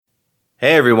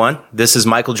Hey everyone, this is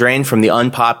Michael Drain from the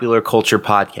Unpopular Culture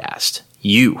Podcast.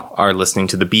 You are listening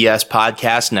to the BS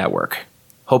Podcast Network.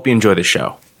 Hope you enjoy the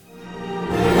show.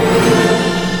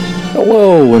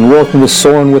 Hello, and welcome to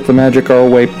Soaring with the Magic Our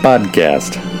Way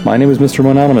podcast. My name is Mr.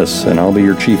 Mononymous, and I'll be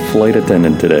your chief flight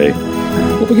attendant today.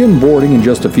 We'll begin boarding in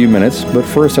just a few minutes, but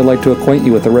first I'd like to acquaint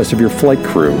you with the rest of your flight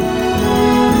crew.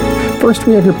 First,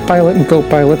 we have your pilot and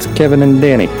co-pilots, Kevin and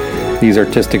Danny. These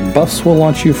artistic buffs will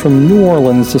launch you from New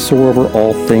Orleans to soar over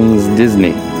all things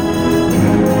Disney.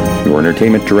 Your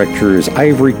entertainment director is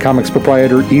Ivory Comics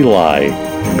proprietor Eli.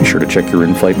 Be sure to check your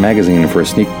in-flight magazine for a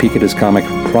sneak peek at his comic,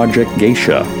 Project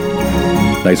Geisha.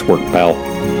 Nice work, pal.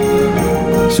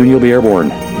 Soon you'll be airborne.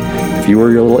 If you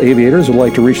or your little aviators would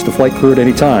like to reach the flight crew at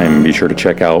any time, be sure to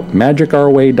check out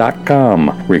magicourway.com,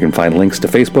 where you can find links to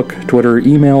Facebook, Twitter,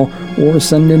 email, or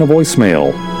send in a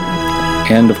voicemail.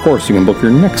 And, of course, you can book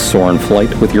your next Soarin'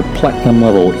 flight with your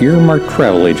platinum-level earmarked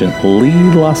travel agent, Lee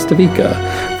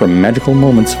Lastavica, from Magical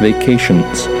Moments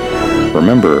Vacations.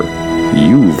 Remember,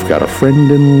 you've got a friend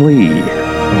in Lee.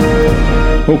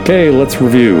 Okay, let's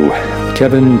review.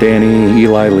 Kevin, Danny,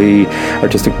 Eli, Lee,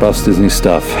 artistic buffs, Disney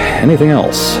stuff. Anything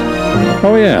else?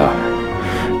 Oh,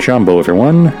 yeah. Jumbo,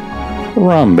 everyone.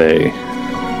 Harambe.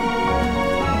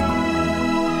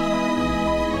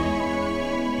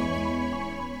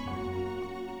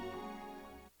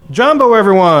 Jumbo,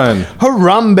 everyone!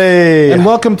 Harambe! And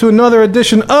welcome to another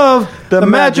edition of the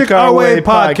Magic Our Way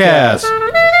podcast.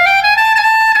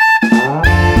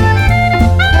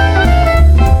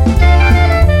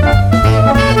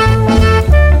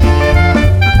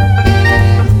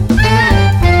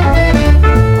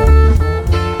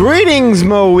 Greetings,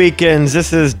 Mo Weekends.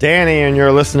 This is Danny, and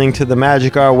you're listening to the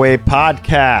Magic Our Way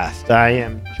podcast. I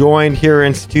am joined here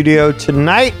in studio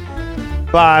tonight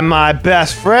by my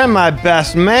best friend, my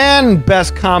best man,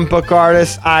 best comic book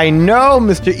artist I know,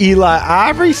 Mr. Eli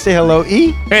Ivory. Say hello,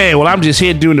 E. Hey, well, I'm just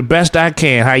here doing the best I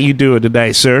can. How you doing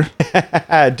today, sir?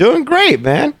 Doing great,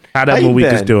 man. How that week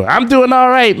is doing? I'm doing all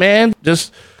right, man.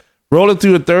 Just rolling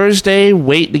through a Thursday,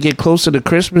 waiting to get closer to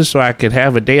Christmas so I can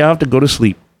have a day off to go to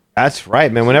sleep. That's right,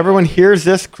 man. When everyone hears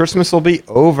this, Christmas will be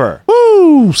over.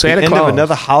 Woo! Santa Claus. End of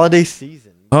another holiday season.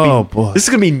 Oh, boy. This is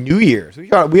going to be New Year's. We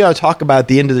ought to talk about at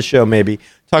the end of the show, maybe.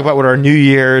 Talk about what our New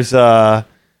Year's, what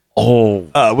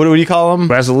do you call them?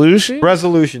 Resolutions?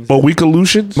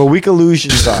 Moweek-olutions?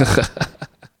 Moweek-olutions are.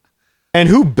 And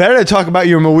who better to talk about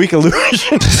your Moweek-olutions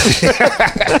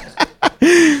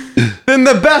than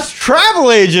the best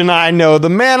travel agent I know, the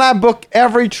man I book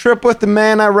every trip with, the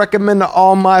man I recommend to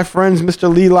all my friends, Mr.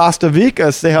 Lee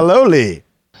Lastavica. Say hello, Lee.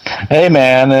 Hey,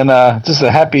 man, and just a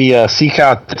happy Sea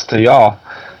Cow to y'all.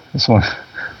 Just want to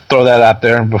throw that out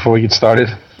there before we get started.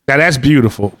 Now, that's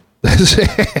beautiful.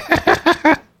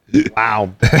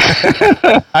 Wow.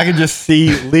 I can just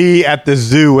see Lee at the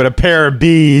zoo with a pair of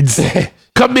beads.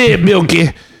 Come here,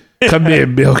 Milky. Come here,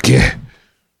 Milky.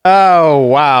 Oh,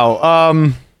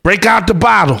 wow. Break out the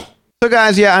bottle. So,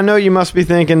 guys, yeah, I know you must be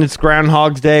thinking it's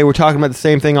Groundhog's Day. We're talking about the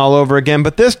same thing all over again,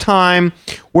 but this time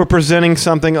we're presenting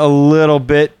something a little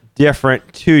bit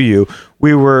different to you.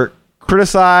 We were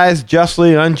criticized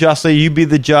justly and unjustly. You be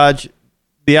the judge.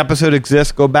 The episode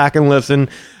exists. Go back and listen.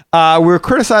 We were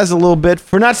criticized a little bit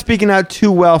for not speaking out too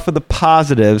well for the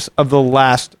positives of The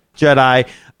Last Jedi.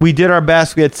 We did our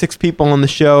best. We had 6 people on the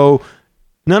show.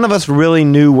 None of us really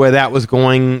knew where that was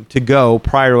going to go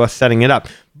prior to us setting it up.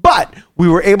 But we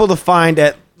were able to find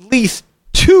at least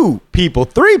 3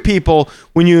 people,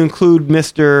 when you include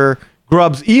Mr.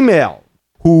 Grubb's email,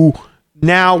 who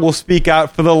now will speak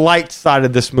out for the light side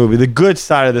of this movie, the good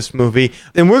side of this movie.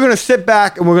 And we're going to sit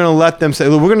back and we're going to let them say,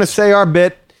 we're going to say our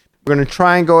bit. We're going to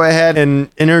try and go ahead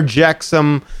and interject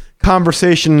some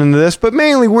conversation into this, but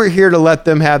mainly we're here to let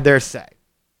them have their say.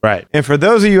 Right. And for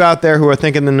those of you out there who are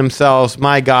thinking to themselves,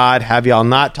 my God, have y'all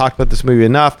not talked about this movie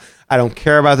enough? I don't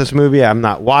care about this movie. I'm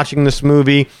not watching this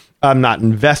movie. I'm not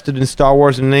invested in Star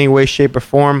Wars in any way, shape, or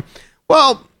form.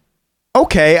 Well,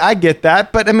 okay, I get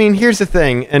that. But, I mean, here's the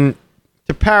thing. And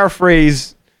to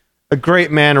paraphrase a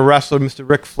great man, a wrestler, Mr.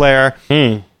 Ric Flair,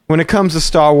 when it comes to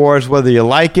Star Wars, whether you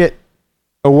like it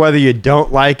or whether you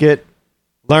don't like it,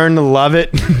 learn to love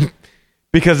it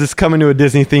because it's coming to a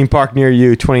Disney theme park near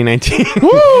you 2019.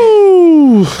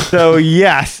 Woo! So,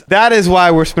 yes, that is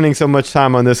why we're spending so much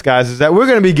time on this, guys, is that we're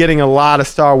going to be getting a lot of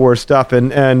Star Wars stuff.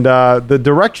 And the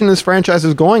direction this franchise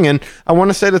is going in, I want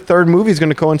to say the third movie is going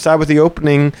to coincide with the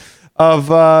opening of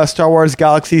Star Wars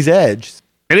Galaxy's Edge.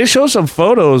 And it shows some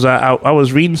photos. I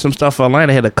was reading some stuff online.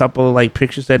 They had a couple of like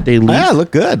pictures that they leaked. Yeah,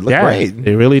 look good. Look great.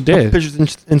 They really did.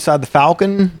 Pictures inside the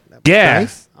Falcon. Yeah.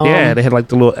 Nice. Yeah, they had like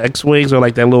the little X-Wings or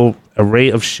like that little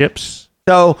array of ships.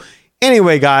 So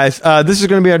Anyway, guys, this is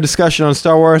going to be our discussion on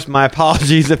Star Wars. My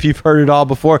apologies if you've heard it all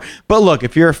before. But look,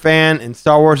 if you're a fan and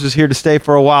Star Wars is here to stay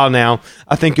for a while now,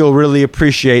 I think you'll really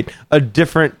appreciate a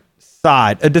different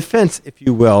side, a defense, if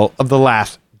you will, of The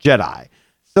Last Jedi.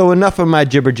 So enough of my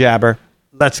jibber jabber.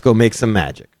 Let's go make some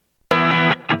magic.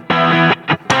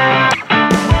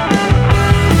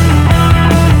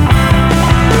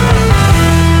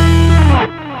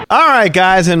 All right,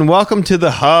 guys, and welcome to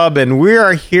the Hub. And we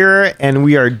are here, and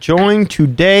we are joined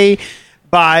today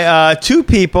by two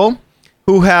people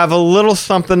who have a little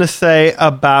something to say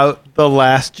about The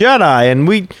Last Jedi.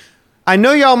 And I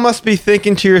know y'all must be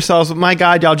thinking to yourselves, my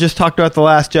God, y'all just talked about The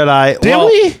Last Jedi. Did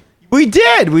we? We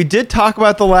did. We did talk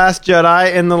about The Last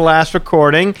Jedi in the last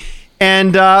recording.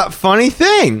 And funny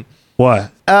thing.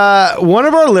 What? One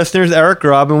of our listeners, Eric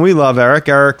Grubb, and we love Eric.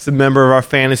 Eric's a member of our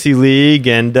fantasy league,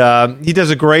 and he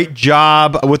does a great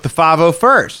job with the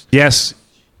 501st. Yes.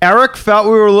 Eric felt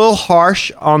we were a little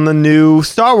harsh on the new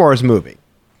Star Wars movie.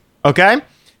 Okay?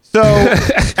 So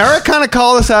Eric kind of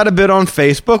called us out a bit on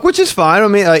Facebook, which is fine. I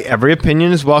mean, like, every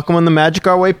opinion is welcome on the Magic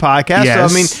Our Way podcast.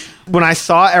 Yes. So, I mean, when I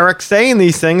saw Eric saying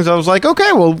these things, I was like,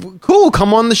 okay, well, cool.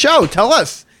 Come on the show. Tell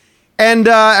us. And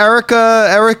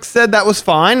Eric said that was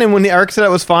fine. And when Eric said that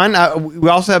was fine, we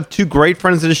also have two great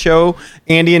friends of the show,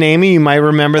 Andy and Amy. You might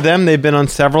remember them. They've been on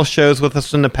several shows with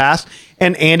us in the past.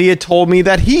 And Andy had told me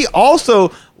that he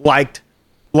also liked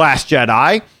Last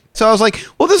Jedi. So I was like,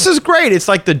 well, this is great. It's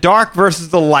like the dark versus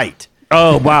the light.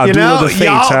 Oh, wow. You Duel know, of the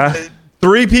Fates, huh?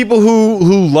 Three people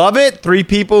who love it. Three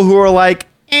people who are like,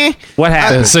 eh. What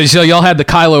happened? So y'all had the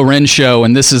Kylo Ren show,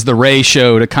 and this is the Rey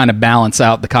show to kind of balance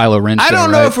out the Kylo Ren show. I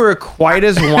don't know if we're quite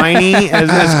as whiny as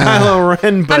Kylo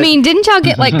Ren, but I mean, didn't y'all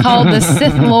get like called the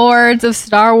Sith Lords of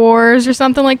Star Wars or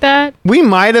something like that? we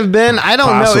might have been. I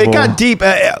don't know. It Possible. got deep.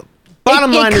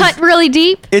 Bottom line It cut is, really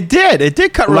deep. it did. It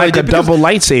did cut really Like a deep because double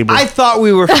lightsaber. I thought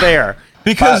we were fair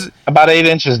because About 8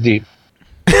 inches deep.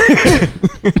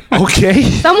 Okay.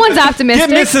 Someone's get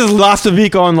optimistic. Mrs.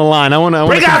 Lasavico on the line. I want to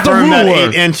Bring out the confirm that ruler.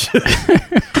 8 inches.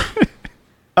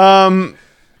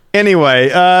 Anyway,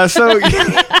 so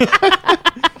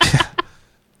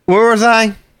where was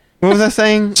I? What was I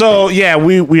saying? So, yeah,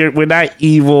 we're not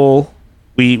evil.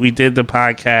 We did the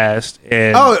podcast.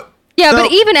 And Yeah, So-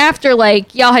 but even after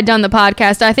like y'all had done the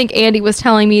podcast, I think Andy was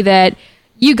telling me that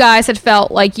you guys had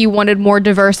felt like you wanted more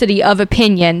diversity of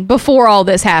opinion before all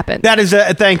this happened. That is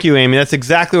thank you, Amy. That's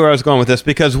exactly where I was going with this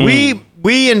because we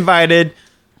invited.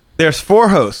 There's 4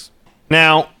 hosts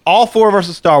now. All 4 of us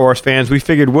are Star Wars fans. We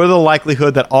figured what are the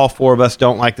likelihood that all 4 of us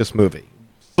don't like this movie?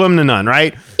 Slim to none,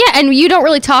 right? Yeah, and you don't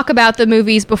really talk about the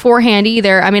movies beforehand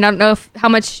either. I mean, I don't know how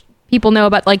much people know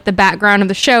about like the background of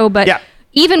the show, but Yeah.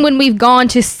 even when we've gone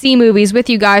to see movies with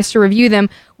you guys to review them,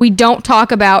 we don't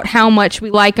talk about how much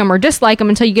we like them or dislike them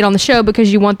until you get on the show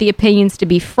because you want the opinions to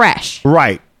be fresh.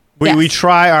 Right. We Yes.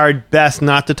 try our best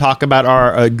not to talk about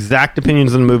our exact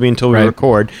opinions on the movie until we Right.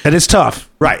 record. And it's tough.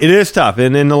 Right. It is tough.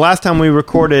 And then the last time we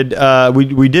recorded,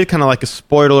 we did kind of like a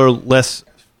spoilerless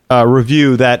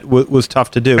review that was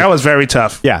tough to do. That was very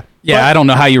tough. Yeah. Yeah, I don't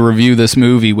know how you review this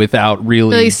movie without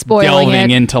really Really spoiling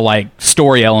delving it. into like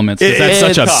story elements. 'Cause that's It's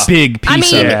such a tough. big I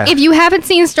piece mean, of it. Yeah. if you haven't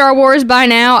seen Star Wars by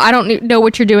now, I don't know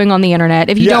what you're doing on the internet.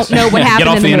 If you Yes. don't know what Get happened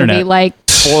off in the the movie, internet. like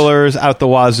Spoilers out the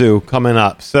wazoo coming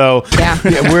up. So Yeah.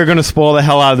 we're going to spoil the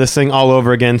hell out of this thing all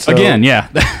over again. So Again, yeah.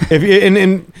 If you,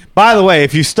 and by the way,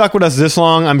 if you stuck with us this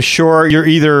long, I'm sure you're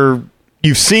either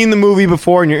you've seen the movie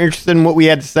before and you're interested in what we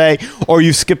had to say, or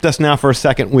you skipped us now for a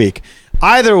second week.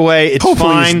 Either way, it's Hopefully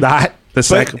fine. it's not the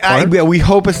second part. We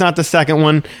hope it's not the second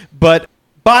one. But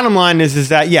bottom line is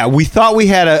that yeah, we thought we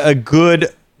had a good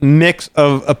mix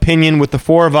of opinion with the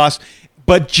 4 of us.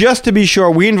 But just to be sure,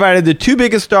 we invited the 2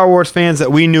 biggest Star Wars fans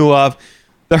that we knew of,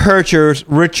 the Herchers,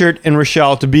 Richard and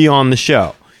Rochelle, to be on the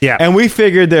show. Yeah. And we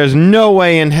figured there's no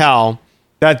way in hell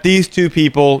that these 2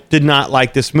 people did not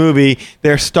like this movie.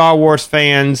 They're Star Wars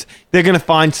fans. They're going to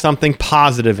find something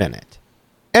positive in it.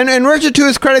 And Richard, to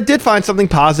his credit, did find something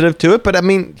positive to it. But, I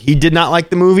mean, he did not like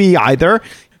the movie either.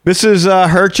 Mrs.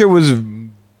 Hercher was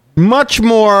much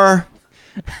more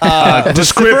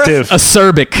Descriptive.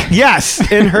 Acerbic. yes,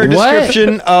 in her What?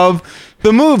 description of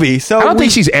the movie. So I don't we,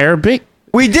 think she's Arabic.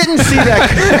 we didn't see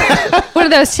that. what are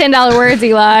those $10 words,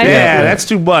 Eli? Yeah, that's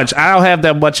too much. I don't have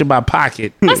that much in my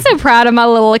pocket. I'm so proud of my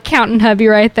little accountant hubby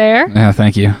right there, Yeah,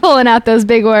 thank you. pulling out those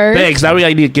big words. Thanks. Now we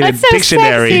need to get That's a so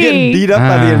dictionary. sexy. Getting beat up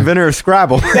by the inventor of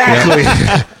Scrabble.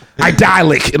 Exactly.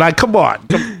 Idyllic. Like, come on.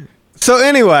 So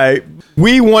anyway,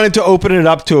 we wanted to open it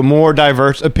up to a more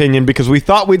diverse opinion because we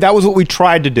thought that was what we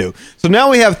tried to do. So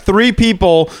now we have 3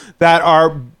 people that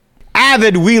are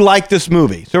avid. We like this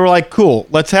movie. So we're like, cool,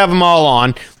 let's have them all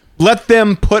on. let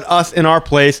them put us in our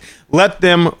place. Let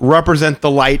them represent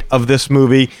the light of this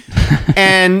movie.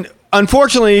 And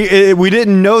unfortunately, we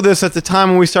didn't know this at the time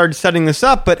when we started setting this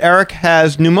up, but Eric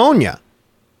has pneumonia.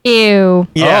 Ew.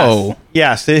 Yes. Oh.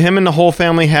 Yes, him and the whole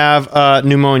family have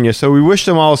pneumonia. So we wish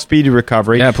them all a speedy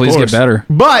recovery. Yeah, please get better.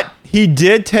 But he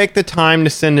did take the time to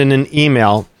send in an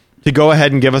email to go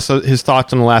ahead and give us his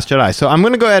thoughts on The Last Jedi. So I'm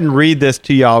going to go ahead and read this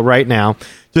to y'all right now.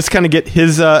 Just kind of get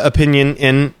his opinion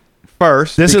in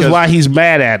first. This is why he's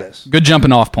mad at us. Good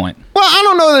jumping off point. Well, I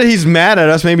don't know that he's mad at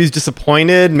us. Maybe he's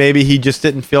disappointed. Maybe he just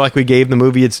didn't feel like we gave the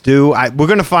movie its due. We're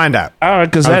going to find out. All right,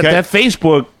 because Okay. that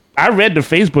Facebook, I read the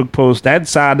Facebook post. That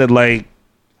sounded like,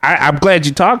 I'm glad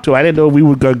you talked to. I didn't know we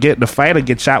were going to get in a fight or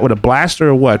get shot with a blaster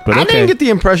or what. But I okay. didn't get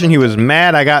the impression he was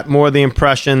mad. I got more the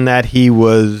impression that he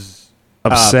was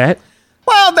upset.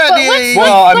 Well, that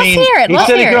Well, Let's hear it. he Let's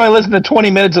said he hear could it. only listen to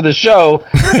 20 minutes of the show,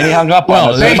 and he hung up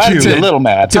on us. So he might be a little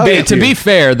mad. To be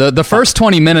fair, the first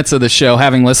 20 minutes of the show,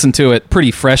 having listened to it pretty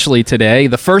freshly today,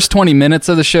 the first 20 minutes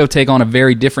of the show take on a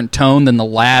very different tone than the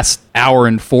last hour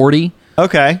and 40.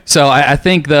 Okay. So I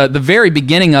think the very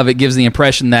beginning of it gives the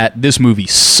impression that this movie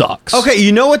sucks. Okay,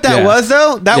 you know what that Yeah. was,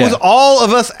 though? That Yeah. was all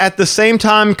of us at the same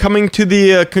time coming to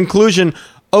the conclusion,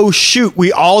 oh, shoot,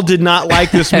 we all did not like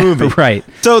this movie. Right.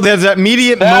 So there's that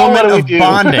immediate Now what moment do we of do?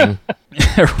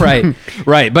 bonding.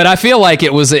 right. But I feel like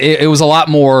it was a lot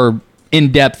more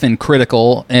in depth and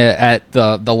critical at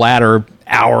the latter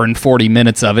hour and 40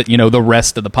 minutes of it. You know, the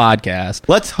rest of the podcast.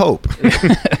 Let's hope.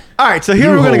 All right, so here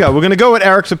we're going to go. We're going to go with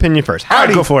Eric's opinion first. All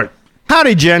right, go for it.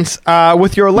 Howdy, gents.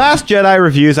 With your Last Jedi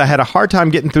reviews, I had a hard time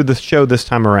getting through the show this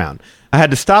time around. I had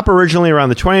to stop originally around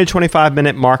the 20 to 25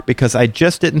 minute mark because I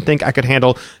just didn't think I could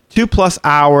handle 2+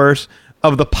 hours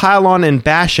of the pile-on and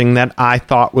bashing that I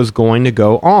thought was going to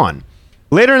go on.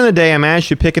 Later in the day, I managed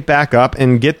to pick it back up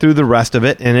and get through the rest of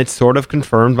it, and it sort of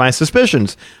confirmed my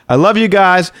suspicions. I love you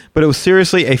guys, but it was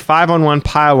seriously a 5-on-1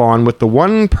 pile-on with the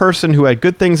one person who had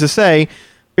good things to say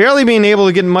barely being able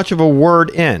to get much of a word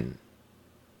in.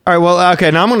 All right, well,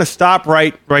 okay, now I'm going to stop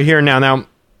right here now. Now,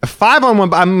 a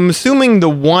 5-on-1, I'm assuming the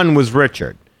one was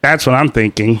Richard. That's what I'm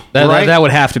thinking. Right? That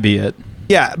would have to be it.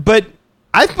 Yeah, but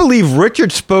I believe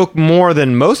Richard spoke more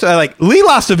than most. Like, Lee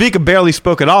Lastavica barely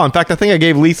spoke at all. In fact, I think I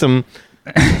gave Lee some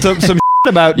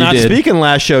about You not did. speaking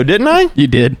last show, didn't I? You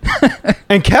did.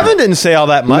 And Kevin didn't say all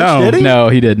that much, No. did he? No,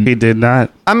 he didn't. He did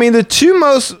not. I mean, the two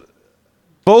most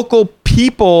vocal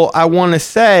people I want to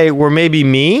say were maybe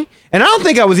me. And I don't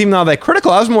think I was even all that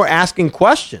critical. I was more asking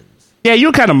questions. Yeah, you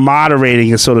were kind of moderating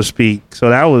it, so to speak.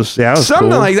 So that was Something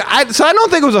cool. like that. So I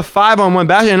don't think it was a 5-on-1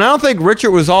 bash, and I don't think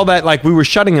Richard was all that like we were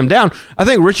shutting him down. I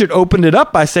think Richard opened it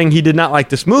up by saying he did not like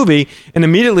this movie, and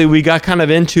immediately we got kind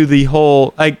of into the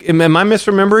whole like. Am I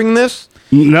misremembering this?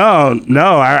 No.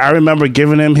 I remember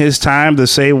giving him his time to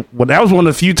say. Well, that was one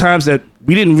of the few times that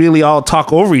we didn't really all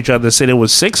talk over each other. Said it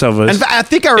was 6 of us. In fact, I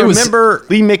think I was- remember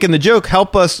Lee making the joke,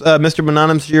 "Help us, Mr.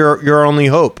 Mononymous, your only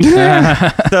hope."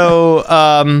 So,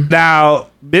 Now,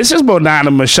 Mrs.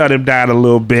 Mononymous shut him down a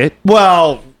little bit.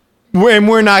 well,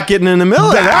 we're not getting in the middle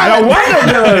of that. I don't want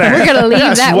to know that. We're gonna leave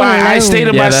That's that why one alone. I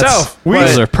stated Yeah, myself.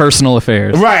 Those are personal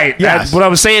affairs. Right. Yes. What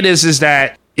I'm saying is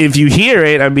that if you hear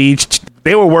it, I mean,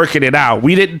 they were working it out.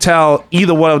 We didn't tell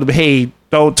either one of them, hey,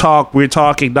 don't talk, we're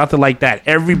talking, nothing like that.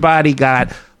 Everybody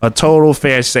got a total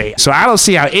fair say. So I don't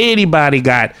see how anybody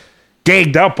got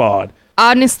ganged up on.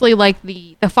 Honestly, like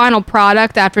the final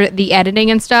product after the editing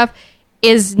and stuff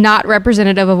is not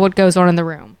representative of what goes on in the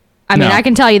room. I mean, No. I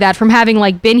can tell you that from having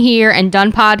like been here and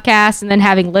done podcasts and then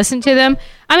having listened to them.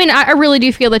 I mean, I really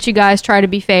do feel that you guys try to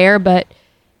be fair, but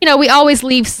you know, we always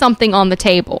leave something on the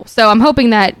table. So I'm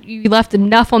hoping that you left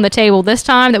enough on the table this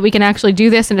time that we can actually do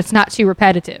this and it's not too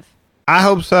repetitive. I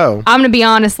hope so. I'm gonna be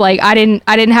honest, like I didn't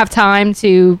have time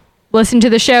to listen to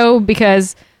the show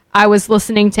because I was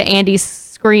listening to Andy's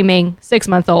screaming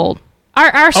 6-month-old.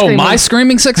 Our Oh, screaming. my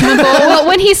screaming 6-month-old? Well,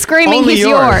 when he's screaming, Only he's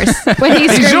yours. yours. When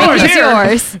he's screaming, yours he's here.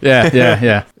 yours.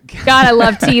 Yeah. God, I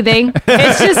love teething.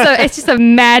 It's just a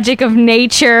magic of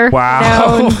nature.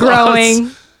 Wow. Known,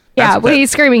 growing. Yeah, when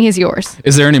he's screaming, he's yours.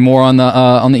 Is there any more on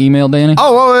the email, Danny?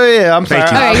 Oh, yeah. I'm sorry.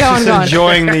 Thank you. I was Okay, go on, just go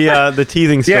on. enjoying the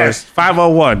teething story. Yes,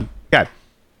 501. Okay.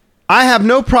 I have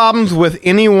no problems with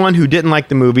anyone who didn't like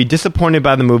the movie, disappointed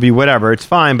by the movie, whatever. It's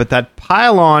fine. But that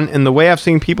pile on and the way I've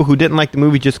seen people who didn't like the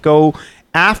movie just go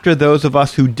after those of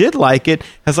us who did like it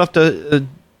has left a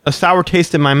sour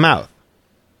taste in my mouth.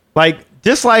 Like,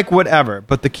 dislike whatever,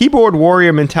 but the keyboard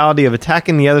warrior mentality of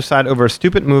attacking the other side over a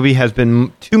stupid movie has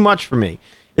been too much for me.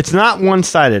 It's not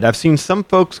one-sided. I've seen some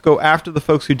folks go after the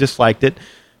folks who disliked it,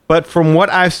 but from what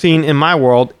I've seen in my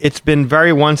world, it's been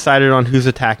very one-sided on who's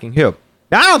attacking who.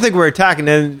 Now, I don't think we're attacking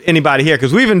anybody here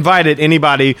because we've invited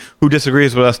anybody who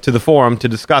disagrees with us to the forum to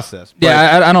discuss this. But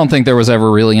Yeah, I don't think there was ever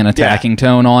really an attacking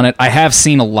tone on it. I have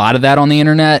seen a lot of that on the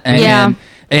internet,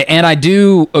 and I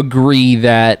do agree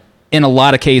that in a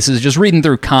lot of cases, just reading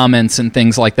through comments and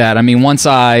things like that, I mean, once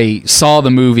I saw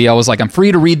the movie, I was like, I'm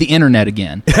free to read the internet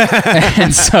again.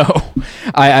 And so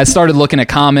I started looking at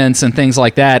comments and things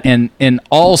like that, and in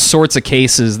all sorts of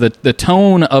cases, the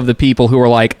tone of the people who were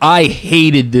like, I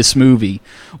hated this movie,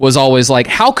 was always like,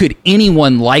 how could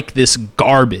anyone like this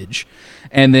garbage?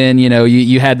 And then,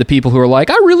 you had the people who were like,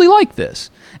 I really like this.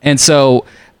 And so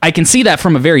I can see that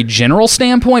from a very general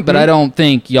standpoint, but I don't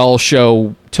think y'all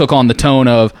show took on the tone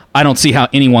of, I don't see how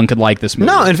anyone could like this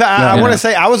movie. No, in fact, I want to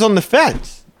say I was on the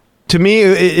fence. To me,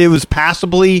 it was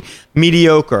passably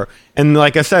mediocre. And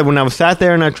like I said, when I was sat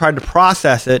there and I tried to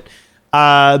process it,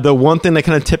 the one thing that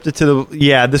kind of tipped it to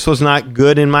this was not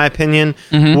good in my opinion,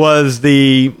 was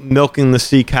the milking the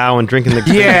sea cow and drinking the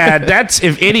Yeah, that's,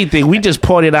 if anything, we just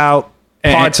pointed out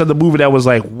parts of the movie that was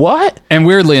like, what? And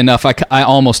weirdly enough, I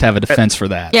almost have a defense for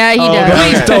that. Yeah, he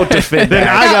does. Please don't defend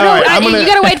that. You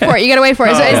gotta wait for it. You gotta wait for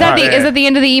it. Is that the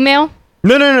end of the email?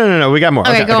 No. We got more.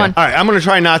 Okay, go on. All right, I'm going to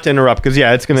try not to interrupt because,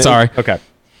 it's going to... Sorry. Okay.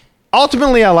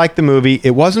 Ultimately, I liked the movie.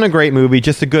 It wasn't a great movie,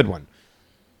 just a good one.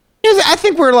 I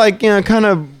think we're kind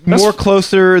of more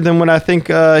closer than what I think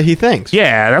he thinks.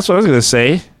 Yeah, that's what I was going to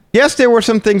say. Yes, there were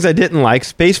some things I didn't like.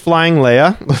 Space flying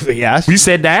Leia. Yes. You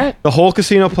said that? The whole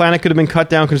casino planet could have been cut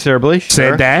down considerably.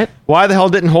 Sure. Said that? Why the hell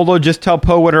didn't Holdo just tell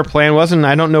Poe what her plan was? And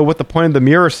I don't know what the point of the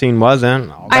mirror scene was.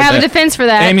 And I have a defense for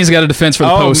that. Amy's got a defense for the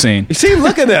Poe scene. You see,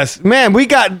 look at this. Man,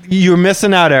 you're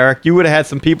missing out, Eric. You would have had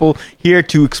some people here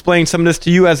to explain some of this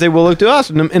to you as they will look to us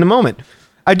in a moment.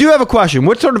 I do have a question.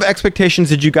 What sort of expectations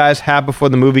did you guys have before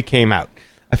the movie came out?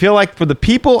 I feel like for the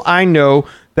people I know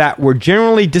that were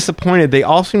generally disappointed, they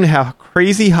all seem to have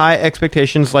crazy high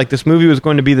expectations like this movie was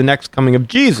going to be the next coming of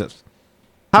Jesus.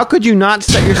 How could you not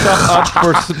set yourself up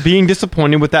for being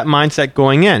disappointed with that mindset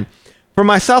going in? For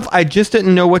myself, I just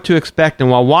didn't know what to expect, and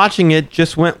while watching it,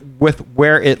 just went with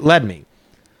where it led me.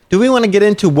 Do we want to get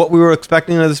into what we were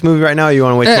expecting of this movie right now, or you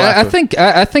want to wait till after?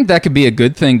 I think that could be a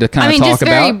good thing to kind of talk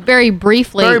about. Very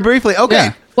briefly. Very briefly, okay.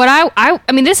 Yeah. What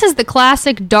I mean, this is the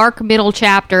classic dark middle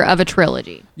chapter of a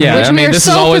trilogy. Yeah, which I mean, we're this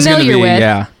so is always going to familiar be, with,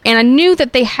 yeah. And I knew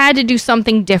that they had to do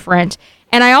something different.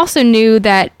 And I also knew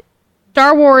that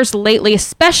Star Wars lately,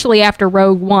 especially after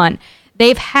Rogue One,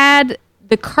 they've had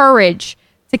the courage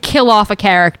to kill off a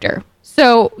character.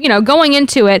 So, going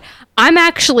into it, I'm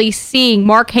actually seeing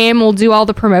Mark Hamill do all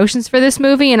the promotions for this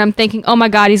movie, and I'm thinking, oh my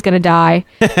God, he's going to die.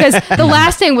 Because the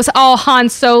last thing was all Han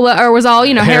Solo, or was all,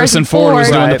 Harrison Ford was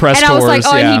doing the press and I was like,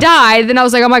 tours, and he died. Then I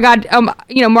was like, oh my God,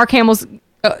 Mark Hamill's,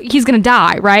 he's going to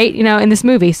die, right? In this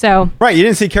movie. So right, you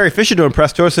didn't see Carrie Fisher doing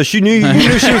press tour, so you knew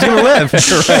she was going to live. Which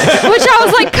I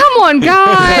was like, come on,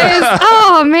 guys.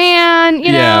 Oh, man,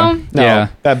 Yeah.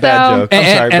 That bad joke.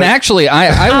 I'm sorry. And actually,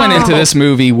 I went into this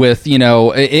movie with,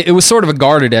 it was sort of a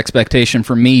guarded expectation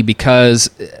for me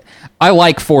because I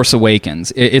like Force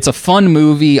Awakens. It's a fun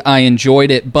movie. I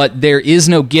enjoyed it, but there is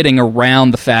no getting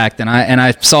around the fact, and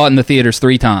I saw it in the theaters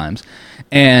 3 times,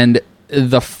 and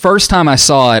the first time I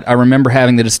saw it, I remember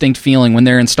having the distinct feeling when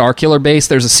they're in Starkiller Base,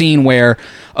 there's a scene where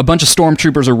a bunch of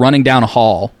stormtroopers are running down a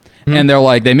hall, and they're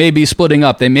like, they may be splitting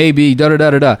up, they may be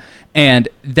da-da-da-da-da. And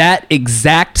that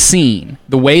exact scene,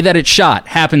 the way that it's shot,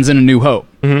 happens in A New Hope.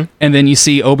 And then you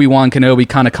see Obi-Wan Kenobi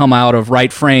kind of come out of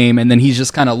right frame, and then he's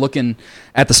just kind of looking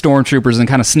at the stormtroopers and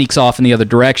kind of sneaks off in the other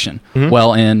direction.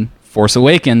 Well, in Force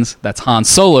Awakens, that's Han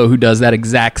Solo who does that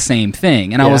exact same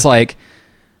thing. And I was like,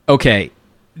 okay,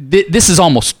 this is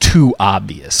almost too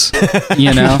obvious,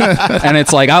 and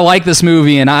it's like, I like this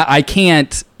movie and I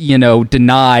can't,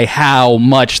 deny how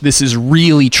much this is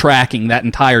really tracking that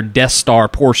entire Death Star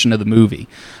portion of the movie.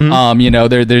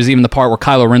 There's even the part where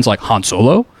Kylo Ren's like, Han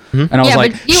Solo? And I was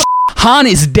like, Han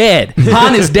is dead.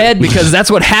 Han is dead because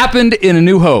that's what happened in A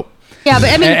New Hope. Yeah,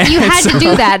 but I mean, you had to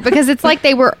do that because it's like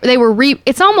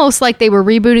it's almost like they were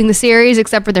rebooting the series,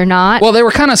 except for they're not. Well, they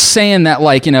were kind of saying that,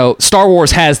 Star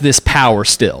Wars has this power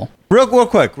still. Real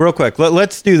quick.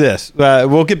 Let's do this.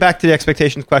 We'll get back to the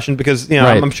expectations question because,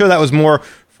 Right. I'm sure that was more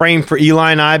framed for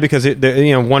Eli and I because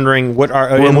they're wondering what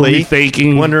our What were we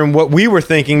thinking? wondering what we were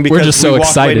thinking because We're just so we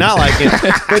walked away excited. not liking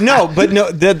it. but no,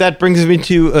 that brings me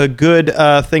to a good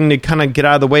thing to kind of get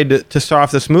out of the way to start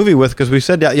off this movie with because we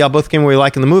said that y'all both came away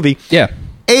liking the movie. Yeah.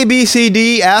 A, B, C,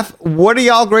 D, F. What do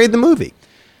y'all grade the movie?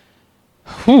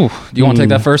 Whew. Do you want to take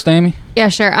that first, Amy? Yeah,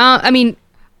 sure. I mean,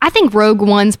 I think Rogue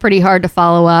One's pretty hard to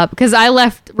follow up because I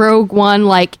left Rogue One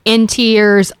like in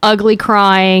tears, ugly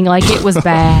crying, like it was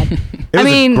bad. It was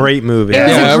a great movie. It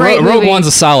was a great Rogue movie. One's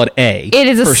a solid A. It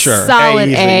is for a sure. solid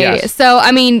A, A. yes. So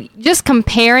I mean, just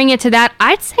comparing it to that,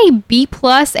 I'd say B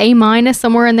plus, A minus,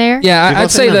 somewhere in there. Yeah, I'd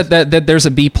both say think that there's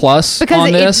a B plus Because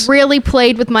on this. it really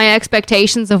played with my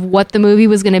expectations of what the movie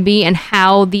was going to be and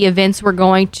how the events were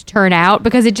going to turn out.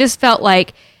 Because it just felt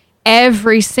like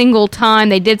every single time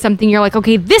they did something, you're like,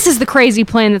 okay, this is the crazy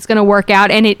plan that's going to work out,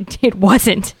 and it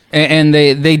wasn't. And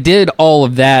they did all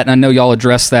of that. And I know y'all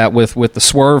addressed that with the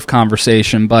swerve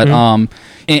conversation, but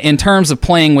in terms of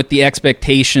playing with the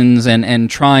expectations and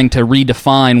trying to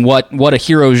redefine what a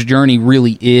hero's journey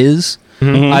really is,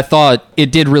 I thought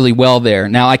it did really well there.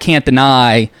 Now, I can't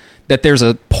deny that there's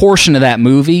a portion of that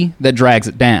movie that drags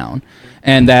it down,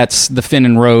 and that's the Finn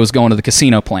and Rose going to the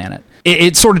casino planet.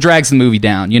 It sort of drags the movie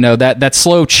down. You know, that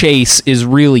slow chase is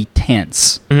really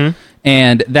tense.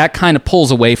 And that kind of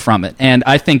pulls away from it. And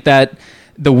I think that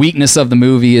the weakness of the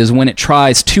movie is when it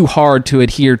tries too hard to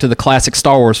adhere to the classic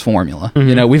Star Wars formula.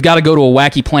 You know, we've got to go to a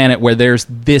wacky planet where there's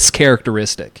this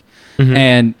characteristic.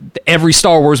 And every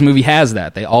Star Wars movie has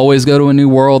that. They always go to a new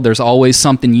world. There's always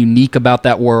something unique about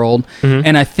that world.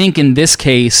 And I think in this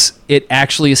case, it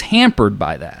actually is hampered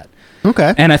by that.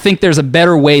 Okay. And I think there's a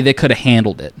better way they could have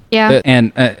handled it. Yeah.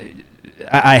 And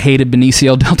I hated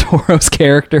Benicio del Toro's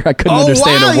character. I couldn't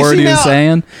understand a word he was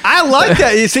saying. I like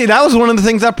that. You see, that was one of the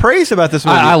things I praised about this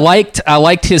movie. I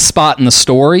liked his spot in the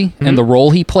story and the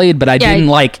role he played, but I didn't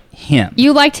like him.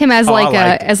 You liked him as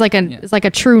as like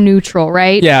a true neutral,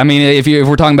 right? Yeah, I mean, if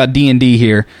we're talking about D&D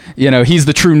here, you know, he's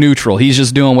the true neutral. He's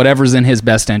just doing whatever's in his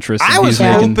best interest. I was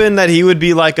hoping that he would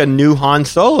be like a new Han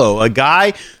Solo, a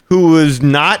guy who was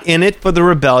not in it for the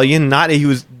rebellion, he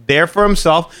was there for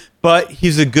himself, but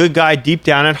he's a good guy deep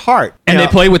down at heart. And they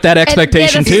play with that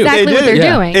expectation that's too. exactly what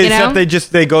they're doing.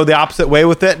 Except they go the opposite way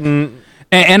with it,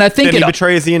 and I think he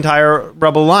betrays the entire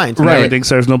Rebel Alliance. Right. Everything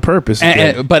serves no purpose.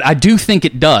 But I do think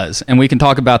it does, and we can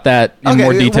talk about that in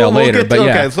more detail later. But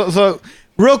yeah. So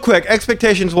real quick,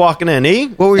 expectations walking in. E,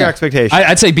 what were your expectations?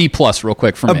 I'd say B plus real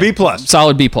quick for me. A B plus.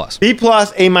 Solid B plus. B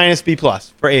plus, A minus, B plus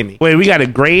for Amy. Wait, we got to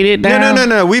grade it now?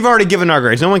 No. We've already given our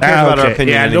grades. No one cares about our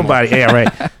opinion anymore. Nobody. Yeah,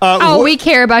 right. We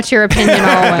care about your opinion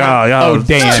always.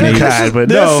 Danny. But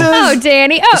no.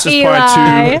 Danny. This is Eli.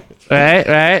 part 2.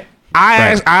 Right.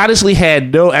 I honestly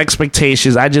had no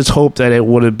expectations. I just hoped that it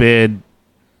would have been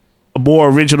a more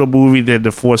original movie than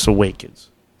The Force Awakens.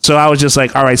 So I was just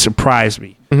like, all right, surprise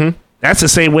me. Mm-hmm. That's the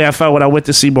same way I felt when I went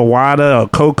to see Moana or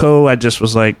Coco. I just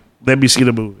was like, let me see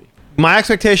the movie. My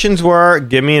expectations were,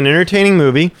 give me an entertaining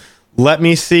movie. Let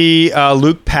me see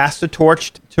Luke pass the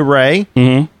torch to Rey.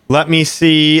 Mm-hmm. Let me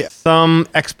see some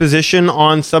exposition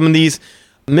on some of these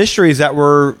mysteries that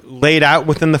were laid out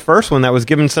within the first one that was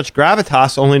given such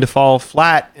gravitas only to fall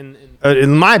flat,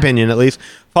 in my opinion at least,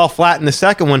 fall flat in the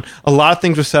second one. A lot of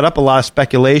things were set up, a lot of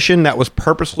speculation that was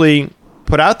purposely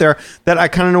put out there that I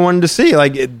kind of wanted to see.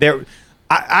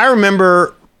 I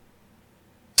remember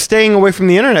staying away from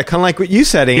the internet, kind of like what you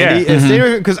said,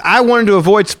 Andy, because I wanted to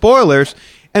avoid spoilers.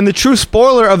 And the true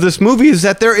spoiler of this movie is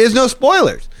that there is no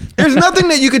spoilers. There's nothing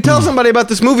that you could tell somebody about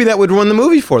this movie that would ruin the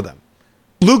movie for them.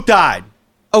 Luke died.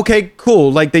 Okay,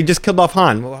 cool. Like, they just killed off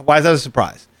Han. Why is that a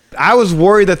surprise? I was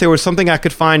worried that there was something I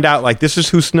could find out, like, this is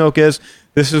who Snoke is,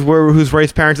 this is whose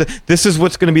Rey's parents is, this is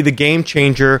what's going to be the game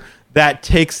changer that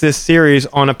takes this series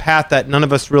on a path that none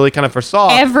of us really kind of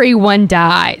foresaw. Everyone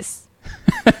dies.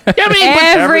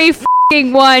 Every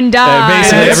f***ing one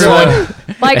dies. Basically everyone.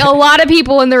 Like, a lot of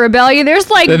people in the rebellion, there's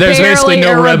basically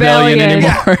no a rebellion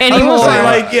anymore.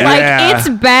 It's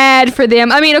bad for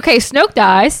them. I mean, okay, Snoke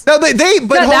dies. No,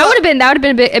 that would have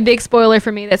been a big spoiler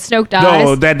for me that Snoke dies.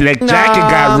 No, that jacket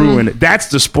got ruined. That's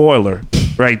the spoiler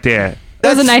right there.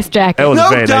 That was a nice jacket.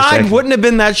 Snoke dying wouldn't have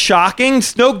been that shocking.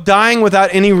 Snoke dying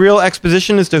without any real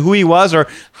exposition as to who he was or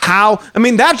how. I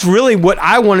mean, that's really what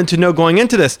I wanted to know going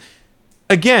into this.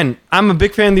 Again, I'm a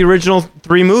big fan of the original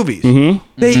 3 movies. Mm-hmm.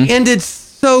 They ended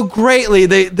so greatly.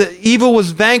 The evil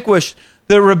was vanquished.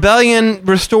 The rebellion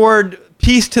restored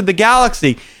peace to the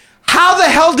galaxy. How the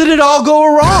hell did it all go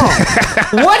wrong?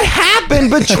 What happened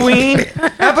between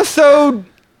episode...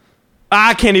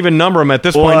 I can't even number them at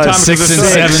this point in time. 6 and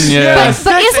 7, yeah.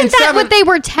 But isn't that what they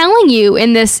were telling you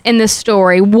in this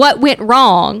story? What went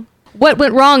wrong? What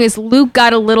went wrong is Luke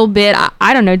got a little bit,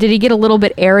 I don't know, did he get a little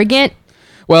bit arrogant?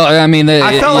 Well, I mean,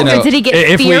 did he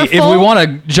get fearful? If we want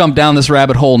to jump down this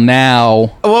rabbit hole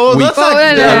now, we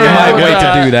might wait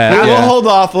to do that. We'll hold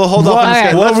off.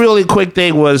 One really quick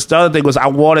thing was, the other thing was I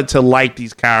wanted to like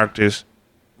these characters.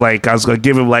 Like, I was going to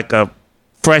give him like a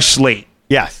fresh slate.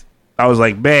 Yes. I was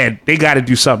like, man, they got to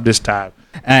do something this time.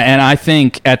 And I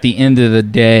think at the end of the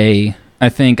day, I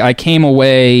think I came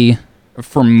away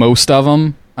from most of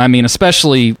them. I mean,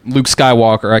 especially Luke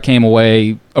Skywalker, I came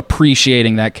away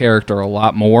appreciating that character a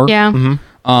lot more. Yeah.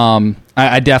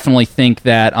 I definitely think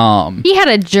that He had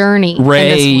a journey. in Rey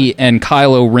this one. and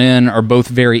Kylo Ren are both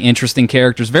very interesting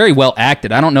characters, very well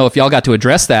acted. I don't know if y'all got to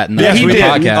address that in the, Yes, in we the did.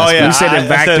 podcast. Oh, yeah. We said I- that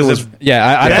back I said to this- was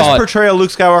Yeah, I Best thought portrayal of Luke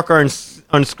Skywalker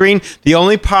on screen. The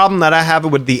only problem that I have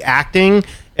with the acting,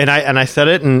 and I said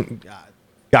it, and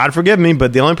God forgive me,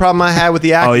 but the only problem I had with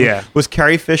the acting was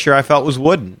Carrie Fisher. I felt was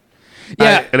wooden.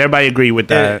 yeah. And everybody agreed with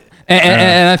that.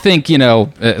 And I think,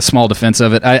 a small defense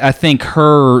of it, I think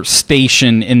her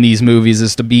station in these movies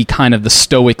is to be kind of the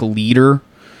stoic leader.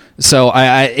 So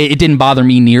it didn't bother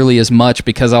me nearly as much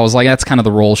because I was like, that's kind of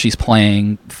the role she's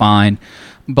playing, fine.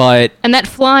 But And that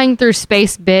flying through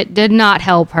space bit did not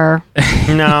help her.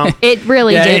 No, It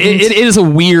really yeah, didn't. it is a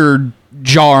weird,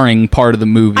 jarring part of the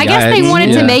movie. I guess they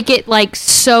wanted to make it like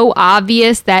so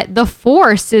obvious that the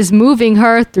Force is moving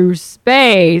her through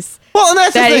space. well, and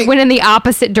that's That the it thing. went in the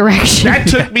opposite direction. That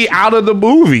took me out of the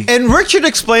movie. And Richard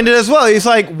explained it as well. He's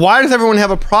like, why does everyone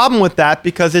have a problem with that?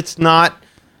 Because it's not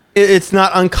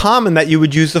uncommon that you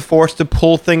would use the Force to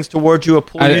pull things towards you or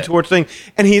pull you towards things.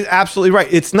 And he's absolutely right.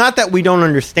 It's not that we don't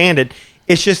understand it.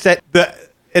 It's just that the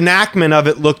enactment of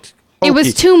it looked It was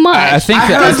hokey. too much. I think that-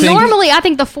 Because I think- normally I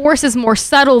think the Force is more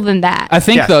subtle than that. I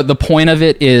think Yes. the point of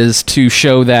it is to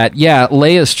show that, yeah,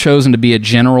 Leia's chosen to be a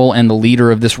general and the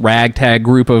leader of this ragtag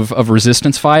group of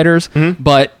resistance fighters,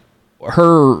 but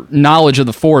her knowledge of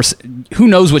the Force, who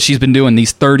knows what she's been doing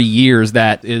these 30 years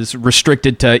that is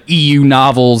restricted to EU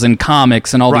novels and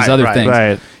comics and all these Right, other right, things.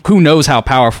 right. Who knows how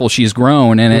powerful she's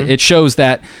grown, and it shows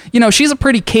that, she's a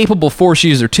pretty capable Force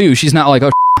user too. She's not like,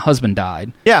 oh, my husband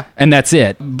died. Yeah. And that's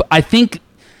it. But I think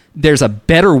there's a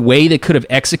better way they could have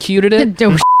executed it.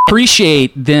 Don't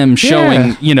Appreciate them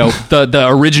showing, the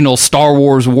original Star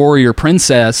Wars warrior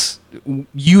princess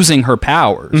using her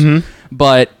powers.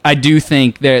 But I do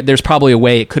think there's probably a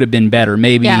way it could have been better.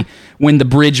 Maybe Yeah. when the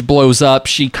bridge blows up,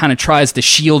 she kind of tries to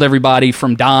shield everybody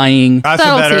from dying. That's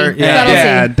Subtlety. better. Yeah. Subtlety.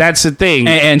 Yeah, that's the thing.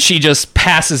 And she just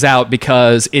passes out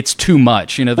because it's too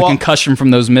much. The Well, concussion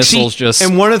from those missiles just...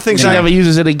 And one of the things She never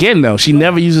uses it again, though. She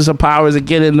never uses her powers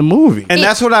again in the movie. And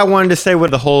that's what I wanted to say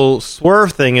with the whole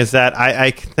swerve thing is that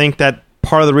I think that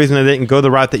part of the reason they didn't go the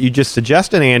route that you just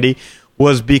suggested, Andy,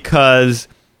 was because,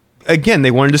 again,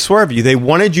 they wanted to swerve you. They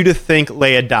wanted you to think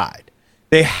Leia died.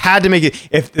 They had to make it.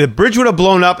 If the bridge would have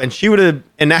blown up and she would have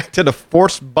enacted a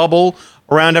force bubble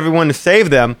around everyone to save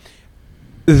them,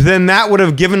 then that would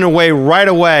have given away right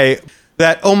away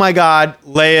that, oh my God,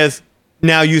 Leia's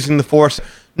now using the Force.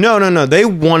 No. They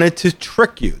wanted to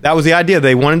trick you. That was the idea.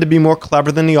 They wanted to be more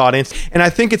clever than the audience. And I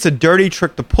think it's a dirty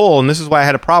trick to pull, and this is why I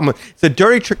had a problem with it. It's a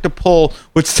dirty trick to pull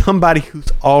with somebody who's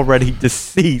already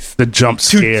deceased. The jump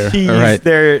scare. To tease All right.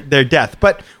 their death.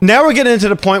 But now we're getting into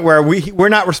the point where we're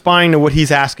not responding to what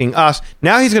he's asking us.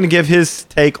 Now he's going to give his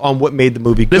take on what made the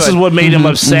movie good. This is what made him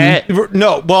upset.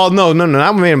 No,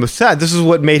 not what made him upset. This is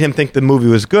what made him think the movie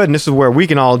was good, and this is where we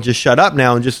can all just shut up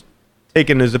now and just take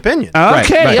in his opinion.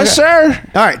 Okay, right. yes, sir.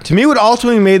 All right, to me, what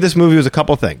ultimately made this movie was a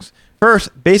couple things. First,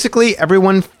 basically,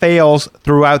 everyone fails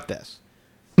throughout this.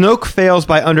 Snoke fails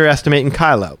by underestimating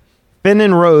Kylo. Finn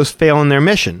and Rose fail in their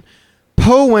mission.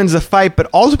 Poe wins the fight, but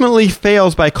ultimately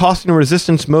fails by costing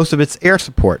Resistance most of its air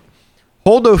support.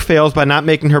 Holdo fails by not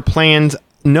making her plans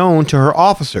known to her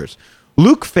officers.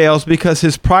 Luke fails because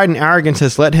his pride and arrogance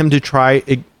has led him to try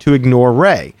to ignore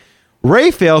Rey.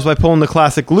 Rey fails by pulling the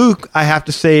classic Luke, I have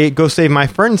to say, go save my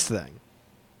friends thing.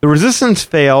 The Resistance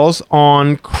fails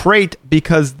on Crate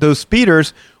because those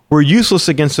speeders were useless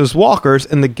against those walkers,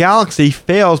 and the galaxy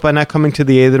fails by not coming to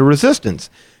the aid of the Resistance.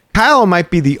 Kylo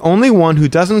might be the only one who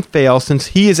doesn't fail since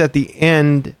he is at the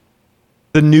end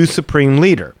the new Supreme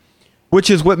Leader, which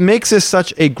is what makes this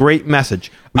such a great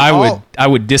message. I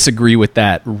would disagree with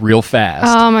that real fast.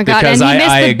 Oh my God! Because And he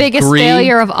missed the biggest agree-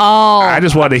 failure of all. I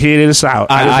just wanted to hear this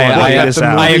out. I just wanted to hear this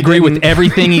out. I agree with didn't-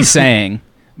 everything he's saying,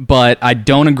 but I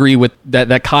don't agree with that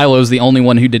Kylo's the only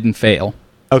one who didn't fail.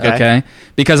 Okay.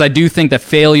 Because I do think that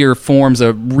failure forms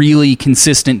a really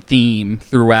consistent theme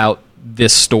throughout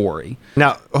this story.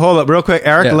 Now, hold up real quick.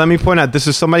 Eric, Yeah. let me point out, this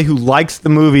is somebody who likes the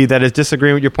movie that is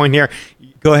disagreeing with your point here.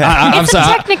 Go ahead. It's a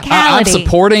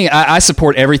technicality. I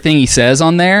support everything he says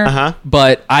on there, Uh-huh.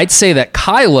 but I'd say that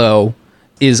Kylo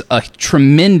is a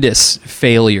tremendous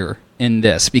failure in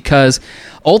this because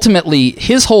ultimately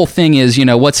his whole thing is,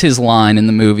 what's his line in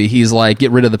the movie? He's like,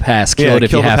 get rid of the past, kill it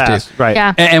if you the have past. to. Right.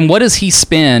 Yeah. And what does he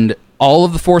spend all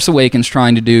of The Force Awakens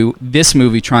trying to do, this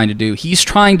movie trying to do? He's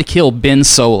trying to kill Ben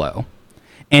Solo.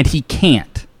 and he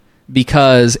can't,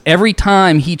 because every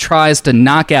time he tries to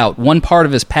knock out one part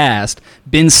of his past,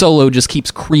 Ben Solo just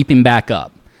keeps creeping back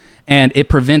up. And it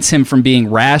prevents him from being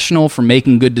rational, from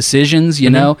making good decisions, you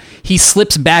know? He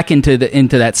slips back into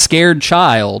that scared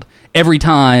child every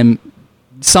time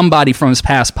somebody from his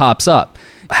past pops up.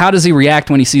 How does he react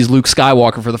when he sees Luke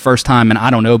Skywalker for the first time in, I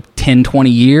don't know, 10, 20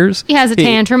 years? He has a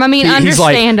tantrum. I mean,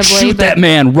 understandably. He's like, shoot that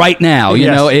man right now. You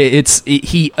know,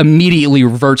 he immediately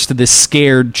reverts to this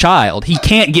scared child. He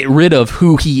can't get rid of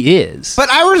who he is. But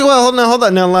hold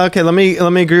on. No, okay, let me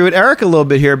agree with Eric a little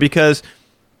bit here, because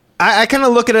I kind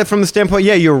of look at it from the standpoint,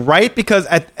 yeah, you're right, because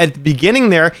at the beginning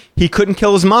there, he couldn't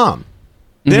kill his mom.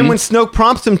 Then when Snoke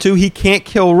prompts him to, he can't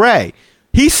kill Rey.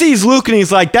 He sees Luke and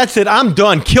he's like, that's it, I'm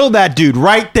done. Kill that dude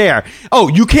right there. Oh,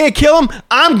 you can't kill him?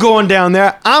 I'm going down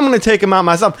there. I'm going to take him out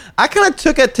myself. I kind of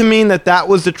took it to mean that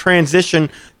was the transition,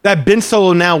 that Ben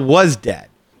Solo now was dead.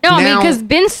 No, I mean, because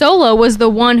Ben Solo was the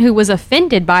one who was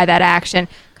offended by that action.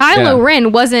 Kylo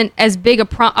Ren wasn't as big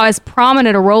as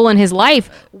prominent a role in his life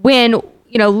when,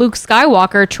 Luke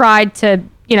Skywalker tried to,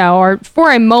 or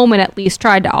for a moment at least,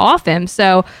 tried to off him.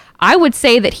 So I would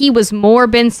say that he was more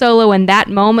Ben Solo in that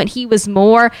moment. He was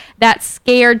more that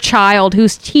scared child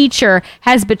whose teacher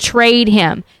has betrayed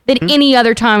him than any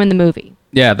other time in the movie.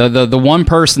 Yeah, the one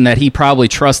person that he probably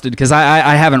trusted, because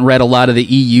I haven't read a lot of the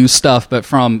EU stuff, but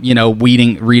from,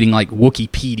 reading like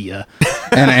Wikipedia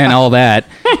and all that,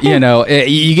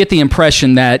 you get the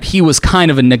impression that he was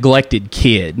kind of a neglected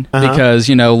kid because,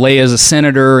 Leia's a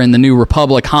senator in the New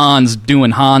Republic, Han's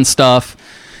doing Han stuff.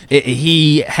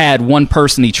 He had one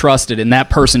person he trusted, and that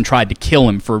person tried to kill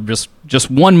him for just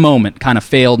one moment, kind of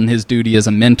failed in his duty as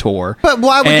a mentor. But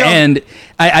why would and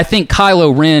I think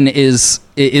Kylo Ren is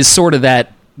sort of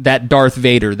that Darth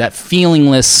Vader, that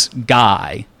feelingless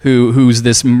guy who's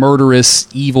this murderous,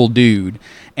 evil dude.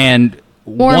 And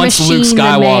once Luke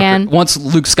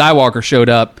Skywalker showed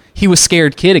up, he was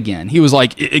scared kid again. He was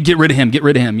like, get rid of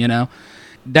him,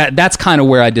 That's kind of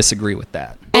where I disagree with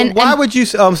that. And why would you...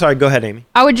 Oh, I'm sorry. Go ahead, Amy.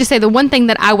 I would just say the one thing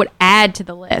that I would add to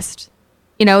the list,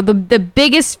 the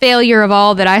biggest failure of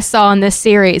all that I saw in this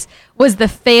series was the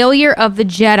failure of the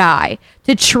Jedi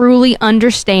to truly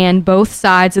understand both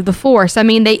sides of the Force. I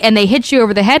mean, they hit you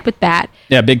over the head with that.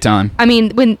 Yeah, big time. I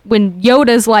mean, when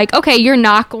Yoda's like, okay, you're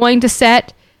not going to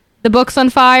set the books on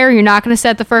fire. You're not going to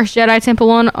set the first Jedi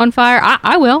Temple on fire.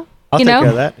 I will. I'll take care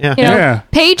of that. Yeah. Yeah.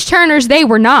 Page turners, they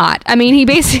were not. I mean, he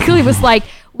basically was like,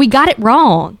 we got it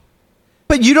wrong.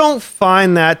 But you don't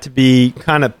find that to be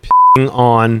kind of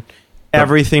on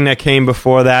everything that came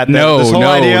before that? This whole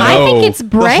idea, I think it's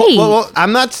brave. Well,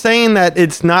 I'm not saying that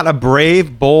it's not a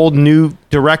brave, bold, new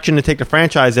direction to take the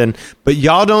franchise in, but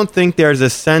y'all don't think there's a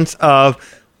sense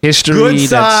of history, good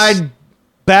side,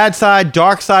 bad side,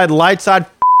 dark side, light side,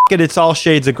 it's all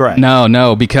shades of gray.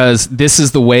 No, because this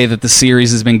is the way that the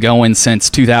series has been going since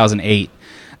 2008.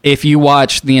 If you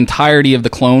watch the entirety of the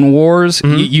Clone Wars,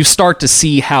 you start to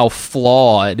see how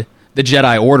flawed the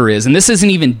Jedi Order is. And this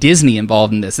isn't even Disney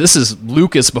involved in this. This is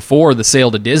Lucas before the sale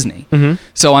to Disney.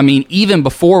 So, I mean, even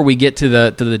before we get to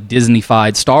the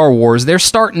Disney-fied Star Wars, they're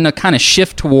starting to kind of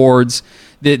shift towards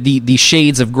the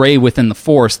shades of gray within the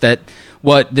Force,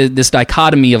 this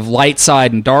dichotomy of light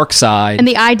side and dark side. And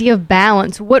the idea of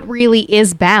balance. What really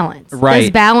is balance? Right. Does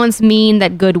balance mean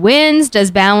that good wins? Does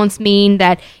balance mean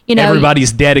that,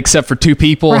 everybody's dead except for two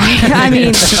people? Right? I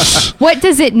mean, what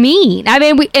does it mean? I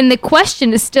mean, and the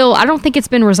question is still, I don't think it's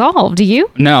been resolved. Do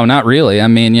you? No, not really. I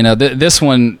mean, this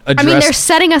one addressed... I mean, they're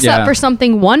setting us up for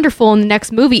something wonderful in the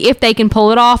next movie if they can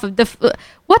pull it off.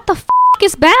 What the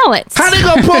is balance? How they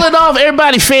gonna pull it off?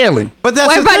 Everybody failing. But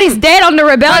that's everybody's dead on the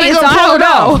rebellion, so I don't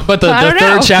know. But the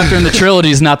third chapter in the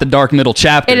trilogy is not the dark middle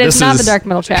chapter. It is not the dark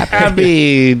middle chapter. I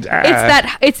mean,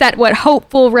 it's that what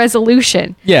hopeful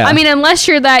resolution. Yeah. I mean, unless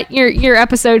you're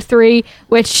episode 3,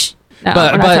 which we're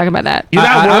not talking about that.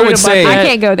 I would say I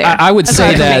can't go there. I would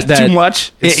say that too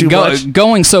much.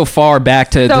 Going so far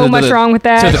back to wrong with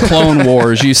that. to the Clone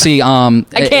Wars, you see. I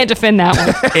can't defend that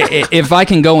one. If I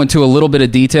can go into a little bit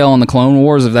of detail on the Clone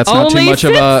Wars, if that's not too much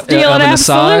of an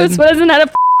aside. But isn't that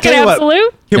a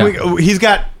absolute? He's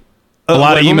got a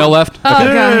lot of email left.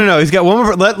 Oh, No. He's got one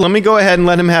more. Let me go ahead and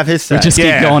let him have his set. We just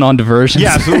keep going on diversions.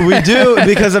 Yeah, so we do,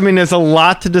 because there's a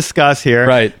lot to discuss here.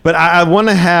 Right. But I want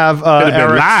to have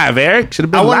Eric. Should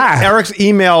have been live. Eric's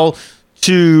email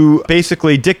to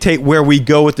basically dictate where we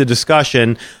go with the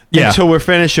discussion until we're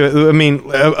finished. I mean,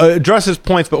 address his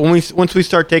points, but once we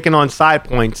start taking on side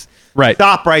points,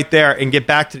 stop right there and get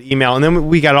back to the email, and then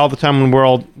we got all the time in the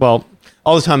world. Well,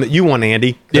 all the time that you want,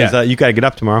 Andy, because you got to get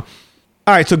up tomorrow.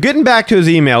 All right, so getting back to his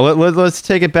email, let's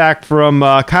take it back from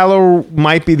Kylo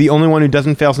might be the only one who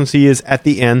doesn't fail since he is, at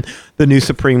the end, the new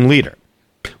Supreme Leader,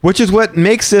 which is what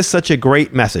makes this such a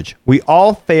great message. We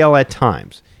all fail at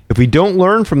times. If we don't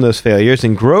learn from those failures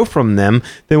and grow from them,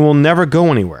 then we'll never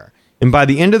go anywhere. And by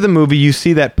the end of the movie, you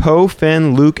see that Poe,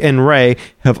 Finn, Luke, and Rey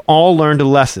have all learned a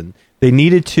lesson they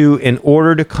needed to in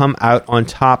order to come out on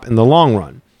top in the long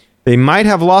run. They might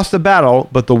have lost the battle,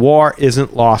 but the war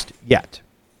isn't lost yet.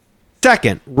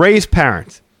 Second, Rey's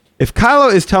parents. If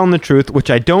Kylo is telling the truth, which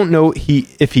I don't know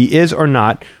if he is or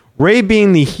not, Rey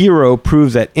being the hero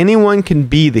proves that anyone can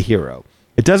be the hero.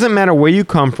 It doesn't matter where you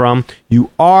come from, It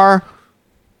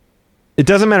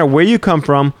doesn't matter where you come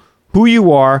from, who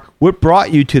you are, what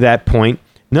brought you to that point.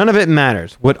 None of it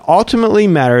matters. What ultimately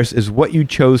matters is what you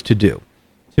chose to do.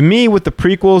 To me, with the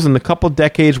prequels and the couple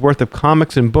decades worth of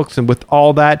comics and books and with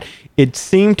all that, it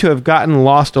seemed to have gotten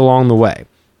lost along the way.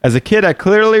 As a kid, I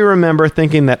clearly remember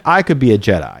thinking that I could be a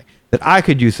Jedi, that I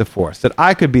could use the Force, that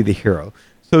I could be the hero.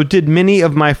 So did many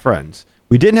of my friends.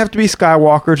 We didn't have to be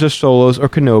Skywalkers or Solos or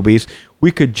Kenobis.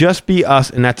 We could just be us,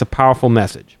 and that's a powerful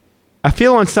message. I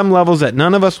feel on some levels that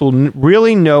none of us will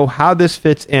really know how this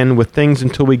fits in with things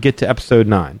until we get to Episode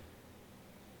 9.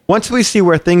 Once we see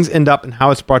where things end up and how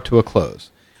it's brought to a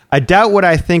close. I doubt what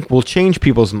I think will change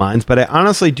people's minds, but I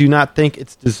honestly do not think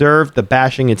it's deserved the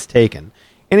bashing it's taken.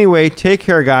 Anyway, take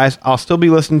care, guys. I'll still be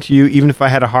listening to you, even if I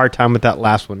had a hard time with that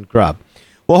last one, Grub.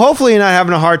 Well, hopefully you're not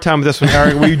having a hard time with this one,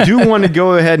 Eric. We do want to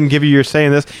go ahead and give you your say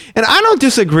in this. And I don't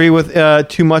disagree with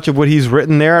too much of what he's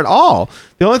written there at all.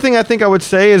 The only thing I think I would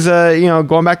say is,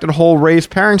 going back to the whole Rey's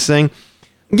parents thing,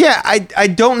 yeah, I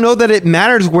don't know that it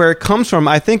matters where it comes from.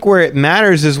 I think where it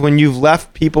matters is when you've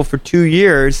left people for 2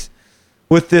 years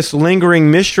with this lingering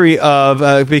mystery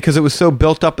of, because it was so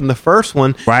built up in the first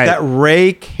one, right, that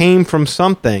Rey came from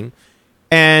something,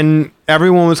 and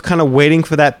everyone was kind of waiting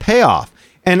for that payoff.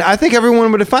 And I think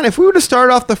everyone would have found, if we would have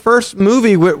started off the first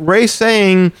movie with Rey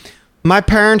saying, my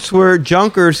parents were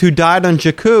junkers who died on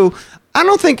Jakku, I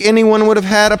don't think anyone would have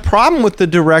had a problem with the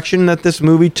direction that this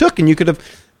movie took. And you could have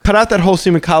cut out that whole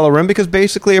scene with Kylo Ren because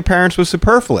basically her parents were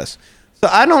superfluous. So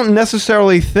I don't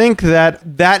necessarily think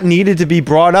that needed to be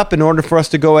brought up in order for us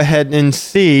to go ahead and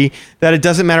see that it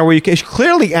doesn't matter where you came.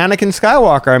 Clearly, Anakin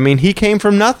Skywalker, I mean, he came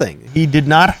from nothing. He did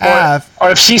not have... Or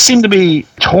if she seemed to be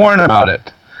torn about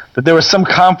it, that there was some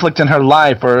conflict in her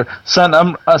life or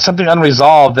something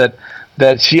unresolved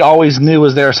that she always knew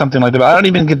was there or something like that. But I don't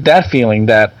even get that feeling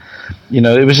that,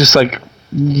 it was just like,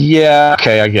 yeah,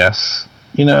 okay, I guess.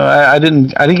 I didn't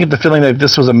get the feeling that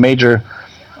this was a major...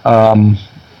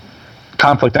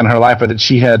 conflict in her life, or that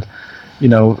she had,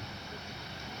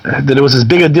 that it was as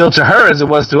big a deal to her as it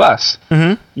was to us,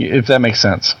 if that makes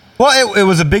sense. Well, it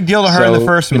was a big deal to her in the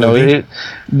first movie.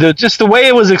 Just the way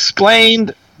it was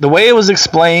explained,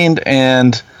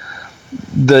 and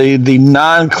the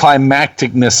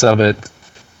non-climacticness of it.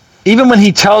 Even when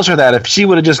he tells her that, if she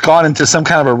would have just gone into some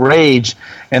kind of a rage,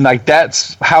 and like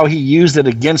that's how he used it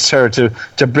against her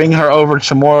to bring her over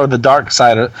to more of the dark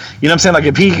side, you know what I'm saying? Like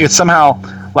if he could somehow,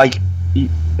 like,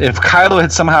 if Kylo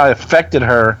had somehow affected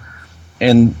her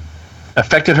and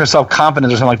affected her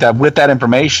self-confidence or something like that with that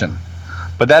information,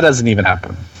 but that doesn't even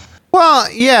happen.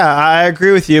 Well, yeah, I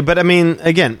agree with you, but I mean,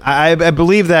 again, I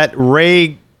believe that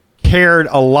Rey cared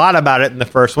a lot about it in the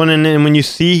first one, and then when you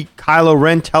see Kylo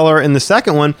Ren tell her in the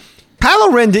second one,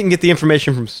 Kylo Ren didn't get the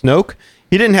information from Snoke.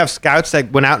 He didn't have scouts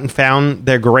that went out and found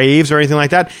their graves or anything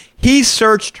like that. He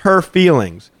searched her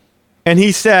feelings, and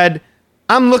he said,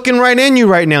 I'm looking right in you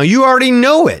right now. You already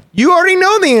know it. You already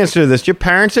know the answer to this. Your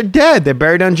parents are dead. They're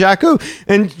buried on Jakku.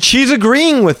 And she's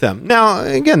agreeing with them. Now,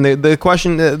 again, the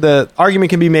question, the argument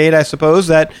can be made, I suppose,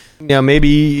 that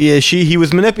maybe he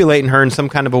was manipulating her in some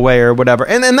kind of a way or whatever.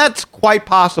 And that's quite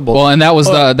possible. Well, and that was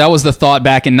the thought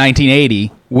back in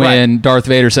 1980 when Darth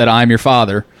Vader said, I'm your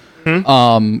father.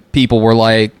 Mm-hmm. People were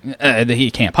like,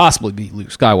 he can't possibly be Luke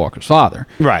Skywalker's father.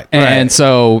 Right. And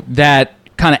so that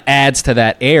kind of adds to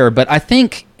that air, but I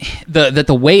think that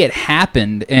the way it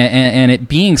happened and it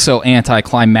being so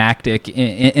anticlimactic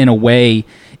in a way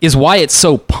is why it's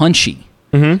so punchy.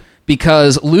 Mm-hmm.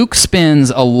 Because Luke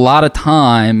spends a lot of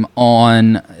time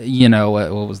on,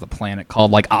 what was the planet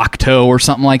called? Like Octo or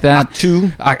something like that?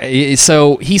 Octo.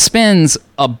 So he spends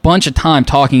a bunch of time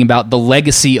talking about the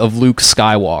legacy of Luke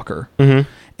Skywalker. Mm-hmm.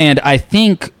 And I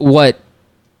think what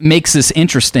makes this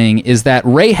interesting is that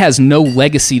Rey has no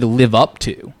legacy to live up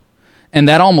to, and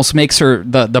that almost makes her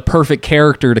the perfect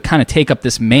character to kind of take up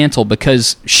this mantle,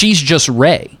 because she's just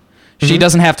Rey. She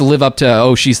doesn't have to live up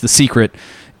to, she's the secret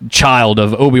child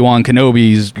of Obi-Wan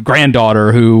Kenobi's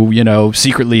granddaughter who,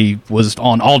 secretly was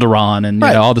on Alderaan and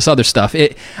all this other stuff.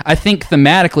 I think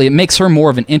thematically it makes her more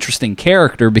of an interesting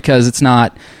character because it's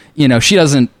not, she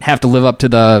doesn't have to live up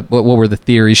to what were the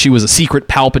theories? She was a secret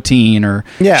Palpatine or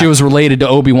she was related to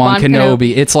Obi-Wan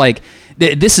Kenobi. It's like,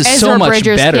 this is Ezra so much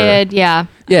Bridger's better. Kid, yeah.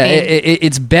 Yeah,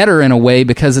 it's better in a way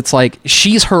because it's like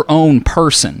she's her own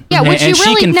person. Yeah, which and you she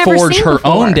really can never forge seen her before.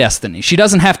 own destiny. She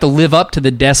doesn't have to live up to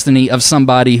the destiny of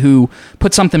somebody who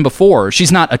put something before her.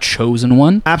 She's not a chosen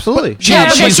one. Absolutely. She's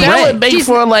that Rey. would make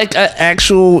for like an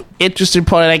actual interesting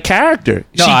part of that character.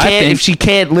 No, If she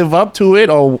can't live up to it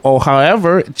or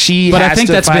however, she But has I think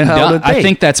to that's find been her done. own thing. I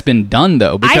think that's been done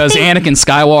though, because think- Anakin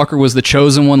Skywalker was the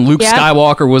chosen one. Luke Yeah.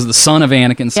 Skywalker was the son of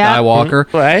Anakin Yeah.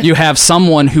 Skywalker. Right. You have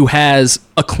someone who has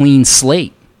a clean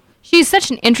slate. She's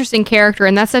such an interesting character,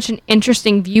 and that's such an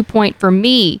interesting viewpoint for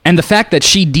me. And the fact that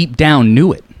she deep down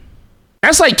knew it.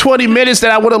 That's like 20 minutes that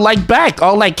I would have liked back.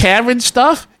 All like cavern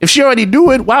stuff. If she already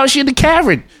knew it, why was she in the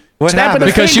cavern? What happened?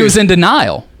 Because she was in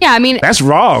denial. Yeah, I mean, That's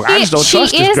wrong. I just don't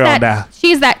trust this girl now.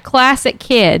 She's that classic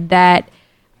kid that,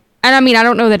 and I mean, I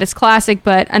don't know that it's classic,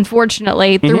 but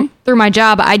unfortunately, through my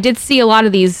job, I did see a lot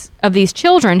of these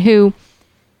children who,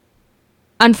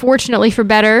 unfortunately, for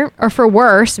better or for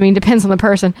worse, I mean, depends on the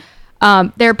person,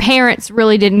 their parents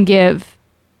really didn't give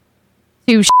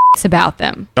two shits about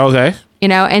them, Okay.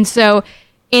 and so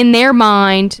in their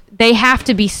mind, they have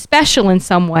to be special in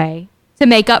some way to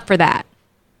make up for that.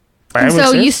 And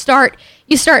so you start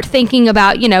thinking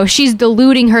about, she's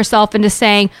deluding herself into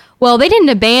saying, well, they didn't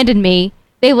abandon me.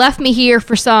 They left me here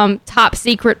for some top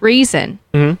secret reason.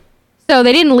 Mm-hmm. So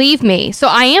they didn't leave me. So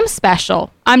I am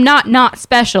special. I'm not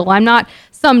special. I'm not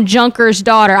some junker's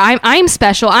daughter. I'm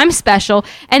special. I'm special.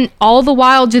 And all the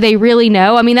while, do they really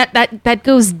know? I mean, that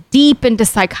goes deep into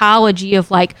psychology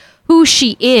of like who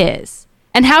she is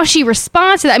and how she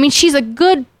responds to that. I mean, she's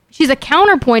a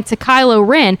counterpoint to Kylo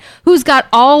Ren, who's got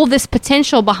all this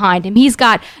potential behind him. He's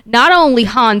got not only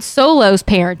Han Solo's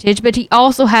parentage, but he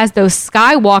also has those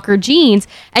Skywalker genes.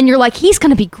 And you're like, he's going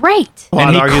to be great. Well, And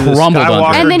I'd he argue the crumbled under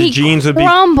Skywalker it. And then he genes would be-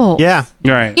 crumbles. Yeah.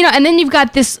 Right. And then you've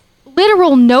got this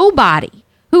literal nobody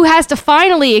who has to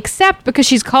finally accept, because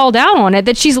she's called out on it,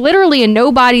 that she's literally a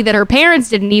nobody that her parents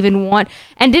didn't even want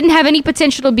and didn't have any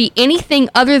potential to be anything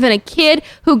other than a kid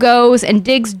who goes and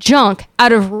digs junk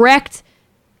out of wrecked,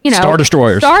 Star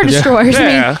Destroyers. Star Destroyers.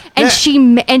 Yeah. I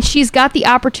mean, and she's got the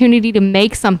opportunity to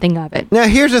make something of it. Now,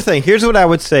 here's the thing. Here's what I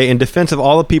would say in defense of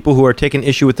all the people who are taking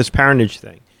issue with this parentage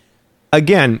thing.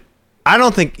 Again, I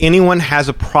don't think anyone has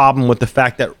a problem with the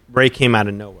fact that Rey came out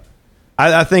of nowhere.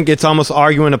 I think it's almost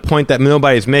arguing a point that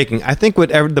nobody's making. I think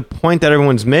the point that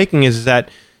everyone's making is that,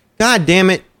 God damn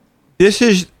it, this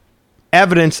is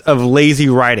evidence of lazy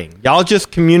writing. Y'all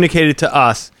just communicated to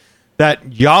us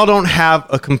that y'all don't have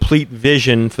a complete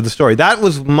vision for the story. That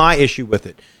was my issue with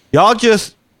it. Y'all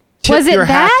just Was tip it your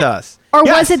hat that? to us. Or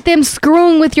Yes. was it them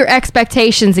screwing with your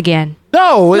expectations again?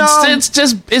 No, it's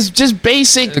just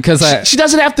basic. Because she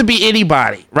doesn't have to be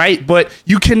anybody, right? But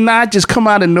you cannot just come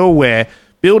out of nowhere,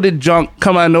 build a junk,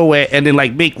 come out of nowhere, and then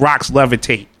like make rocks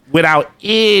levitate without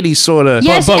any sort of.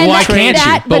 Yes, But and why that- can't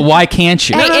that- you? But why can't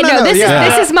you? Hey, No, this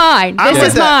yeah. is mine. I'm This with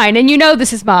is that. mine, and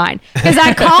this is mine because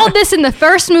I called this in the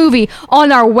first movie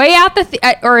on our way out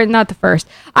or not the first.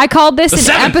 I called this in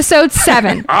seventh. episode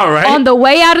 7. All right. On the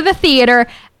way out of the theater,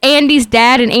 Andy's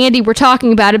dad and Andy were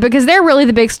talking about it because they're really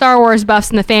the big Star Wars buffs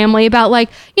in the family about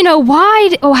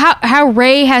how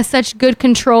Rey has such good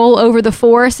control over the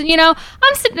Force. And I'm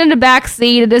sitting in the back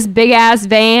seat of this big ass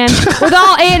van with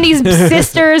all Andy's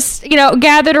sisters,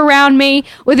 gathered around me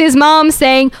with his mom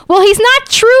saying, well, he's not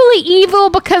truly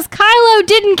evil because Kylo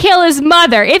didn't kill his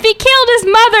mother. If he killed his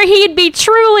mother, he'd be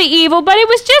truly evil, but it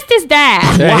was just his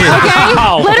dad.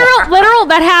 Wow. Okay? Literal,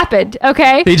 that happened.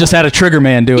 Okay? He just had a trigger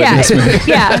man do it in Yeah. this movie.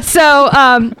 Yeah. So,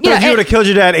 If you would have killed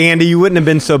your dad, Andy, you wouldn't have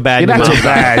been so bad. You're not Mom. so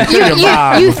bad. You're your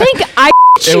mom. you think I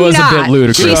It was a bit not.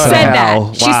 ludicrous. She said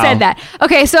Wow. that. She Wow. said that.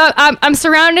 Okay, so I'm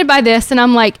surrounded by this, and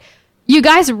I'm like, you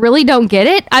guys really don't get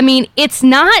it? I mean, it's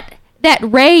not that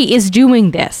Rey is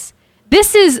doing this.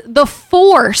 This is the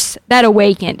Force that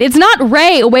awakened. It's not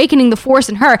Rey awakening the Force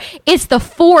in her. It's the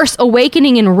Force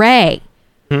awakening in Rey.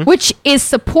 Which is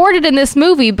supported in this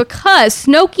movie because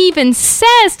Snoke even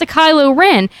says to Kylo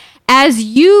Ren, as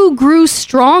you grew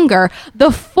stronger,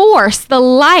 the Force, the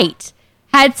light,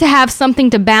 had to have something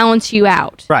to balance you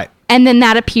out. Right. And then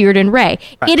that appeared in Rey.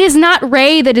 It is not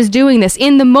Rey that is doing this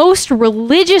in the most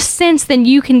religious sense that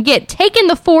you can get. Taking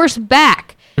the Force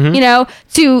back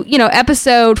to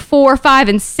episode 4, 5,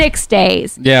 and 6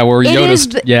 days. Yeah, where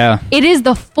Yoda's it is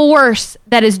the Force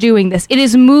that is doing this. It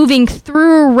is moving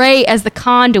through Rey as the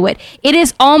conduit. It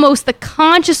is almost the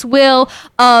conscious will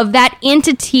of that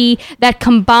entity that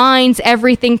combines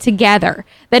everything together,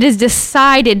 that is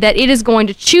decided that it is going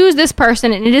to choose this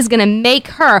person and it is going to make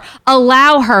her,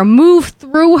 allow her, move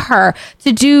through her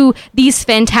to do these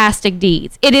fantastic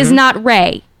deeds. It is not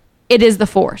Rey. It is the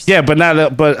Force. Yeah,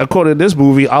 but according to this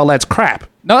movie, all that's crap.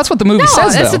 No, that's what the movie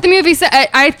says, that's though. what the movie said.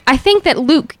 I think that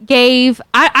Luke gave...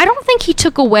 I don't think he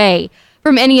took away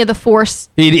from any of the Force.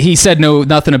 He said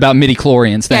nothing about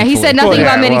midi-chlorians, Yeah, he thankfully. said nothing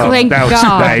about midi-chlorians. That was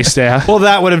God. nice, yeah. Well,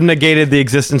 that would have negated the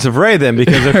existence of Rey then,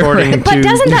 because according to... But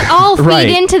doesn't that all feed Right.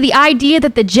 into the idea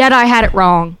that the Jedi had it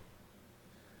wrong?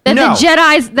 That No. the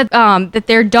Jedi's... That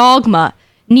their dogma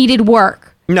needed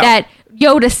work. No. That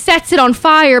Yoda sets it on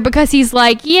fire because he's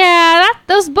like,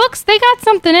 those books, they got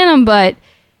something in them, but...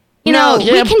 we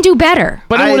can do better.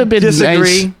 But it I would have been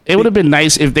disagree. nice. It would have been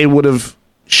nice if they would have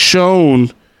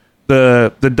shown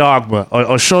the dogma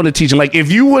or shown the teaching. Like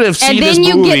if you would have seen And this then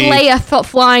you movie, get Leia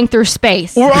flying through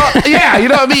space. Well, yeah, you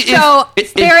know what I mean. So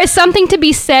If- there is something to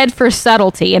be said for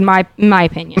subtlety, in my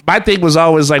opinion. my thing was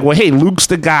always like, well, hey, Luke's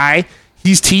the guy.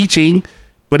 He's teaching,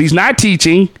 but he's not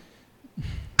teaching.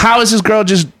 How is this girl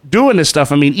just doing this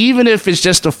stuff? I mean, even if it's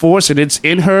just a Force and it's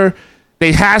in her,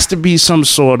 there has to be some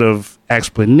sort of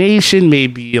explanation,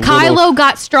 maybe a Kylo little...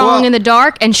 got strong in the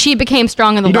dark, and she became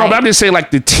strong in the No, light. but I'm just saying,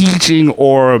 like, the teaching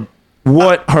or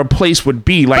what her place would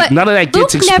be. Like, But none of that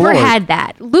gets Luke explored. never had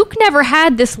that. Luke never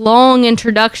had this long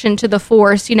introduction to the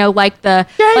Force, like the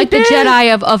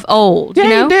Jedi of old. Yeah, he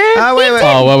did. wait.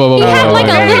 Oh, whoa. He had like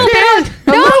a little bit of...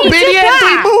 No, he But he did had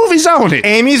 3 not. movies on it.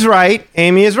 Amy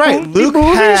is right. Luke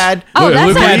had... Oh, that's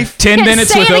Luke not- had 10 Yeah,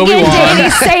 minutes say with it again, Obi-Wan. Davey,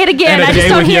 say it again. and a I just day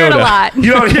don't with hear it a Yoda. lot.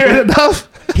 You don't hear it enough?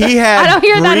 He had I don't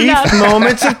hear that brief enough.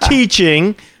 moments of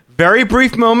teaching, very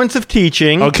brief moments of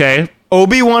teaching. Okay.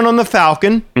 Obi-Wan on the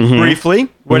Falcon, briefly.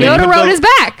 When he Yoda put rode the- his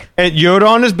back. And Yoda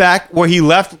on his back, where he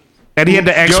left. And he had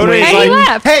to Yoda explain. is And he like,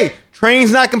 left. hey,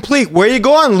 training's not complete. Where you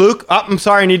going, Luke? Oh, I'm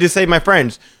sorry, I need to save my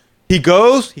friends. He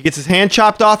goes, he gets his hand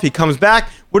chopped off, he comes back.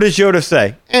 What does Yoda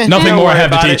say? Nothing don't more I worry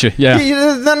have to about teach it. you. Yeah.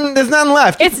 There's nothing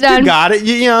left. It's You done. got it.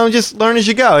 You know, just learn as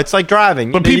you go. It's like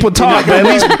driving. But You- people you're talk, not but at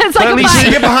gonna least, learn- It's like but at a least bike.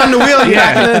 You get behind the wheel and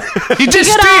Yeah. back in the... you just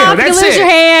Get steer. off, That's you lose it. your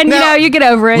hand, Now- you get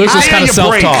over it. Luke's just I- kind of you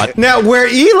break. self-taught. Now, where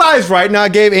Eli's right, now I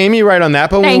gave Amy right on that,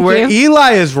 but Thank where you.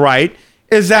 Eli is right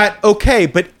is that, okay,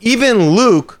 but even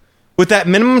Luke, with that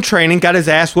minimum training, got his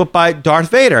ass whooped by Darth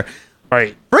Vader.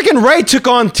 Right. Freaking Rey took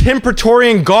on 10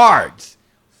 Praetorian guards.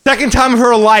 Second time of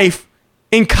her life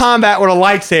in combat with a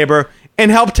lightsaber,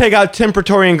 and helped take out 10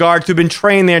 Praetorian guards who've been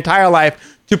trained their entire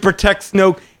life to protect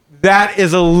Snoke. That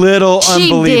is a little She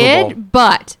unbelievable. did,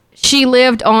 but she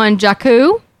lived on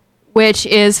Jakku, which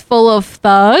is full of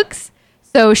thugs.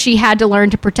 So she had to learn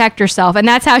to protect herself, and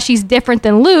that's how she's different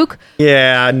than Luke.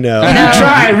 Yeah, no. You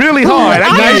tried really hard. I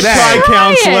I'm give you not that.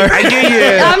 trying. counselor. I give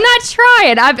you I'm not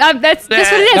trying. That's what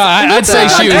it is. No, I'd Luke's say a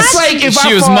she little was, like if I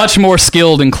she was fought- much more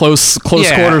skilled in close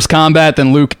Yeah. quarters combat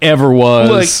than Luke ever was.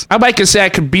 Look, I might could say I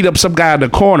could beat up some guy in the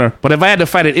corner, but if I had to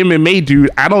fight an MMA dude,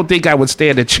 I don't think I would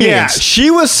stand a Yeah, chance.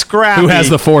 she was scrappy. Who has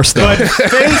the Force, though? But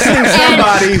facing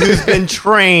somebody who's been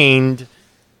trained,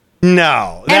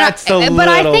 no, And that's a little. But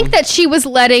I think that she was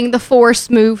letting the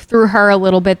Force move through her a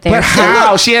little bit there. But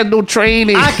how? She had no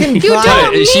training. I can. You buy-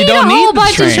 don't She need don't a need whole the bunch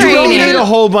of training. You don't training. need a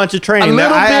whole bunch of a training.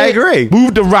 little I bit. agree.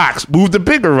 Move the rocks. Move the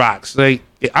bigger rocks. Like,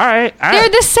 all right. They're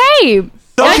the same.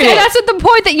 Okay. That's what the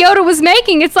point that Yoda was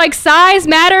making. It's like size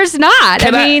matters not.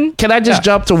 Can I just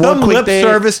jump to one Some quick lip thing?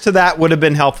 service to that would have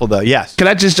been helpful, though. Yes. Can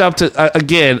I just jump to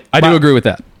again? I do agree with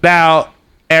that. Now,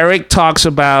 Eric talks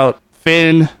about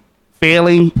Finn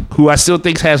failing, who I still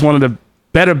think has one of the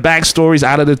better backstories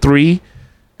out of the 3.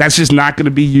 That's just not going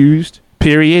to be used,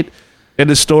 period, in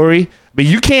the story. But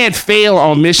you can't fail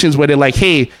on missions where they're like,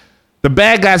 hey, the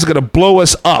bad guys are going to blow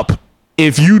us up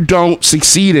if you don't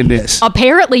succeed in this.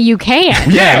 Apparently, you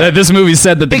can. Yeah, this movie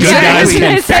said that the Exactly. good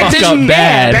guys can That fuck up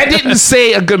bad. That didn't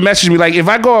say a good message to me. Like, if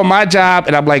I go on my job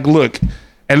and I'm like, look,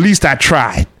 at least I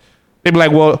tried. They'd be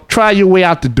like, well, try your way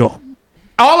out the door.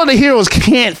 All of the heroes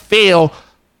can't fail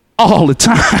all the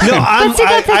time. No, But see,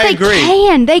 that's I they agree.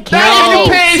 can. They can.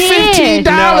 You They paid did.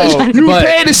 $15. No. You But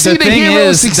paid to see the thing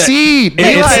heroes is that succeed.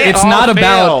 It's all not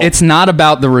about fail. it's not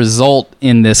about the result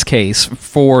in this case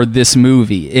for this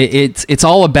movie. It's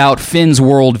all about Finn's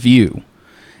worldview.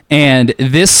 And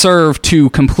this served to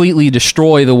completely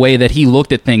destroy the way that he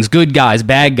looked at things. Good guys,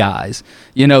 bad guys.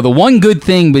 You know, the one good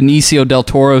thing Benicio del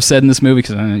Toro said in this movie,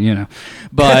 because,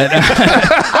 but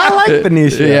I like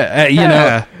Benicio. yeah, you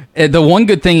know, The one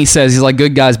good thing he says, he's like,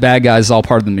 good guys, bad guys, is all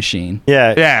part of the machine.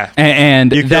 Yeah.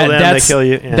 And You kill them, that's, they kill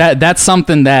you. Yeah. that's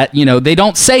something that, they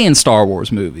don't say in Star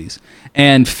Wars movies.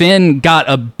 And Finn got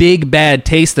a big bad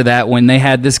taste of that when they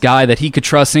had this guy that he could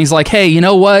trust. And he's like, hey, you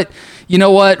know what,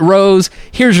 Rose?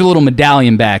 Here's your little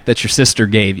medallion back that your sister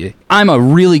gave you. I'm a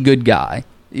really good guy.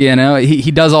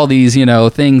 He does all these,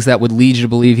 things that would lead you to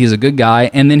believe he's a good guy.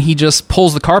 And then he just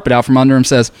pulls the carpet out from under him and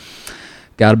says,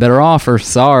 got a better offer.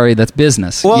 Sorry, that's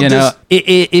business. Well,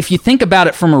 if you think about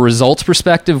it from a results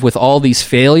perspective with all these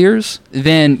failures,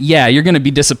 then yeah, you're going to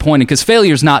be disappointed because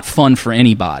failure's not fun for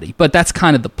anybody. But that's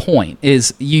kind of the point,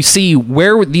 is you see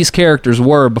where these characters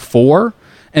were before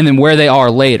and then where they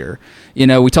are later.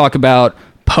 We talk about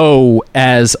Poe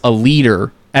as a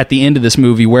leader at the end of this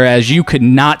movie, whereas you could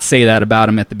not say that about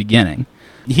him at the beginning.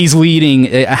 He's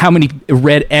leading. How many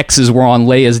red X's were on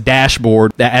Leia's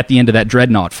dashboard at the end of that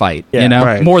Dreadnought fight?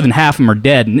 Right. More than half of them are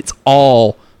dead, and it's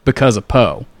all because of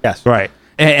Poe. Yes. Right.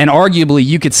 And arguably,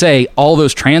 you could say all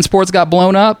those transports got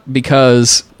blown up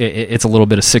because it's a little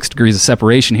bit of 6 degrees of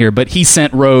separation here, but he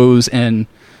sent Rose and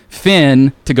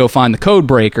Finn to go find the code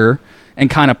breaker and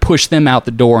kind of push them out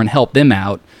the door and help them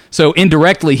out. So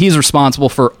indirectly, he's responsible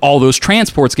for all those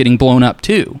transports getting blown up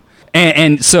too.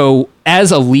 And so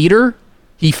as a leader,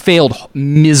 he failed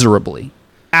miserably.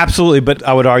 Absolutely, but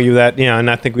I would argue that, and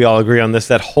I think we all agree on this,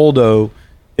 that Holdo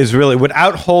is really,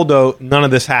 without Holdo, none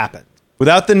of this happened.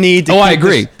 Without the need to keep I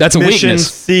agree. this That's a mission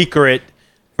weakness. secret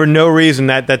for no reason,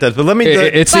 that does. But let me...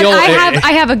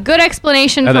 I have a good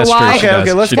explanation for that's why, true.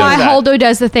 Okay, let's go why with that. Holdo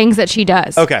does the things that she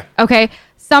does. Okay.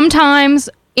 Sometimes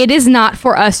it is not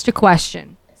for us to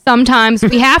question. Sometimes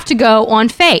we have to go on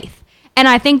faith. And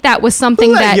I think that was something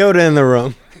Who let Yoda in the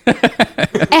room?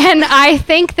 And I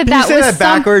think that Can you say was that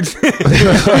backwards?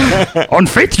 On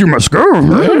faith you must go.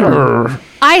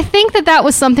 I think that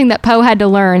was something that Poe had to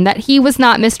learn, that he was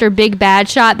not Mr. Big Bad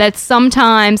Shot, that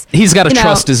sometimes He's got to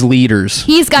trust his leaders.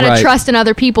 He's got to trust in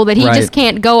other people, that he just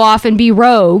can't go off and be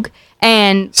rogue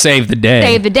and save the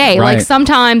day. Right. Like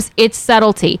sometimes it's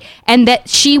subtlety, and that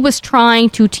she was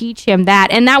trying to teach him that,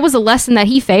 and that was a lesson that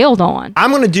he failed on. I'm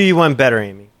going to do you one better,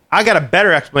 Amy. I got a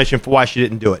better explanation for why she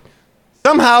didn't do it.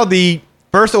 Somehow the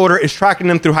First Order is tracking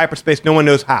them through hyperspace. No one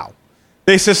knows how.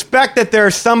 They suspect that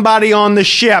there's somebody on the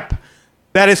ship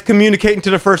that is communicating to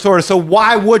the First Order. So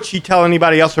why would she tell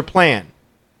anybody else her plan?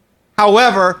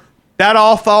 However, that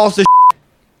all falls to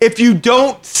if you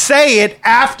don't say it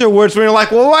afterwards when you're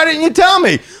like, well, why didn't you tell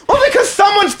me? Well, because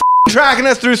someone's tracking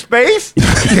us through space.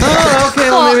 Oh, okay.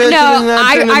 Well,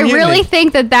 maybe I really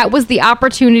think that was the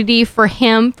opportunity for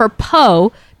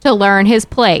Poe, to learn his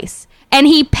place. And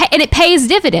it pays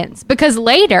dividends, because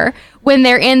later when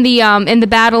they're in the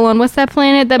battle on what's that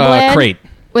planet that bled? Crate.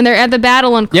 When they're at the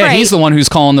battle on Crate. Yeah, he's the one who's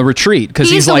calling the retreat, because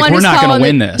he's like, we're not going to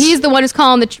win this. He's the one who's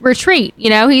calling the retreat.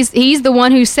 He's the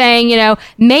one who's saying,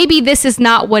 maybe this is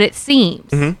not what it seems.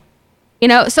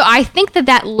 Mm-hmm. So I think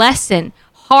that lesson,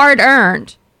 hard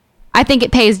earned, I think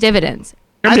it pays dividends.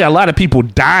 I mean, a lot of people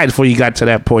died before you got to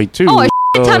that point too. Oh, a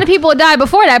ton of people died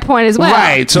before that point as well.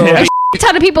 Right. So a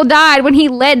ton of people died when he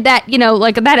led that,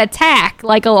 like that attack,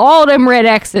 like all them red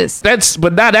X's. That's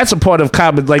a part of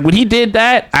common. Like when he did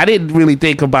that, I didn't really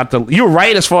think about you're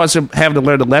right as far as him having to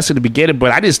learn the lesson at the beginning,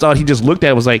 but I just thought he just looked at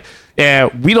it and was like, yeah,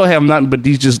 we don't have nothing but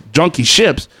these just junky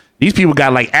ships. These people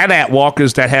got like AT-AT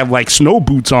walkers that have like snow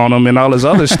boots on them and all this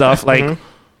other stuff. Like,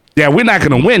 yeah, we're not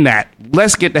going to win that.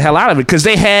 Let's get the hell out of it, because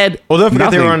they had. Well, don't forget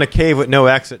nothing. they were in a cave with no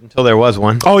exit until there was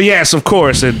one. Oh yes, of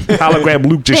course. And hologram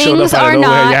Luke just showed up out of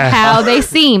nowhere. Things are not how they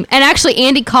seem. And actually,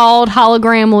 Andy called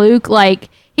hologram Luke. Like,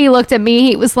 he looked at me.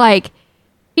 He was like,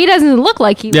 he doesn't look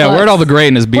like he. Yeah, looks. where'd all the gray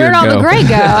in his beard go? Where'd all the gray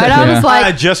go? And I was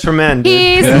like, just for men. Dude.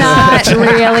 He's not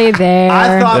really there.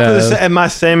 I thought my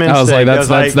same instinct. I was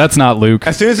like, that's not Luke.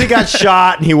 As soon as he got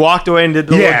shot and he walked away and did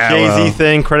the little Jay-Z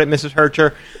thing, credit Mrs.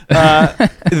 Hercher.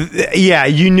 Yeah,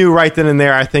 you knew right then and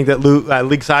there. I think that Luke, at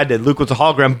least I did. Luke was a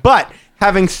hologram. But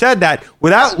having said that,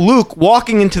 without Luke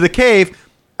walking into the cave,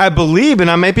 I believe, and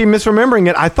I may be misremembering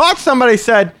it, I thought somebody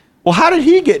said, well, how did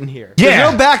he get in here? Yeah.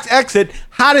 There's no back exit.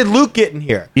 How did Luke get in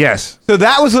here? Yes. So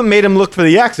that was what made him look for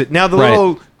the exit. Now, the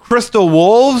little crystal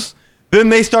wolves, then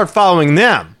they start following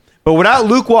them. But without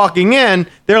Luke walking in,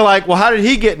 they're like, well, how did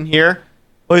he get in here?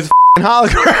 Well, he's a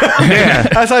hologram. Yeah.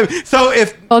 That's like, so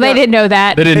if... Well, they didn't know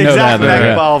that. They didn't know that. That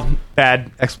involved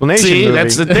bad explanation. See, movie.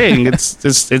 that's the thing. It's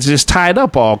just tied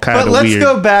up all kind of But weird. let's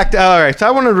go back to... All right, so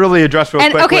I want to really address real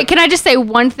quick. Okay, can I just say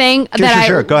one thing that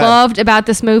Sure. I Go ahead. loved about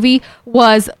this movie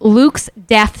was Luke's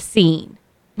death scene.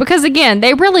 Because, again,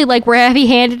 they really were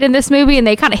heavy-handed in this movie, and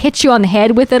they kind of hit you on the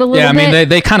head with it a little bit. Yeah, I mean,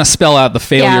 they kind of spell out the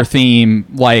failure theme,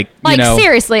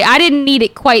 seriously, I didn't need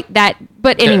it quite that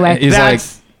But anyway, He's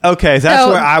That's okay. That's So-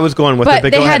 where I was going with it. but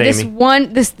But they go had ahead, this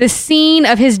Amy. the scene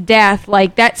of his death,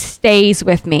 like that stays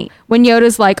with me. When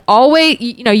Yoda's like, always,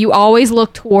 you always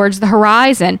look towards the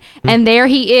horizon, and there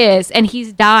he is, and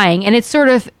he's dying, and it sort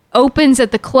of opens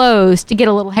at the close to get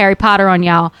a little Harry Potter on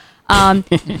y'all.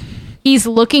 He's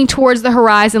looking towards the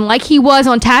horizon like he was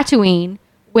on Tatooine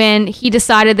when he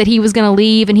decided that he was going to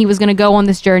leave and he was going to go on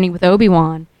this journey with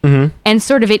Obi-Wan. Mm-hmm. And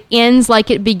sort of it ends like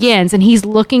it begins, and he's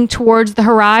looking towards the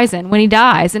horizon when he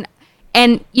dies.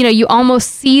 And you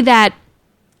almost see that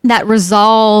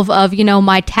resolve of,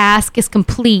 my task is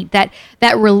complete, that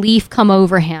relief come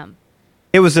over him.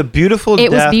 It was a beautiful death.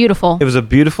 It was beautiful. It was a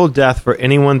beautiful death for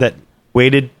anyone that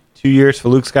waited 2 years for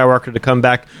Luke Skywalker to come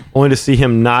back, only to see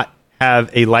him not have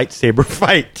a lightsaber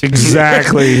fight.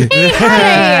 Exactly.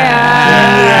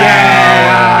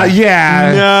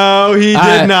 Yeah. No, he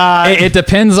did not. It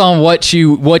depends on what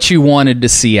you wanted to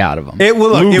see out of him. It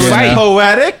was Right.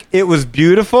 poetic. It was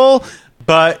beautiful.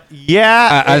 But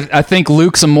yeah, I think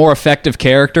Luke's a more effective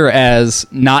character as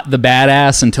not the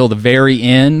badass until the very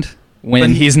end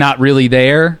when he's not really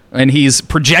there and he's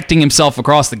projecting himself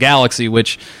across the galaxy,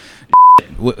 which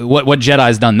what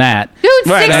Jedi's done that? Dude's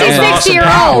Right, that was 66 awesome year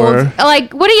power. old.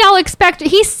 Like, what do y'all expect?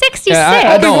 He's 66.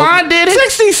 I don't- Obi-Wan did it.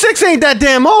 66 ain't that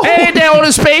damn old. Ain't that old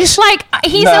in space? Like,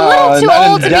 he's a little too not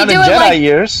old to be not in doing Jedi like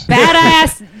years.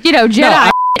 badass, Jedi. No,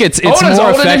 I think it's Oda's more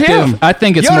older than effective. him. I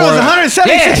think it's Yoda's more.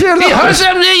 176 years old.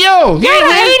 170 yo.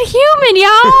 Yoda ain't human,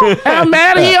 y'all.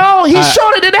 Man, he's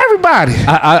shorter than everybody.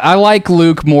 I like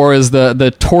Luke more as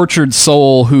the tortured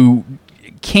soul who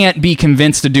can't be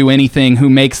convinced to do anything, who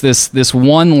makes this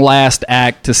one last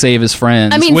act to save his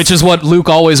friends, I mean, which is what Luke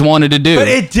always wanted to do. But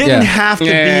it didn't Yeah. have to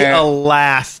be Yeah. a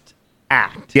last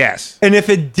act. Yes. And if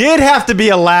it did have to be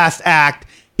a last act,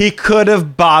 he could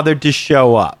have bothered to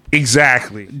show up.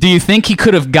 Exactly. Do you think he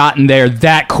could have gotten there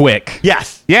that quick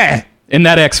Yes. Yeah. in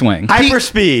that X-wing?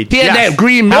 Hyperspeed. He had Yes. that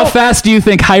green How milk. fast do you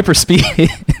think hyperspeed is?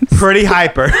 Pretty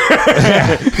hyper.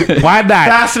 Why not?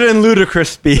 Faster than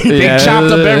ludicrous speed. They Yeah.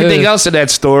 chopped up everything else in that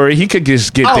story. He could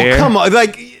just get Oh, there. come on.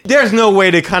 Like, there's no way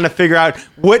to kind of figure out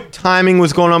what timing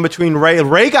was going on between Ray.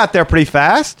 Ray got there pretty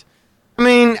fast. I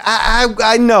mean,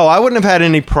 I know. I wouldn't have had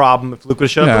any problem if Luke would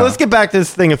have showed up. No. But let's get back to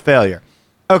this thing of failure.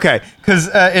 Okay. Because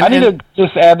I need to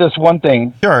just add this one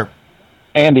thing, Sure.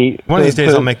 Andy. One of these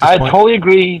days I'll make this I point. totally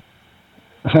agree.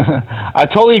 I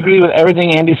totally agree with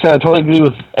everything Andy said. I totally agree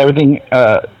with everything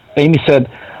Amy said.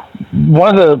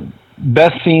 One of the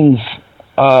best scenes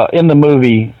in the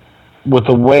movie with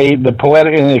the way the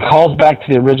poetic, and it calls back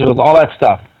to the originals, all that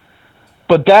stuff.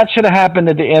 But that should have happened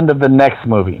at the end of the next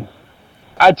movie.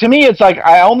 To me, it's like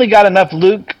I only got enough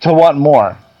Luke to want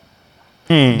more.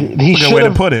 He Good way to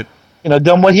should put it. have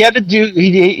done what he had to do.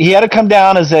 He had to come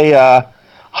down as a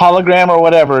hologram or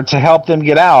whatever to help them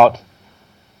get out.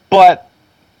 But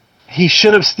he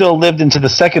should have still lived into the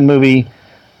second movie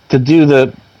to do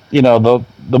the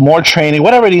more training,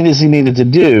 whatever it is he needed to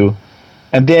do.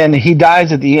 And then he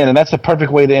dies at the end, and that's the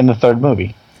perfect way to end the third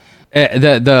movie.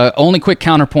 The only quick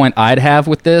counterpoint I'd have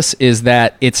with this is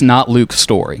that it's not Luke's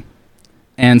story.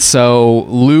 And so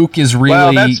Luke is really...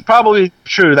 Well, that's probably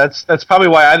true. That's probably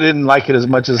why I didn't like it as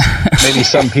much as maybe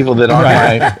some people that are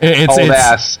my old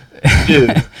ass dude.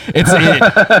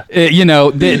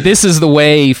 This is the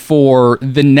way for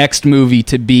the next movie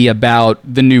to be about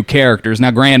the new characters.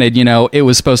 Now, granted, it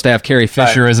was supposed to have Carrie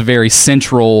Fisher as a very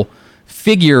central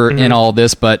figure in all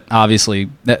this, but obviously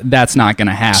that's not going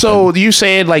to happen. So you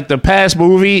saying like the past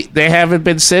movie, they haven't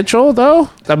been central though?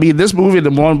 I mean, this movie, the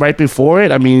one right before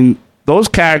it, I mean, those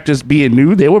characters being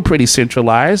new, they were pretty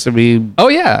centralized. I mean, oh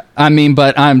yeah, I mean,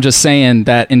 but I'm just saying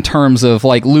that in terms of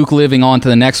like Luke living on to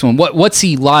the next one, what's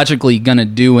he logically going to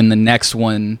do in the next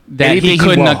one that Anything he he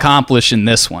couldn't won't. accomplish in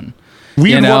this one?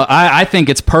 We want- I think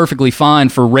it's perfectly fine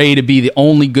for Rey to be the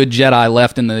only good Jedi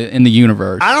left in the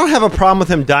universe. I don't have a problem with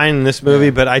him dying in this movie,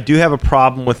 but I do have a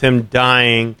problem with him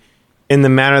dying in the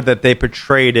manner that they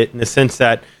portrayed it, in the sense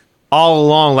that all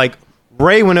along, like,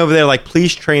 Rey went over there like,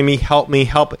 please train me, help,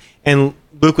 and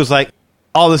Luke was like,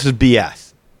 all this is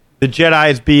BS. The Jedi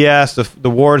is BS, the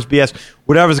war is BS,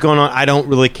 whatever's going on, I don't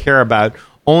really care about.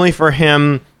 Only for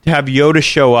him to have Yoda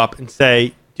show up and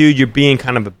say, dude, you're being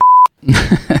kind of a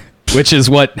Which is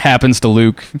what happens to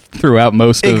Luke throughout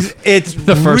most of it's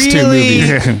the first two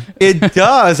movies. It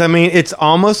does. I mean, it's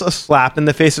almost a slap in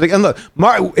the face. And look,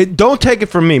 don't take it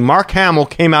from me. Mark Hamill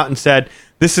came out and said,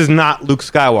 "This is not Luke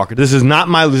Skywalker. This is not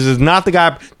the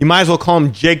guy. You might as well call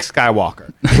him Jake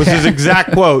Skywalker." Was his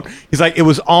exact quote. He's like, it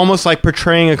was almost like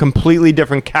portraying a completely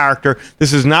different character.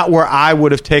 This is not where I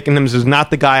would have taken him. This is not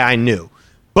the guy I knew.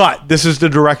 but this is the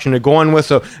direction they're going with.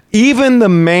 So even the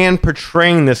man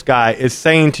portraying this guy is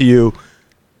saying to you,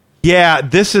 yeah,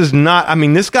 this is not, I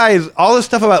mean, this guy is, all this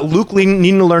stuff about Luke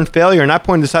needing to learn failure, and I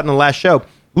pointed this out in the last show.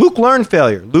 Luke learned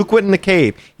failure. Luke went in the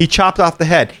cave. He chopped off the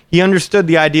head. He understood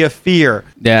the idea of fear.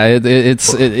 Yeah,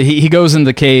 he goes in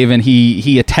the cave and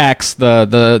he attacks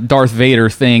the Darth Vader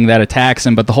thing that attacks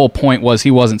him, but the whole point was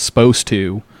he wasn't supposed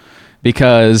to,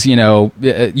 because, you know,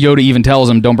 Yoda even tells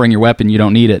him, don't bring your weapon, you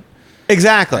don't need it.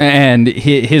 Exactly. And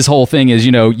his whole thing is,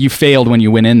 you know, you failed when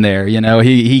you went in there. You know,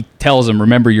 he tells him,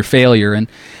 remember your failure.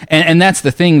 And that's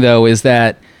the thing, though, is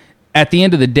that at the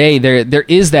end of the day, there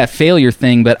is that failure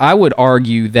thing, but I would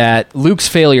argue that Luke's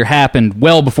failure happened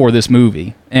well before this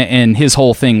movie and his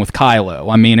whole thing with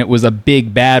Kylo. I mean, it was a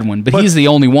big bad one, but he's the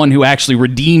only one who actually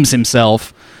redeems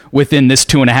himself within this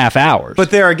 2.5 hours.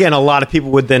 But there again, a lot of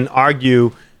people would then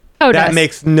argue that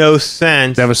makes no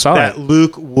sense that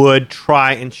Luke would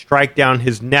try and strike down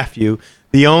his nephew,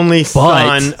 the only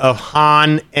son of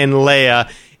Han and Leia,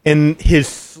 in his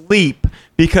sleep,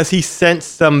 because he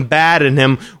sensed some bad in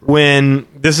him when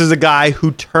this is a guy who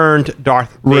turned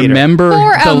Darth Vader. Remember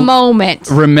a moment.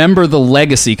 Remember the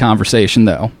legacy conversation,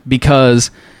 though, because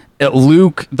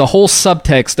Luke, the whole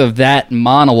subtext of that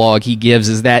monologue he gives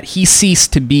is that he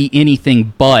ceased to be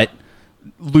anything but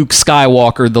Luke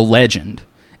Skywalker, the legend.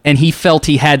 And he felt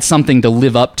he had something to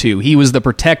live up to. He was the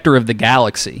protector of the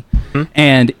galaxy. Mm-hmm.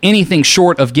 And anything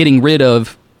short of getting rid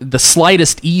of the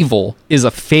slightest evil is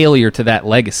a failure to that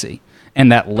legacy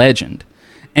and that legend.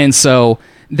 And so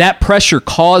that pressure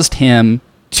caused him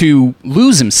to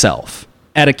lose himself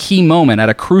at a key moment, at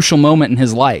a crucial moment in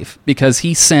his life, because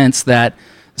he sensed that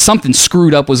something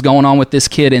screwed up was going on with this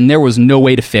kid and there was no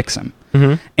way to fix him.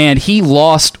 Mm-hmm. And he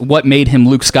lost what made him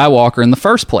Luke Skywalker in the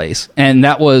first place. And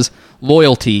that was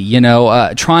loyalty, you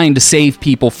know, trying to save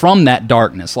people from that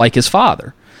darkness like his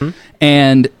father. Mm-hmm.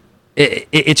 And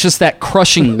it's just that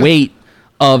crushing weight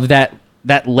of that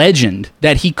legend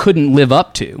that he couldn't live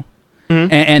up to.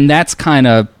 Mm-hmm. And that's kind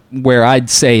of where I'd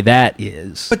say that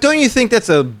is. But don't you think that's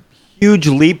a huge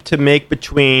leap to make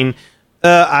between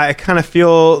I kind of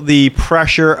feel the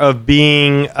pressure of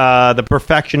being the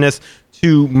perfectionist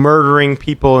to murdering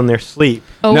people in their sleep?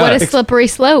 Oh, no, what a slippery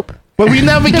slope. But we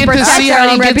never get to see how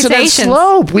he gets to that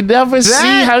slope. We never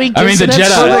see how he gets to that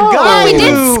slope. Well, we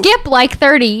did skip like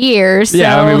 30 years,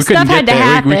 so stuff had to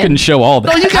happen. We couldn't show all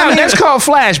that. No, that's called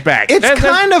flashback. It's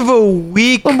kind of a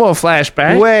weak more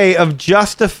flashback way of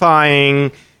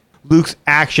justifying Luke's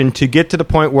action to get to the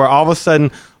point where all of a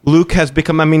sudden Luke has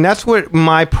become... I mean, that's what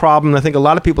my problem, I think a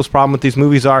lot of people's problem with these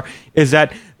movies is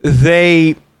that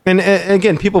they... And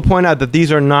again, people point out that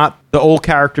these are not the old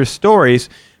characters' stories,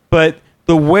 but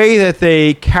the way that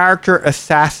they character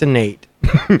assassinate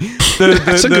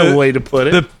that's a good way to put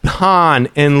it. The Han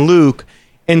and Luke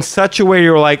in such a way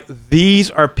you're like, these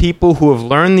are people who have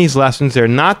learned these lessons. They're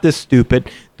not this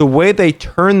stupid. The way they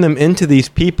turn them into these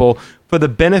people for the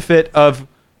benefit of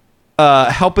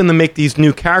helping them make these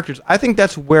new characters, I think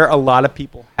that's where a lot of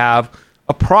people have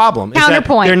a problem.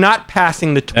 Counterpoint. They're not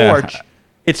passing the torch.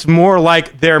 It's more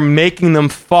like they're making them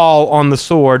fall on the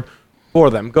sword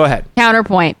for them. Go ahead.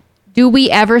 Counterpoint. Do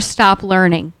we ever stop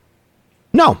learning?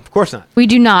 No, of course not. We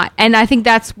do not. And I think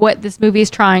that's what this movie is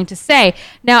trying to say.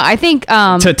 Now, I think...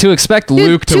 to expect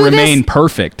Luke to remain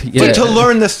perfect. Yeah. To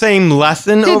learn the same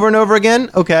lesson over and over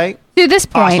again? Okay. To this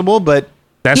point. Possible, but...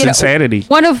 That's insanity.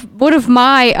 One of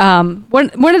my...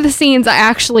 one of the scenes I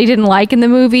actually didn't like in the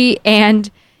movie,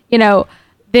 and, you know...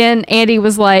 Then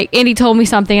Andy told me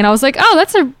something, and I was like, oh,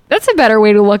 that's a better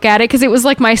way to look at it, because it was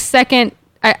like my second,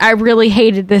 I really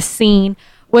hated this scene,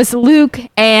 was Luke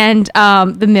and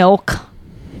the milk.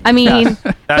 I mean,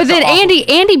 but then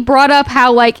Andy brought up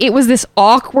how, like, it was this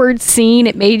awkward scene,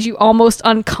 it made you almost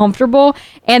uncomfortable,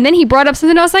 and then he brought up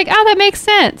something, I was like, oh, that makes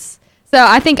sense. So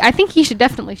I think he should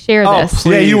definitely share this.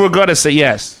 Yeah, you were going to say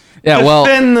yes. Yeah, well,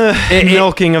 then the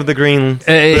milking of the green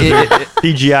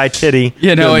CGI titty.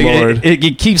 You know,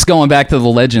 it keeps going back to the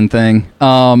legend thing.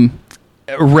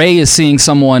 Rey is seeing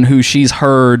someone who she's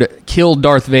heard killed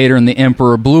Darth Vader and the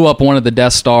Emperor, blew up one of the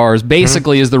Death Stars.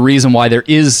 Basically, is the reason why there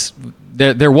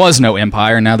was no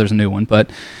Empire. Now there's a new one, but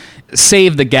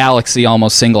saved the galaxy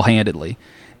almost single-handedly.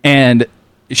 And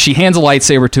she hands a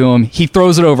lightsaber to him. He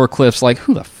throws it over cliffs. Like,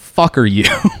 who the fuck are you?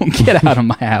 Get out of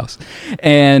my house.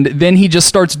 And then he just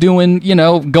starts doing,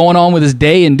 going on with his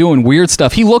day and doing weird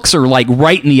stuff. He looks her like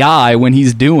right in the eye when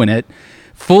he's doing it,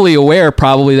 fully aware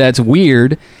probably that's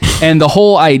weird. And the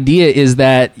whole idea is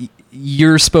that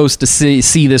you're supposed to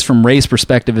see this from Rey's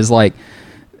perspective is like,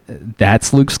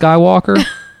 that's Luke Skywalker.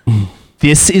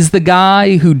 This is the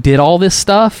guy who did all this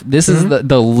stuff. This is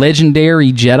the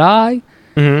legendary Jedi.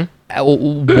 Mm-hmm.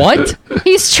 What?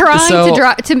 He's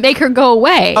trying to make her go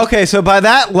away. Okay, so by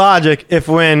that logic, if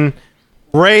when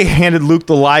Rey handed Luke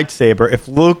the lightsaber, if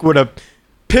Luke would have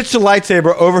pitched the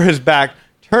lightsaber over his back,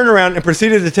 turned around, and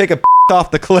proceeded to take a off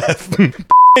the cliff,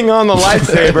 on the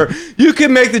lightsaber, you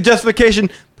can make the justification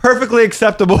perfectly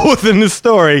acceptable within the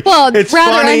story. Well, it's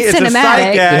rather funny, it's a uncinematic.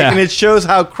 sight gag, and it shows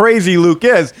how crazy Luke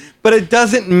is, but it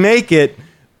doesn't make it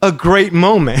a great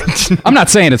moment. I'm not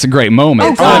saying it's a great moment.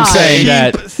 Oh, I'm God. saying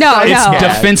that No, it's no.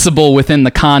 defensible within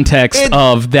the context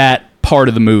of that part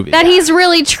of the movie. That he's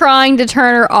really trying to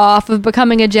turn her off of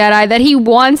becoming a Jedi, that he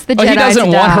wants the Jedi He doesn't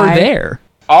to want die. her there.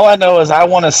 All I know is I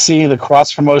want to see the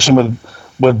cross promotion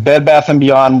with Bed Bath &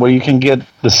 Beyond, where you can get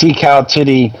the sea cow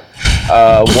titty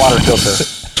water filter.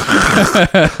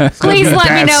 Please let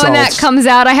me Bath know when that salts. comes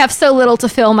out. I have so little to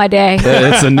fill my day.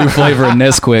 It's a new flavor of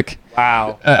Nesquik.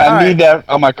 Wow. I need that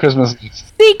on my Christmas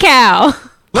list. Sea cow.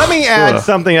 Let me add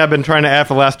something I've been trying to add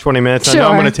for the last 20 minutes. I know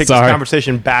I'm Sure. going to take Sorry. this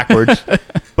conversation backwards.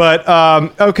 But,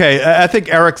 okay, I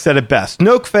think Eric said it best.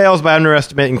 Snoke fails by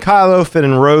underestimating Kylo. Finn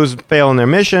and Rose fail in their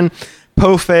mission.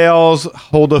 Poe fails.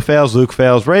 Holdo fails. Luke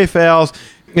fails. Rey fails.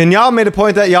 And y'all made a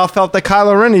point that y'all felt that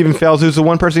Kylo Ren even fails, who's the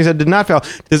one person he said did not fail.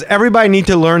 Does everybody need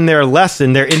to learn their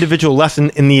lesson, their individual lesson,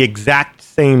 in the exact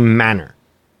same manner?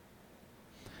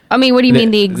 I mean, what do you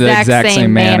mean the exact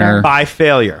same manner? By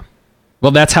failure.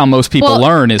 Well, that's how most people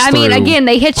learn is I through... mean, again,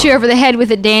 they hit you over the head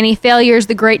with it, Danny. Failure is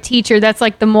the great teacher. That's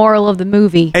like the moral of the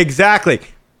movie. Exactly.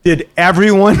 Did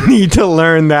everyone need to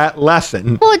learn that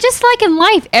lesson? Well, just like in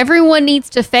life, everyone needs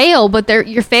to fail, but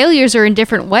your failures are in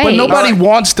different ways. But nobody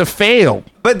wants to fail.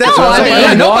 But that's No, what I'm I mean- saying.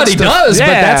 Yeah, nobody wants to- does, but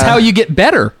yeah. that's how you get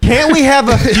better. Can't we have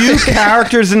a few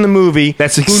characters in the movie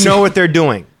who know what they're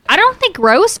doing? I don't think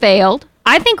Rose failed.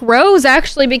 I think Rose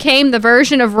actually became the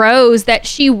version of Rose that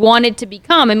she wanted to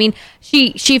become. I mean,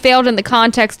 she failed in the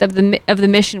context of the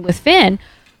mission with Finn,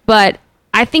 but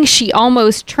I think she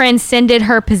almost transcended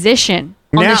her position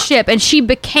on Now- the ship, and she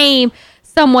became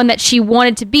someone that she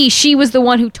wanted to be. She was the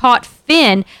one who taught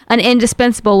Finn an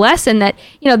indispensable lesson that,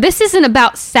 this isn't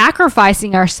about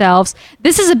sacrificing ourselves.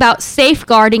 This is about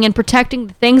safeguarding and protecting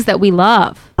the things that we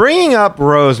love. Bringing up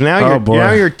Rose, now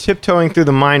boy. you're tiptoeing through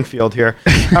the minefield here.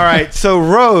 All right, so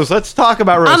Rose, let's talk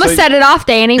about Rose. I'm gonna So set it off,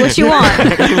 Danny. What you want?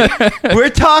 we're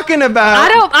talking about.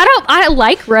 I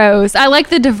like Rose. I like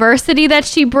the diversity that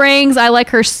she brings. I like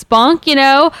her spunk,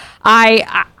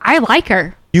 I like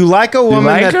her. You like a woman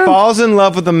like that her? falls in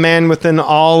love with a man within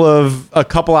all of a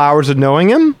couple hours of knowing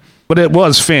him? But it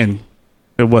was Finn.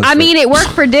 It was. I Finn. mean, it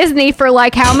worked for Disney for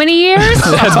like how many years?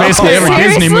 That's basically every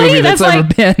Disney Seriously? movie that's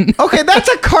That's ever been. Okay, that's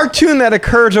a cartoon that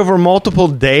occurs over multiple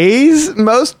days.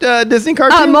 Most Disney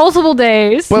cartoons. Multiple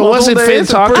days. But wasn't multiple Finn days,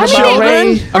 talking pretty about sure.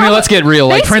 Ray? I mean, let's get real.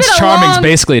 Like, They Prince spent a Charming's long-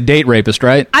 basically a date rapist,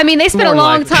 right? I mean, they spent a More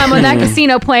long like- time on that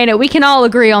casino planet. We can all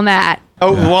agree on that.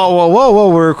 Oh, whoa!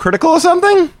 We're critical of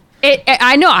something.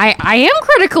 I know. I am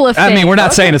critical of Finn. I mean, we're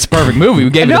not saying it's a perfect movie.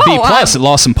 We gave it a No, B+. It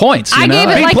lost some points, you I know? gave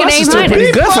it like an B+ is still A-.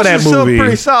 pretty good for that is still movie.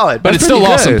 pretty solid. but it still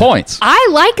pretty lost some good. points. I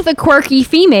like the quirky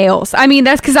females. I mean,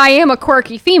 that's because I am a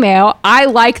quirky female. I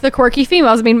like the quirky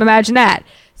females. I mean, imagine that.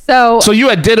 So So you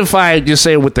identified, you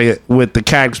say, with the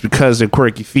characters because they're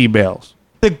quirky females.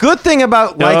 The good thing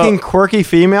about liking quirky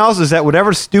females is that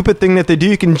whatever stupid thing that they do,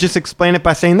 you can just explain it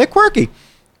by saying they're quirky.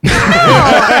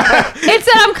 it's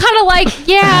that I'm kind of like,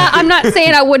 yeah, I'm not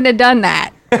saying I wouldn't have done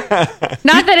that.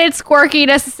 Not that it's quirky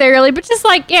necessarily, but just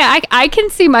like, yeah, I can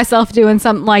see myself doing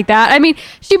something like that. I mean,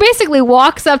 she basically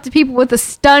walks up to people with a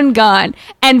stun gun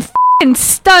and f***ing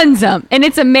stuns them, and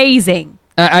it's amazing.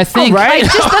 I think... Like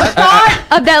just the thought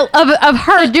of that of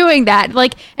her doing that,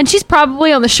 like, and she's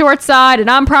probably on the short side,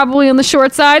 and I'm probably on the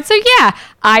short side. So yeah,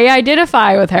 I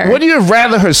identify with her. Wouldn't you have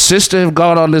rather her sister have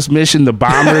gone on this mission, the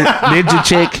bomber ninja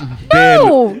chick?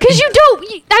 No, because you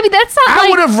don't. I mean, that's not. I like,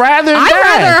 would have rather I'd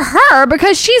that. rather her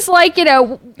because she's like,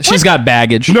 She's got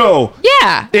baggage. No.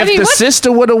 yeah. If I mean, the what-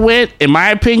 sister would have went, in my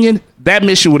opinion, that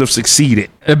mission would have succeeded.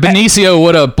 Benicio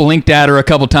would have blinked at her a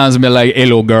couple times and been like, "Hey,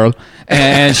 little girl,"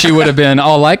 and she would have been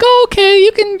all like, "Oh, okay,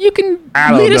 you can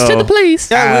I don't lead us to know. the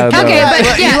place." I don't Okay, know.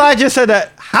 but yeah. Eli just said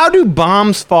that. How do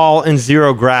bombs fall in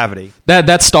zero gravity?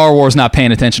 That's Star Wars not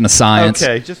paying attention to science.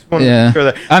 Okay, just want to Yeah. make sure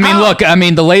that. I mean, look. I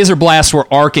mean, the laser blasts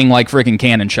were arcing like freaking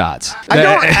cannon shots. I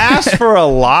don't ask for a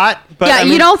lot, but yeah, I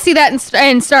mean, you don't see that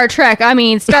in Star Trek. I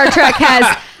mean, Star Trek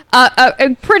has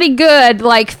a pretty good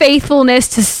like faithfulness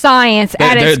to science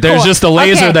at its There's core. just a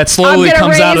laser that slowly I'm gonna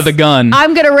comes out of the gun.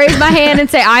 I'm gonna raise my hand and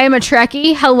say I am a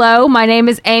Trekkie. Hello, my name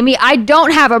is Amy. I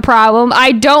don't have a problem.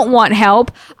 I don't want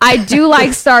help. I do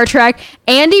like Star Trek.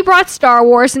 Andy brought Star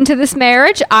Wars into this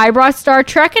marriage. I brought Star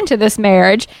Trek into this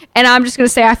marriage, and I'm just gonna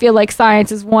say I feel like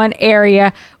science is one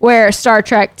area where Star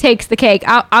Trek takes the cake.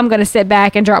 I'm gonna sit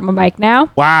back and drop my mic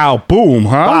now. Wow, boom,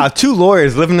 huh? Wow, two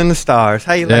lawyers living in the stars.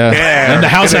 How you like that? And the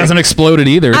house hasn't exploded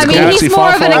either. I mean, galaxy he's more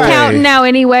far, of an far away. accountant now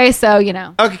anyway, so you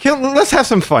know. Okay, let's have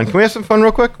some fun. Can we have some fun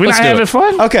real quick? We're not do having it.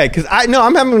 fun? Okay, because I'm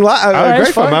having a right, great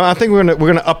it's fun. fine. I think we're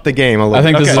gonna up the game a little. I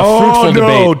think this is a Okay. fruitful Oh,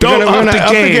 no, debate. don't We're up gonna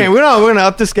the game. We're gonna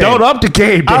up this game. Don't up the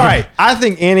game, All baby. right, I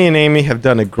think Annie and Amy have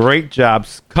done a great job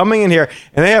coming in here,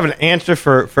 and they have an answer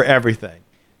for everything.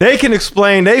 They can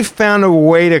explain. They've found a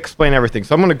way to explain everything.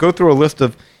 So I'm going to go through a list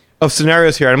of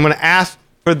scenarios here, and I'm going to ask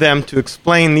for them to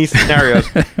explain these scenarios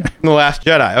from The Last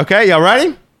Jedi. Okay, y'all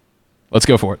ready? Let's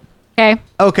go for it. Okay.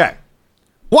 Okay.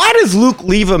 Why does Luke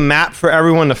leave a map for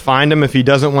everyone to find him if he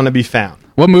doesn't want to be found?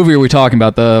 What movie are we talking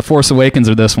about? The Force Awakens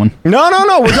or this one? No.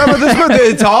 We're talking about this movie.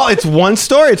 It's one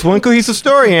story. It's one cohesive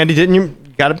story, Andy. Didn't you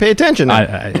got to pay attention? Why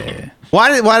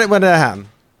did that happen?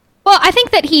 Well, I think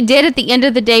that he did at the end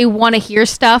of the day want to hear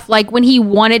stuff like when he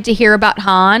wanted to hear about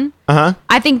Han.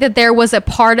 I think that there was a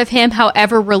part of him,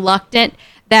 however reluctant,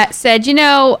 that said, you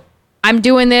know, I'm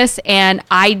doing this and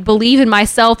I believe in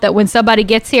myself that when somebody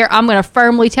gets here, I'm going to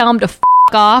firmly tell them to f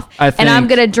off and I'm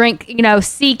going to drink, you know,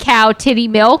 sea cow titty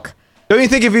milk. Don't you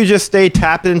think if you just stayed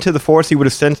tapped into the Force, he would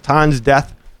have sensed Han's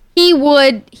death? He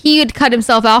had cut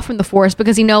himself out from the Force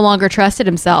because he no longer trusted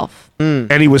himself.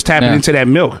 And he was tapping Yeah. into that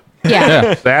milk.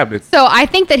 Yeah. Stabbed it. So I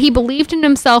think that he believed in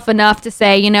himself enough to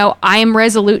say, you know, I am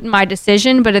resolute in my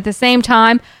decision, but at the same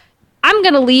time, I'm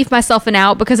going to leave myself an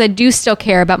out because I do still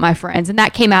care about my friends. And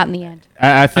that came out in the end.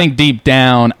 I think deep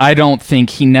down, I don't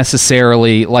think he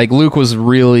necessarily, like, Luke was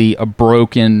really a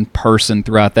broken person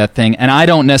throughout that thing. And I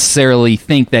don't necessarily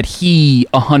think that he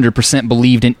 100%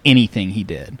 believed in anything he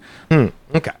did.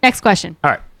 Okay. Next question. All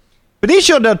right.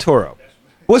 Benicio del Toro,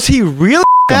 was he really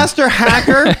a master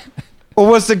hacker? Or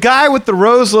was the guy with the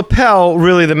rose lapel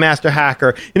really the master hacker?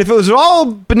 And if it was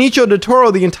all Benicio del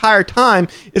Toro the entire time,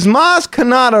 is Maz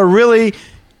Kanata really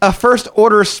a First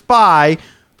Order spy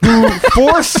who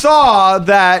foresaw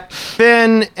that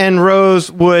Finn and Rose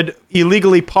would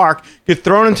illegally park, get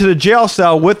thrown into the jail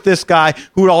cell with this guy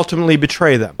who would ultimately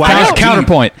betray them?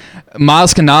 Counterpoint.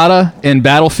 Maz Kanata in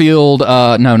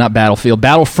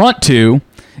Battlefront 2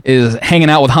 is hanging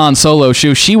out with Han Solo.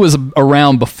 She was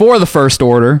around before the First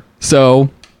Order, so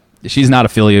she's not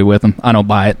affiliated with him. I don't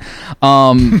buy it.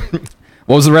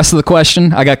 What was the rest of the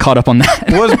question? I got caught up on that.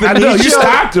 Was I know, you Benicio,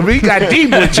 stopped him. He got deep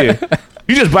with you.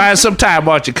 You just buying some time,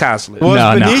 aren't you, constantly? was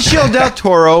No. Benicio del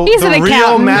Toro He's the an real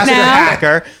accountant master now.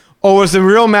 hacker? Or was the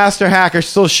real master hacker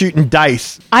still shooting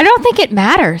dice? I don't think it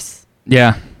matters.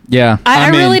 Yeah.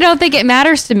 I mean, really don't think it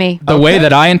matters to me. The way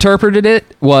that I interpreted it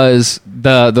was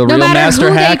the No real matter master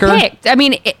who hacker. they picked. I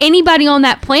mean, anybody on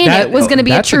that planet was going to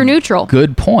be a that's true neutral.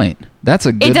 Good point. That's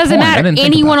a good It doesn't point. I matter. didn't think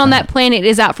Anyone about on that planet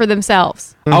is out for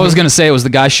themselves. I was going to say it was the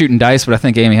guy shooting dice, but I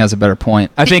think Amy has a better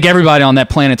point. I think everybody on that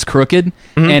planet's crooked,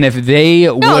 and if they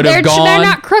No, would they're have gone... they're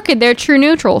not crooked. They're true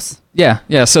neutrals. Yeah,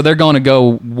 so they're going to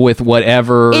go with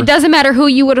whatever... It doesn't matter who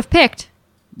you would have picked.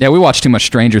 Yeah, we watch too much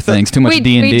Stranger Things, too much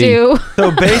D&D. We do.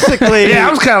 So basically, Yeah, I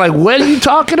was kind of like, what are you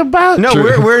talking about? no,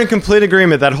 we're in complete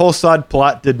agreement. That whole sod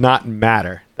plot did not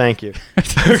matter. Thank you.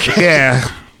 Yeah.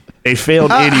 They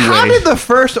failed anyway. How did the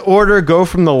First Order go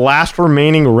from the last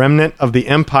remaining remnant of the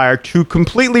Empire to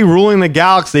completely ruling the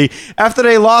galaxy after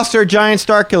they lost their giant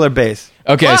Starkiller base?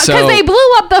 Okay, Because so... they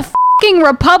blew up the fucking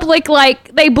Republic.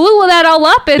 Like, they blew that all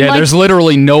up in, yeah, like, there's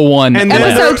literally no one And left.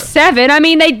 then episode 7. I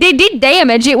mean, they did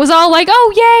damage. It was all like,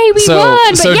 oh, yay, we So-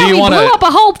 won. so But do yeah, you we wanna- blew up a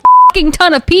whole fucking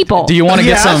ton of people. Do you want to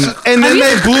get some... And then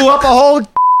they blew up a whole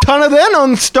ton of them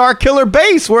on Starkiller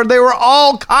base where they were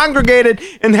all congregated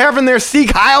and having their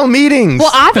Sikh Heil meetings. Well,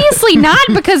 obviously not,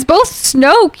 because both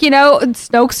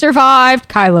Snoke survived,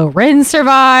 Kylo Ren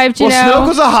survived, you know. Snoke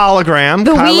was a hologram.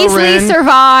 the Kylo Weasley Ren.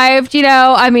 survived, you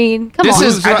know. I mean, come on.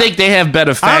 I think they have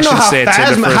better I don't know fashion how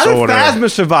sense in the Phasma. First How did Order.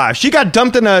 Phasma survive? She got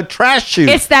dumped in a trash chute.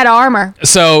 It's that armor.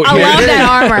 So I love that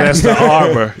armor. That's the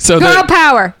armor. So Girl the,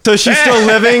 power. So she's still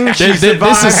living. She This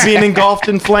survived is- being engulfed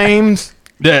in flames.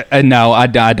 no, I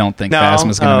don't think No?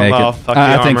 Phasma's going to Oh, make well, it. fuck the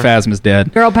I think armor. Phasma's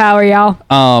dead. Girl power, y'all.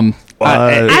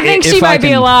 I think she if I might be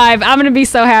can- alive. I'm gonna be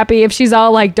so happy if she's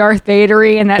all like Darth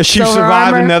Vader-y and that She silver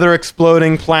survived armor. another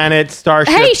exploding planet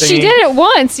starship. Hey, she thingy. did it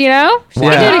once, you know? She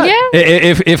Why did it not?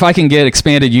 again. If I can get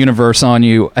expanded universe on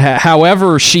you,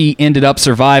 however she ended up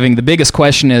surviving, the biggest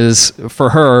question is for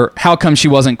her: how come she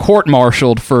wasn't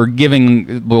court-martialed for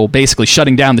basically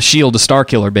shutting down the shield to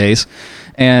Starkiller Base?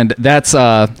 And that's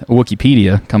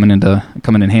Wikipedia coming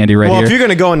in handy right Well, here. if you're going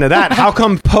to go into that, how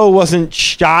come Poe wasn't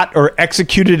shot or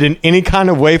executed in any kind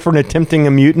of way for attempting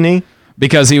a mutiny?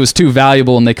 Because he was too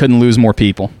valuable and they couldn't lose more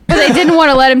people. But they didn't want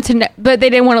to let him but they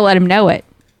didn't want to let him know it.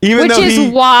 Even Which though is he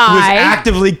was why-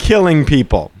 actively killing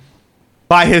people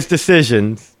by his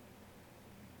decisions.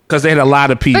 Because they had a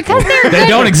lot of people. Because they're They good.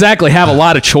 don't exactly have a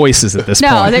lot of choices at this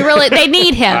No, point. they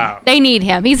need him. They need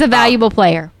him. He's a valuable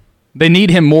player. They need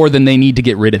him more than they need to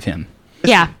get rid of him.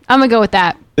 Yeah, I'm gonna go with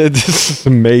that. This is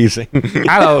amazing.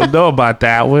 I don't know about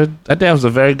that one. That was a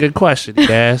very good question,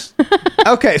 Cass.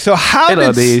 Okay, so how They did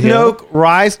don't need him. Snoke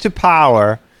rise to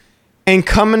power and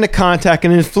come into contact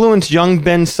and influence young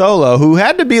Ben Solo, who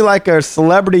had to be like a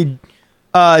celebrity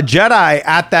Jedi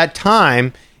at that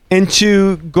time,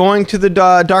 into going to the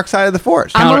dark side of the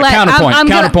Force? I'm gonna let- Counterpoint. I'm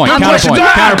gonna- Counterpoint. I'm gonna- Counterpoint.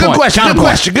 Good Counterpoint. question. Good Counterpoint.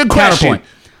 question. Good question. Counterpoint.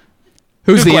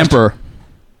 Who's the Emperor?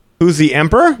 Who's the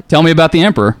Emperor? Tell me about the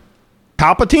Emperor.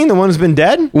 Palpatine, the one who's been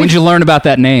dead? When did you learn about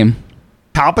that name?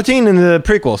 Palpatine in the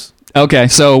prequels. Okay,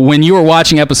 so when you were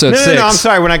watching episode No, 6, I'm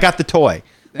sorry. When I got the toy.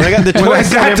 When I got the toy, I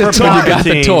got Emperor the toy. you got the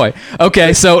Palpatine. toy.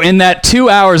 Okay, so in that 2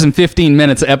 hours and 15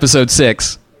 minutes of episode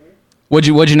 6, what'd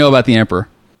you know about the Emperor?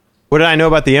 What did I know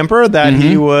about the Emperor? That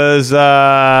he was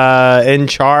in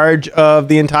charge of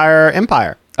the entire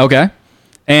empire. Okay.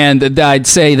 And I'd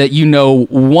say that you know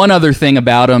one other thing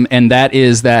about him, and that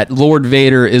is that Lord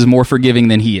Vader is more forgiving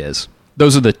than he is.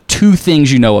 Those are the two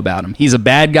things you know about him. He's a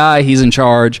bad guy, he's in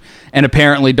charge, and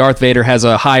apparently Darth Vader has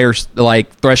a higher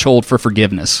threshold for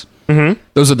forgiveness. Mm-hmm.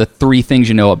 Those are the three things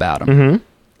you know about him. Mm-hmm.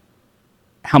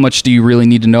 How much do you really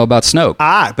need to know about Snoke?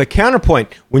 The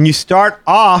counterpoint. When you start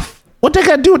off What they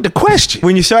got to do with the question?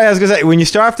 when you start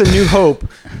off the New Hope,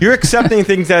 you're accepting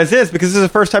things as is because this is the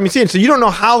first time you see it. So you don't know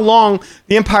how long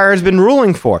the Empire has been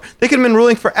ruling for. They could have been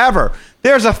ruling forever.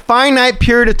 There's a finite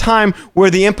period of time where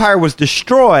the Empire was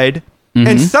destroyed,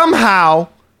 and somehow,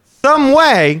 some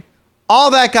way,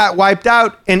 all that got wiped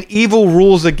out and evil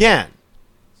rules again.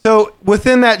 So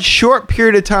within that short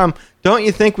period of time, don't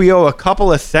you think we owe a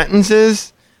couple of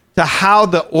sentences to how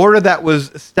the order that was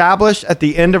established at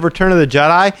the end of Return of the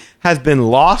Jedi has been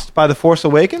lost by The Force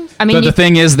Awakens? I mean, But the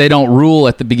thing is, they don't rule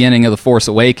at the beginning of The Force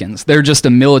Awakens. They're just a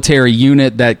military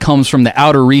unit that comes from the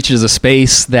outer reaches of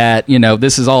space that,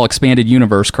 this is all expanded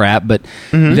universe crap, but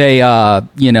they are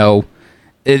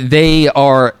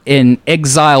an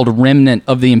exiled remnant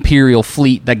of the Imperial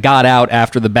fleet that got out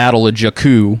after the Battle of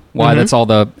Jakku. Why that's all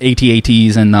the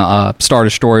AT-ATs and the Star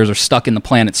Destroyers are stuck in the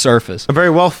planet's surface. A very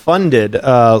well-funded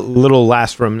little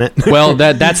last remnant. Well,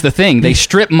 that's the thing. They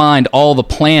strip mined all the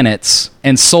planets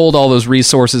and sold all those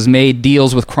resources, made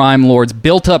deals with crime lords,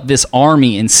 built up this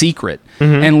army in secret.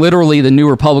 And literally the New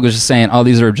Republic was just saying, oh,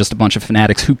 these are just a bunch of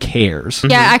fanatics. Who cares?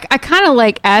 yeah, I kind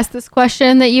of asked this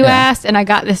question that you asked, and I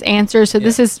got this answer. So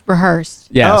this is rehearsed.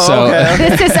 Yeah, Oh, so okay.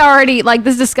 This is already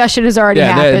this discussion has already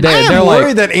Yeah, happened. they- I they're am like-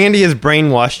 worried that Andy has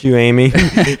brainwashed you, Amy,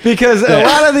 because a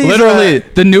lot of these literally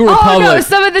the New oh Republic. no,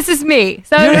 some of this is me.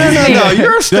 Some of No, this is me. no,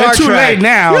 you're a Star They're too Trek. late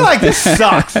now. You're like, this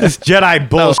sucks. This Jedi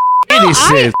bullshit. Any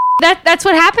sense. That's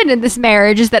what happened in this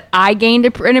marriage is that I gained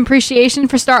an appreciation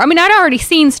for I'd already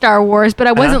seen Star Wars, but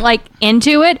I wasn't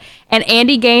into it. And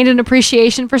Andy gained an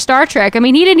appreciation for Star Trek. I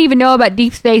mean, he didn't even know about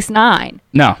Deep Space Nine.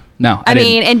 No. I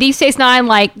mean, and Deep Space Nine,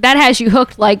 that has you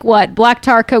hooked what? Black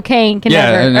tar cocaine can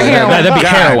never. Or heroin. that'd be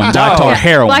heroin. Black tar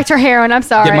heroin. Black tar heroin. I'm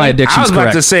sorry. Get my I addictions was about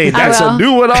correct. to say, I that's will. a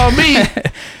new one on me.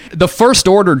 The First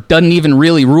Order doesn't even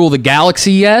really rule the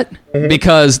galaxy yet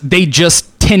because they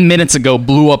just 10 minutes ago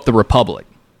blew up the Republic.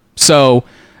 So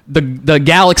the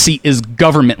galaxy is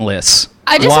governmentless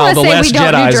I just while want the to say Last we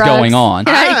don't Jedi do is drugs. going on.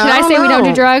 Can I don't say we don't do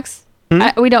know. drugs?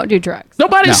 We don't do drugs.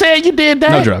 Nobody No. said you did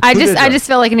that. No drugs. I did just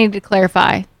felt like I needed to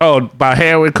clarify. Oh, about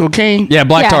heroin, cocaine? Yeah,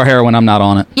 black tar Yeah. heroin, I'm not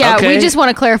on it. Yeah, Okay. we just want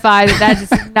to clarify that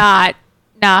is not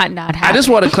happening. I just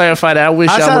want to clarify that. I wish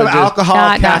I Outside would of have alcohol,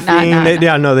 Nah, nah,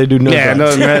 caffeine, nah, they do no Yeah,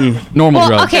 drugs. no, nothing. Normal Well,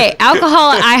 drugs. okay, alcohol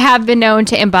I have been known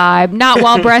to imbibe, not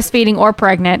while breastfeeding or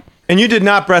pregnant. And you did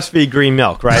not breastfeed green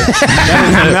milk, right?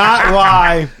 That is not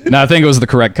why. No, I think it was the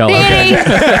correct color.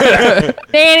 Danny,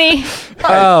 Danny,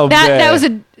 Oh, that was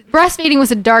a breastfeeding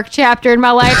was a dark chapter in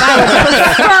my life.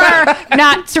 I would prefer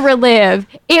not to relive.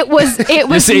 It was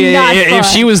See, not if fun.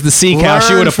 she was the sea cow, she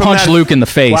Learn would have from punched that- Luke in the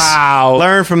face. Wow.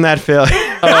 Learn from that failure.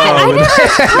 I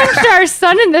never punched our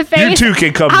son in the face. You two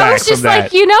can come I back was just from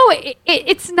like, that.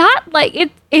 it's not like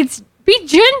it's be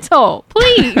gentle,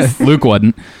 please. Luke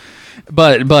wasn't.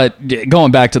 But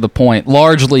going back to the point,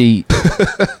 largely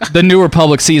the New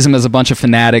Republic sees him as a bunch of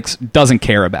fanatics, doesn't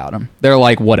care about him. They're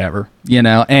like, whatever,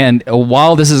 And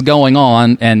while this is going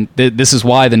on, and this is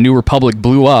why the New Republic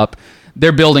blew up,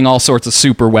 they're building all sorts of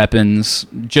super weapons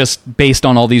just based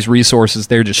on all these resources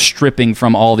they're just stripping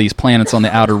from all these planets on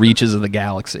the outer reaches of the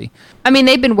galaxy. I mean,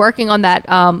 they've been working on that.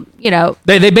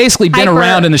 They basically been Hyper-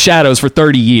 around in the shadows for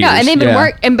 30 years. No, and they've been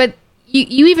working. But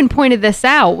you even pointed this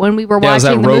out when we were Yeah, it was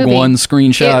watching that the Rogue movie. One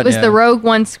screenshot, It was yeah. the Rogue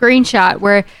One screenshot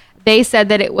where they said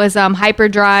that it was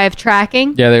hyperdrive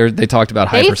tracking. Yeah, they talked about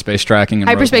hyperspace tracking. In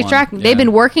Hyperspace Rogue One. tracking. Yeah. They've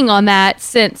been working on that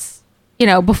since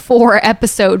before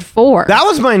Episode 4. That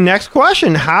was my next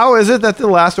question. How is it that the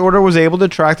Last Order was able to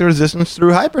track the Resistance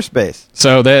through hyperspace?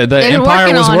 So the been Empire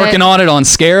working was on working it. on it on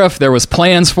Scarif. There was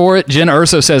plans for it. Jyn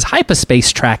Erso says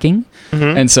hyperspace tracking,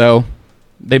 and so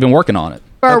they've been working on it.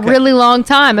 for a really long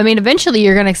time. I mean, eventually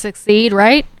you're going to succeed,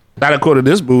 right? Not according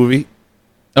to this movie.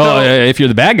 Oh, if you're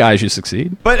the bad guys, you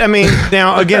succeed. But I mean,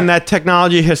 now again, that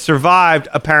technology has survived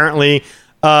apparently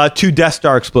 2 Death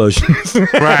Star explosions.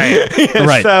 Right.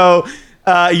 Right. So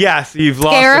yes, you've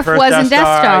lost Scarif the first wasn't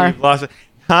Death Star. You've lost it.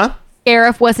 Huh?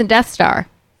 Scarif wasn't Death Star.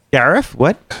 Scarif?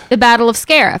 What? The Battle of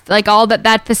Scarif. Like all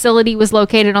that facility was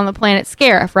located on the planet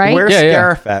Scarif, right? Where's Yeah, yeah.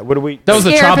 Scarif at? What do we? That was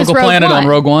the Scarif is tropical Rogue planet on One.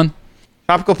 Rogue One.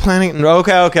 Tropical planet.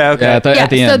 Okay. Yeah, at the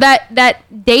So end.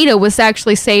 that data was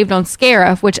actually saved on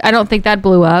Scarif, which I don't think that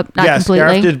blew up. Not Yeah, completely.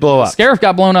 Scarif did blow up. Scarif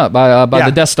got blown up by Yeah.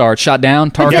 the Death Star. It shot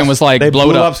down. Tarkin Yes, was like, they blow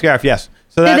blew it up. Scarif. Yes.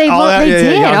 So Did that they all blow- that, they yeah,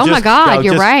 did? yeah, Oh my just- God, that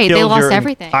you're just right. They killed lost your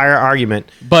everything. Entire argument.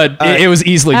 But it was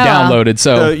easily downloaded,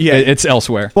 so yeah. it's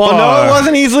elsewhere. Well, no, it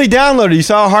wasn't easily downloaded. You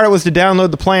saw how hard it was to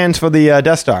download the plans for the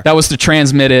Death Star. That was to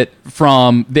transmit it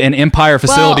from an Empire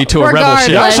facility to a rebel ship.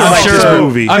 regardless- I like this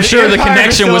movie. I'm sure the Empire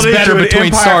connection was facility better to an between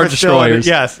Empire Star facility. Destroyers.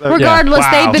 Yes. Regardless,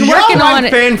 Wow. they've been Do y'all working on like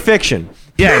it. fan fiction?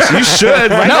 Yes, you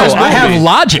should. Write No, this I have movie.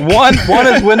 logic. One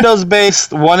is Windows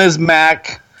based, one is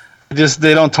Mac. Just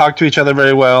they don't talk to each other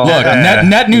very well. Look,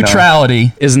 net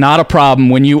neutrality is not a problem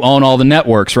when you own all the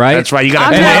networks, right? That's right. You got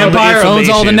I'm to And not- the Empire owns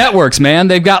all the networks, man.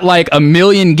 They've got like 1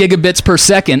 million gigabits per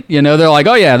second. They're like,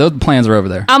 oh yeah, those plans are over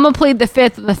there. I'm gonna plead the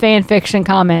fifth of the fan fiction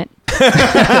comment.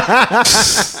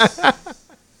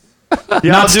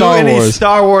 Y'all do Star any Wars.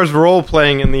 Star Wars role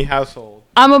playing in the household?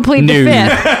 I'm gonna plead No.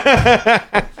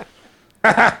 the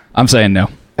fifth. I'm saying no.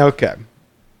 Okay.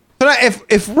 So now,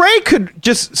 if Rey could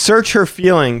just search her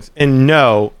feelings and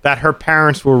know that her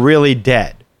parents were really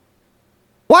dead,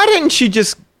 why didn't she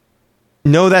just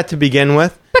know that to begin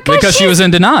with? Because she was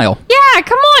in denial. Yeah,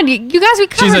 come on, you guys. We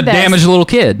covered She's a this. damaged little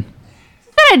kid.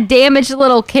 She's not a damaged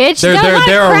little kid. She's got a lot of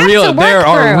There crap to work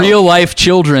are through. real life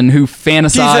children who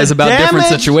fantasize She's a about different damaged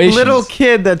situations. little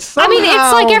kid that's somehow... I mean,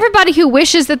 it's like everybody who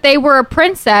wishes that they were a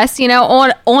princess,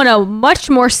 on a much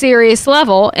more serious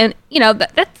level, and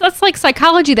that's like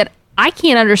psychology that I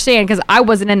can't understand because I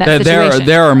wasn't in that situation.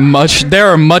 There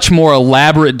are much more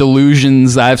elaborate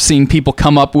delusions I've seen people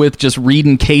come up with just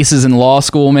reading cases in law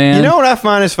school, man. You know what I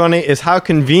find is funny is how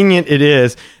convenient it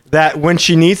is that when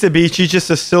she needs to be, she's just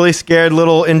a silly, scared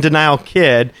little in denial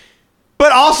kid,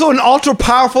 but also an ultra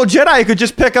powerful Jedi who could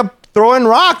just pick up throwing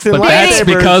rocks and but that's lightsabers.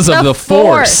 because of The the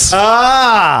Force. Force.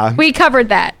 Ah, We covered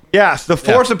that. yes, the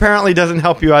Force apparently doesn't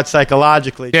help you out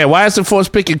psychologically. Yeah, why is the Force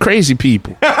picking crazy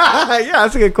people? Yeah,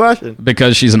 that's a good question.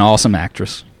 Because she's an awesome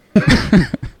actress.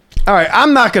 All right,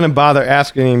 I'm not going to bother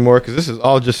asking anymore because this is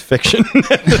all just fiction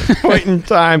at this point in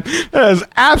time. That has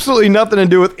absolutely nothing to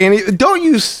do with any. Don't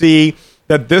you see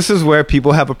that this is where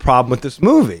people have a problem with this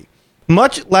movie?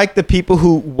 Much like the people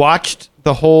who watched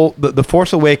the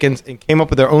Force Awakens and came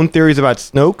up with their own theories about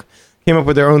Snoke, came up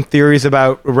with their own theories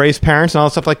about Rey's parents and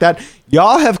all stuff like that.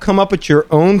 Y'all have come up with your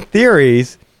own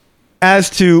theories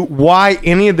as to why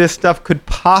any of this stuff could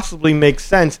possibly make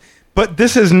sense. But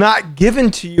this is not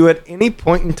given to you at any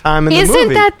point in time in the movie.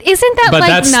 Isn't that But like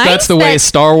that's nice? the way that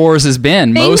Star Wars has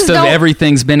been. things Most of don't-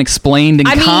 everything's been explained in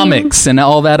I mean- comics and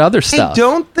all that other I stuff.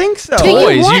 don't think so. Do you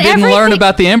Toys. want You didn't learn everything-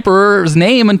 about the Emperor's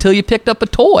name until you picked up a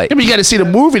toy. I mean, you got to see the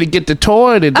movie to get the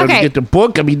toy and to Okay. get the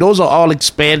book. I mean, those are all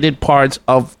expanded parts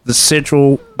of the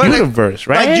central universe,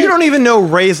 right? Like, you don't even know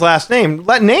Rey's last name.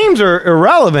 Names are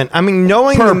irrelevant. I mean,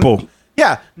 knowing Purple.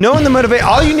 knowing the motivation.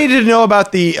 All you needed to know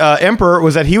about the Emperor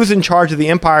was that he was in charge of the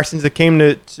Empire since it came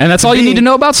to. And that's all you need to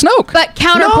know about Snoke. But No, you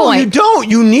counterpoint. don't.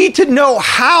 You need to know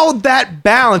how that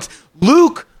balance.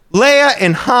 Luke Leia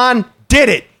and Han did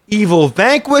it. Evil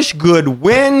vanquished, good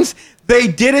wins. They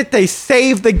did it. They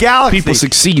saved the galaxy. People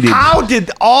succeeded. How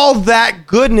did all that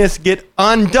goodness get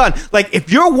undone? Like, if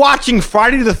you're watching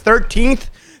Friday the 13th,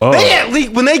 they at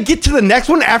least, when they get to the next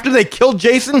one after they kill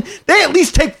Jason, they at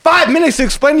least take 5 minutes to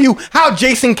explain to you how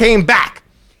Jason came back.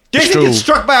 Jason gets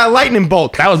struck by a lightning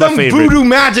bolt. That was my favorite. Some voodoo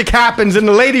magic happens and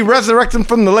the lady resurrects him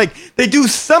from the lake. They do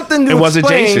something to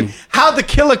explain how the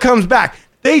killer comes back.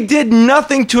 They did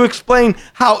nothing to explain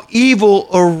how evil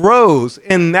arose,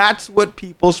 and that's what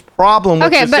people's problem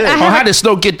with this is. How did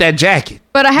Snoke get that jacket?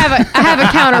 But I have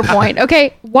a counterpoint.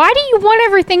 Okay, why do you want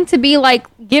everything to be like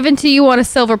given to you on a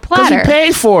silver platter? Because you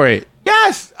paid for it.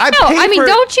 Yes,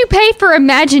 don't you pay for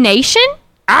imagination?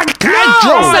 I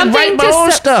draw and write my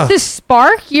own stuff to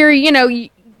spark your,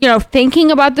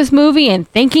 thinking about this movie and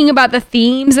thinking about the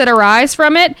themes that arise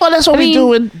from it. Well, that's what we're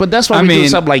doing. But that's why we do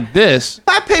something like this. If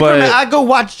I pay for it, I go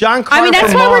watch John Carter.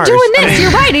 That's why we're doing this.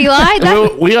 You're right, Eli.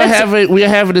 We are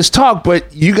having this talk,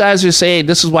 but you guys are saying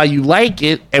this is why you like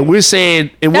it, and we're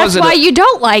saying it wasn't. That's why you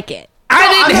don't like it. I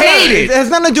didn't hate it. It has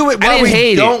nothing to do with why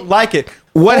we don't like it.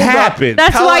 What happened?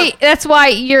 That's why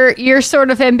you're sort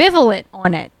of ambivalent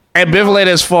on it. Ambivalent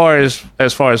as far as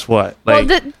what? Like,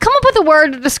 come up with a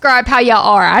word to describe how y'all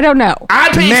are. I don't know. I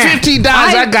paid $15.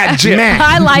 I got gypped.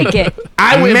 I like it.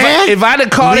 If I'd have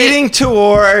called leading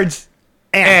towards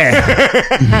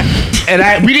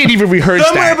and we didn't even rehearse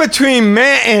somewhere that. between meh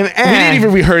and we didn't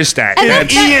even rehearse that.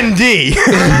 It's E and D.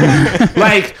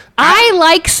 Like I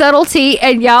like subtlety,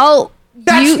 and y'all.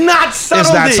 That's not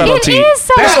subtlety. It's not subtlety. It is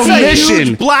subtlety. That's omission. A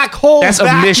huge black hole. That's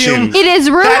omission. It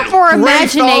is room for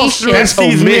imagination. That's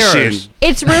omission.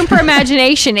 It's room for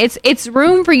imagination. It's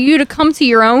room for you to come to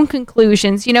your own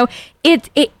conclusions.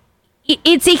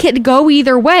 It could go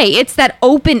either way. It's that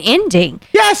open ending.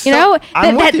 Yes.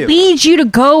 That leads you to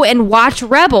go and watch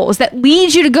Rebels. That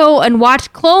leads you to go and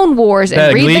watch Clone Wars and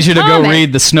that read leads the you to comic. go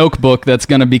read the Snoke book that's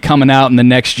going to be coming out in the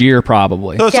next year,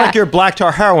 probably. So it's like your black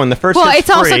tar heroin. The first it's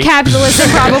also capitalism,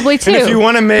 probably too. And if you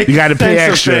want to make you got to pay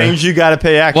extra. Things, you got to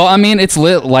pay extra. Well, I mean, it's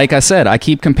lit. Like I said, I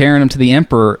keep comparing him to the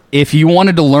Emperor. If you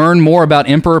wanted to learn more about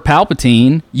Emperor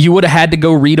Palpatine, you would have had to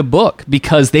go read a book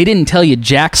because they didn't tell you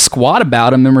jack squat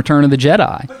about him in Return of the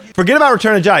Jedi. Forget about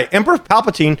Return of the Jedi. Emperor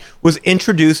Palpatine was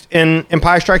introduced in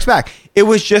Empire Strikes Back. It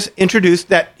was just introduced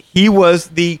that he was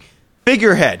the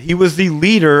figurehead. He was the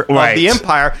leader of the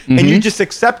Empire, and you just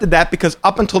accepted that because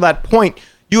up until that point,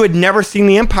 you had never seen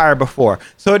the Empire before.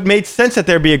 So it made sense that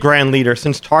there'd be a grand leader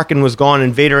since Tarkin was gone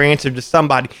and Vader answered to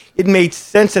somebody. It made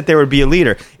sense that there would be a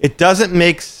leader. It doesn't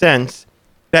make sense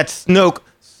that Snoke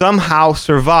somehow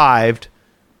survived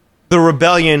the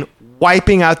rebellion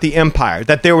wiping out the Empire.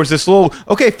 That there was this little,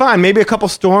 okay, fine, maybe a couple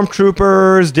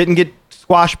stormtroopers didn't get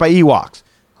squashed by Ewoks.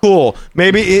 Cool.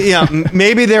 Maybe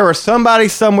maybe there was somebody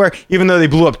somewhere, even though they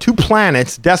blew up 2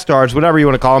 planets, Death Stars, whatever you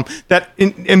want to call them,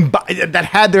 that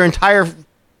had their entire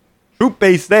troop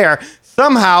base there.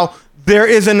 Somehow there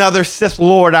is another Sith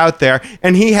Lord out there,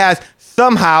 and he has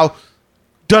somehow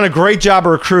done a great job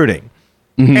of recruiting.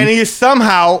 Mm-hmm. And he has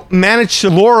somehow managed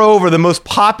to lure over the most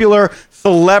popular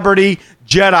celebrity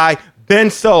Jedi, Ben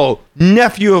Solo,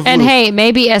 nephew of Luke. And hey,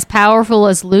 maybe as powerful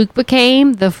as Luke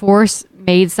became, the Force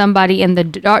made somebody in the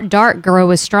dark grow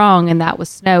as strong, and that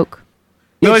was Snoke.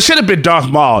 No, it should have been Darth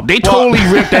Maul. They totally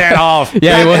ripped that off.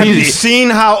 Yeah, well, have you seen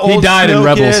how old he died Snoke in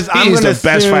Rebels. is? He's the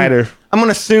best fighter. I'm going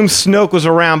to assume Snoke was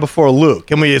around before Luke.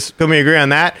 Can we agree on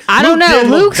that? I don't know. Did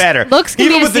look Luke's better. looks can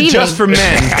even be with the deceiving. Just for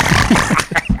Men.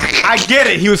 I get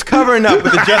it. He was covering up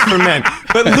with the Just for Men,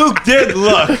 but Luke did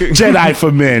look Jedi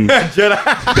for men.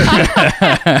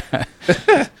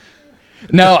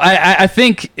 No, I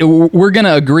think we're going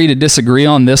to agree to disagree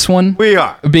on this one. We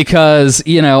are. Because,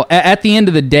 at the end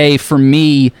of the day, for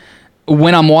me,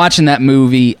 when I'm watching that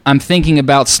movie, I'm thinking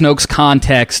about Snoke's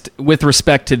context with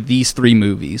respect to these 3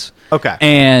 movies. Okay.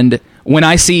 And when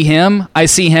I see him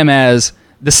as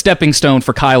the stepping stone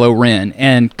for Kylo Ren.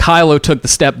 And Kylo took the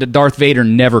step that Darth Vader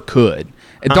never could.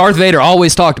 Darth Vader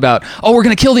always talked about, we're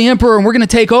going to kill the Emperor and we're going to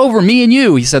take over, me and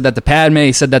you. He said that to Padme.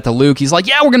 He said that to Luke. He's like,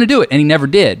 yeah, we're going to do it. And he never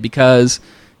did because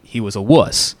he was a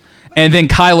wuss. And then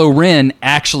Kylo Ren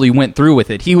actually went through with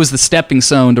it. He was the stepping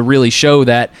stone to really show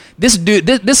that this dude,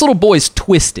 this little boy's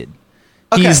twisted.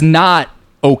 Okay. He's not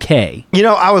okay.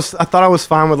 I thought I was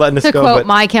fine with letting this To go. quote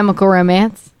My Chemical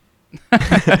Romance.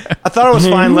 I thought I was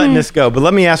fine letting this go, but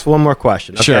let me ask one more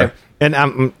question. Okay? Sure. And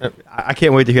I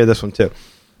can't wait to hear this one too.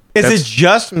 Is it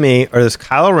just me, or does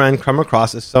Kylo Ren come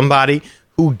across as somebody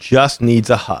who just needs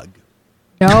a hug?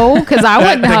 No, because I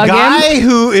wouldn't The hug guy him.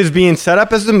 who is being set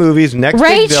up as the movie's next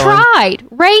Ray big villain. tried.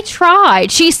 Ray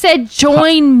tried. She said,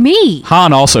 "Join me."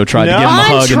 Han also tried to No. give him a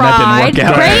Han hug, and that didn't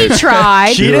work out. Ray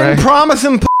tried. She didn't promise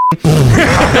him.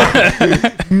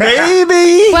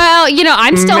 Maybe. Well,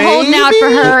 I'm still holding out for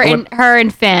Maybe? her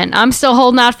and Finn. I'm still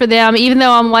holding out for them, even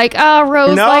though I'm like, oh,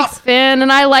 Rose No. likes Finn,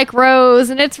 and I like Rose,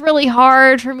 and it's really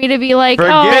hard for me to be like,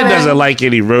 Forget oh, it. Ben doesn't like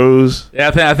any Rose.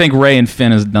 Yeah, I think Ray and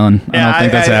Finn is done. I don't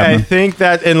think that's I happening. think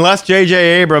that unless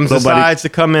J.J. Abrams Nobody- decides to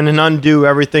come in and undo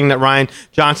everything that Ryan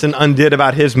Johnson undid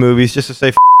about his movies, just to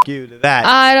say you to that.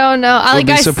 I don't know. I You'll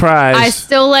be surprised. I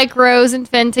still like Rose and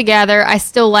Finn together. I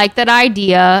still like that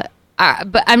idea.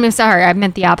 But I'm sorry, I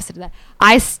meant the opposite of that.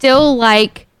 I still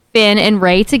like Finn and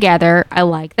Ray together. I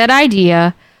like that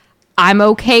idea. I'm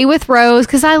okay with Rose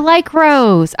because I like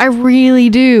Rose. I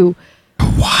really do.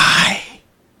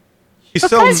 She's Because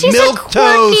so she's a milk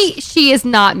quirky. toast. She is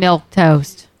not milk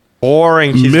toast.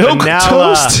 Boring. She's Milk vanilla.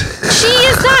 toast? She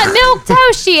is not milk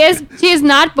toast. She is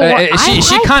not boring.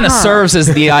 She kind of serves as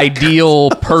the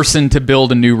ideal person to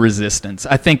build a new resistance.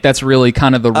 I think that's really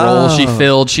kind of the role she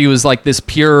filled. She was like this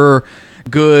pure,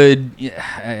 good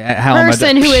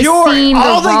person who has Pure. seen the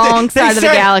All wrong they side of the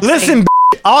said, galaxy. Listen,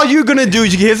 all you're gonna do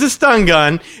is here's a stun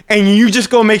gun, and you just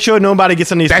go make sure nobody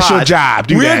gets on these That's pods. your job.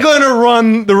 Do We're that. gonna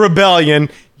run the rebellion.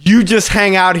 You just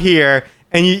hang out here,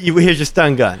 and here's your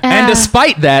stun gun. And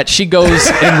despite that, she goes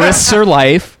and risks her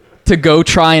life to go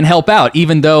try and help out,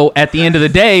 even though at the end of the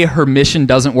day, her mission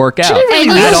doesn't work out. And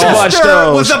Her you- At all. Watch sister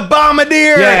those. was a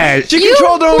bombardier. Yeah. She You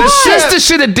controlled her own The ship. sister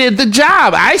should have did the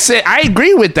job. I said I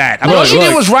agree with that. All Look, she did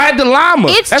look. was ride the llama.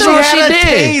 It's That's the- all She she had a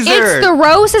did. taser. It's the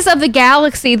roses of the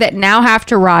galaxy that now have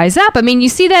to rise up. I mean, you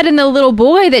see that in the little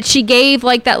boy that she gave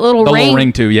like that little The ring. little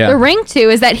ring to, yeah. The ring to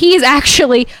is that he is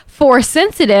actually force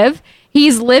sensitive.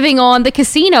 He's living on the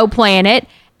casino planet.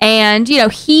 And,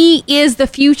 he is the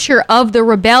future of the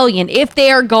rebellion. If they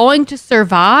are going to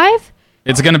survive,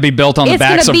 It's going to be built on the It's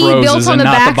backs of gonna be built roses on and the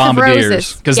not the backs of bombardiers,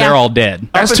 roses. because Yeah. they're all dead.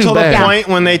 That's Up too until bad. the point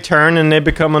when they turn and they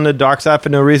become on the dark side for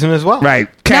no reason as well. Right.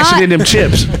 Cashing Not- in them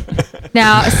chips.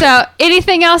 now, so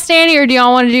anything else, Danny, or do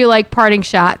y'all want to do like parting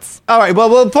shots? All right.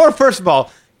 Well, first of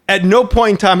all, at no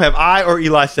point in time have I or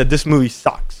Eli said this movie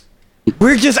sucks.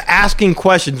 We're just asking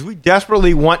questions. We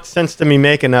desperately want sense to be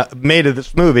made of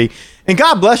this movie, and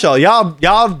God bless y'all.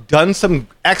 Y'all done some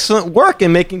excellent work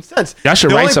in making sense. Y'all should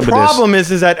the write only some of this. problem is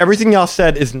that everything y'all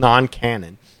said is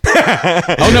non-canon.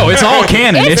 Oh, no, it's all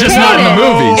canon. It's It's just not in the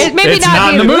canon. movies. It maybe it's not not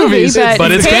be in the the movie, movies, but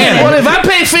but it's it's canon. Well, if I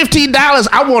pay $15,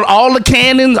 I want all the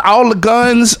cannons, all the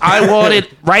guns. I want it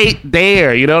right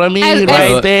there. You know what I mean? As-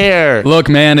 right as- there. Look,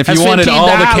 man, if That's you wanted all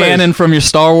the $15. canon from your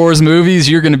Star Wars movies,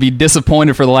 you're going to be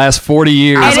disappointed for the last 40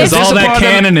 years. And Because it's all that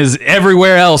disappointed- canon is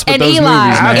everywhere else but And those Eli,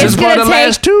 movies, I man. it's just gonna bought the take-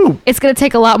 last two. It's going to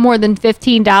take a lot more than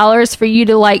 $15 for you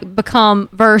to like become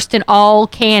versed in all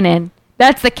canon.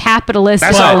 That's the capitalist.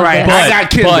 That's side all of right. this. I got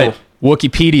Kindle. But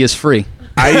Wikipedia is free.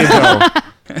 There you go.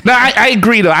 No, I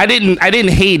agree though. I didn't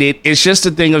hate it. It's just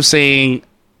a thing of saying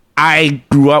I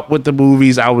grew up with the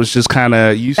movies. I was just kind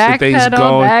of used to things Backpedal,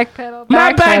 going. backpedal,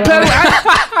 Not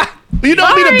backpedal. You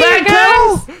don't need Sorry, a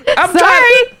backpedal. guys. I'm Sorry.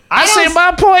 trying. I say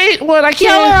my point. What I Y'all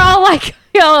are can't. all like,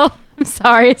 y'all. I'm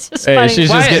sorry. It's just Hey, funny. she's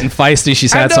Why- just getting feisty.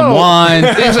 She's I had some know. wine.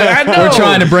 It's like, I know. We're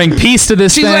trying to bring peace to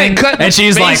this She's thing. like cutting and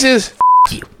she's like, faces.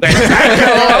 you. I'm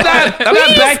not Will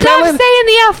you stop backpedaling. saying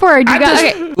the F word? You I got,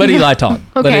 just- okay. let Eli talk.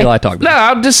 Let Okay. Eli talk. No,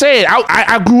 I'm just saying.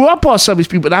 I grew up on some of these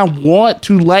people, and I want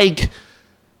to like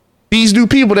these new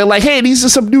people. They're like, hey, these are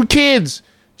some new kids.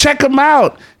 Check them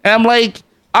out. And I'm like,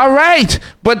 all right,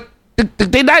 but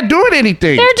they're not doing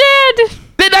anything. They're dead.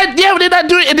 They're not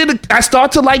doing. And then I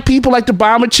start to like people like the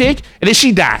bomber chick, and then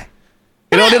she died.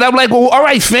 Then I'm like, well, all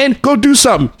right, Finn, go do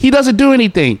something. He doesn't do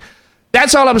anything.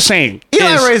 That's all I'm saying.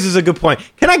 Eli is- raises a good point.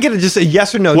 Can I get just a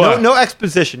yes or no? What? No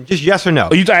exposition. Just yes or no.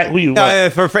 Oh, you thought, who you?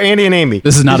 What? For Andy and Amy.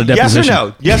 This is not a Yes or deposition.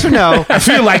 no? Yes or no? I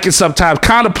feel like it sometimes.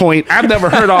 Counterpoint. I've never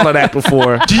heard all of that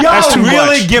before. Do y'all That's too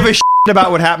really much. give a shit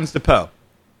about what happens to Poe?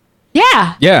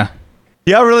 Yeah. Yeah.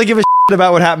 Do y'all really give a shit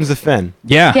about what happens to Finn?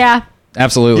 Yeah. Yeah.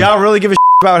 Absolutely. Do y'all really give a shit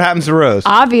about what happens to Rose?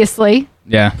 Obviously.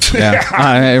 Yeah.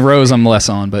 Yeah. Rose, I'm less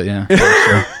on, but yeah.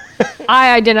 Sure.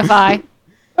 I identify.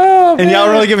 And y'all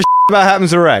really give a shit about what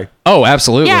happens to Ray? Oh,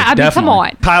 absolutely. Yeah, I mean, Definitely.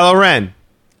 come on. Kylo Ren.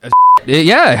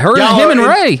 Yeah, Y'all him and are-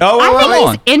 Ray. Oh, I wait, think wait, he's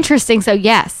wait. interesting, so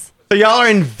yes. So y'all are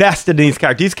invested in these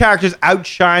characters. These characters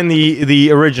outshine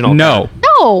the original. No.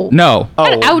 No. No.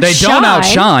 Oh, They don't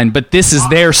outshine, but this is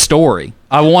their story.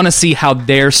 I want to see how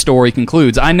their story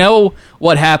concludes. I know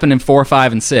what happened in 4,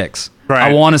 5, and 6. Right.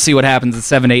 I want to see what happens in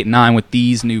 7, 8, and 9 with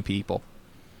these new people.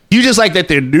 You just like that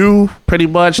they're new, pretty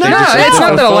much. No, They're just it's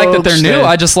not different that I like that folks they're new.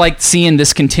 I just like seeing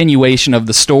this continuation of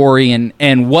the story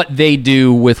and what they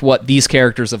do with what these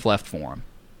characters have left for them.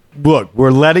 Look,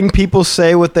 we're letting people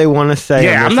say what they want to say.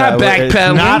 Yeah, on I'm this not side. It's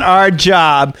backpedaling. not our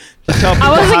job to tell people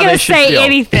I wasn't how going they to should say feel.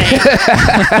 anything.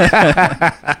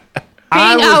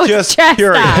 I was just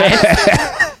curious.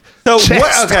 So,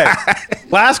 okay.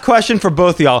 Last question for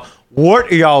both of y'all.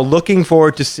 What are y'all looking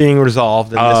forward to seeing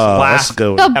resolved in this last let's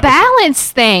go. The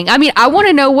balance thing. I mean, I want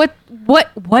to know what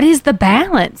is the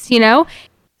balance, you know?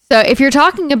 So if you're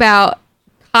talking about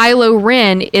Kylo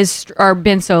Ren or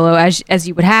Ben Solo, as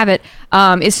you would have it,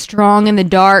 is strong in the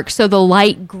dark, so the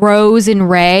light grows in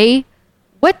Rey.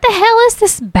 What the hell is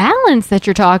this balance that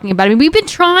you're talking about? I mean, we've been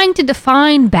trying to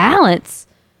define balance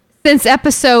since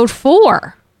episode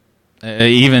 4.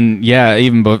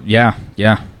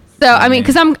 So I mean,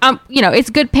 because I'm,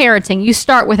 it's good parenting. You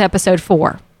start with episode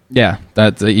 4. Yeah,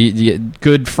 that's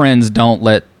good friends don't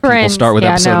let people start with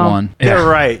episode 1. You're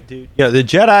right, dude. Yeah, the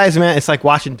Jedis, man, it's like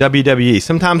watching WWE.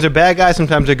 Sometimes they're bad guys,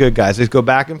 sometimes they're good guys. They just go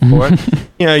back and forth.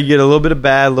 You get a little bit of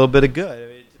bad, a little bit of good.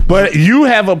 But you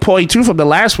have a point too from the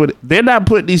last one. They're not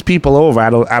putting these people over. I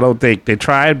don't think they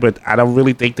tried, but I don't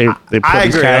really think they put these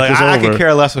characters over. I could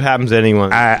care less what happens to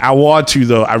anyone. I want to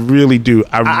though. I really do.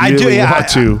 I really want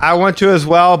to. I want to as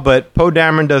well. But Poe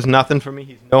Dameron does nothing for me.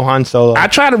 He's no Han Solo. I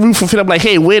try to root for Finn. I'm like,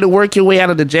 hey, way to work your way out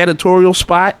of the janitorial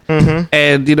spot,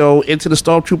 and into the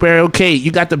stormtrooper area. Okay,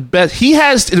 you got the best. He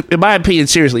has, in my opinion,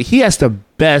 seriously, he has the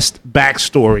best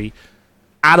backstory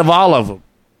out of all of them.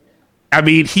 I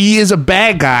mean, he is a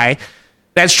bad guy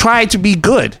that's trying to be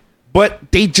good, but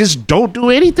they just don't do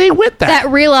anything with that. That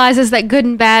realizes that good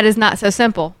and bad is not so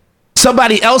simple.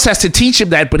 Somebody else has to teach him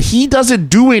that, but he doesn't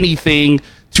do anything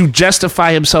to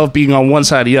justify himself being on one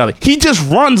side or the other. He just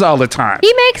runs all the time.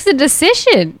 He makes a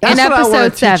decision That's in what I episode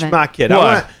want to 7. teach my kid.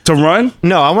 What? To run?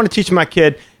 No, I want to teach my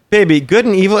kid, baby, good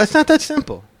and evil. It's not that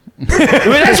simple. I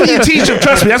mean, that's what you teach them.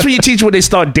 Trust me, that's what you teach when they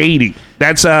start dating.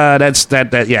 That's what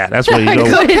you know.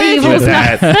 Good and evil is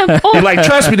not simple. You're like,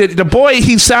 trust me, the boy,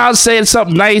 he sounds saying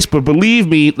something nice, but believe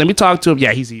me, let me talk to him.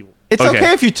 Yeah, he's evil. It's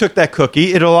okay if you took that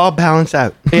cookie. It'll all balance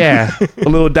out. Yeah, a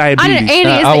little diabetes. Andy,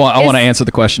 I want to answer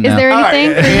the question Is now. there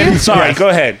anything for you? Sorry, go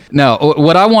ahead. No,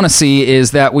 what I want to see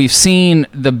is that we've seen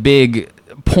the big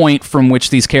point from which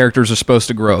these characters are supposed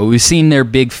to grow. We've seen their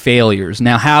big failures.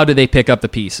 Now, how do they pick up the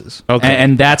pieces? Okay.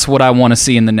 And that's what I want to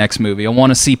see in the next movie. I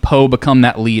want to see Poe become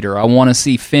that leader. I want to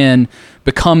see Finn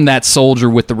become that soldier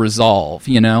with the resolve,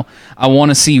 I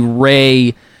want to see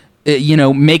Rey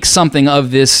make something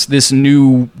of this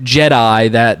new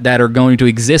Jedi that are going to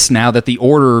exist now that the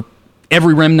Order,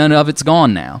 every remnant of it's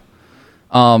gone now.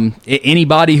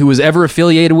 Anybody who was ever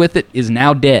affiliated with it is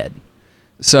now dead.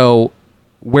 So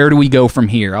where do we go from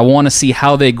here? I want to see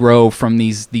how they grow from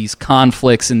these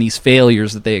conflicts and these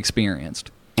failures that they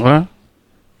experienced. What?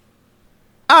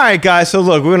 All right, guys. So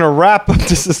look, we're going to wrap up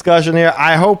this discussion here.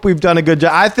 I hope we've done a good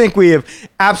job. I think we have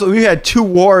we've had 2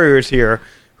 warriors here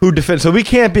who defend. So we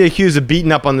can't be accused of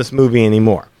beating up on this movie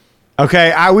anymore.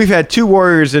 Okay, we've had 2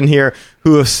 warriors in here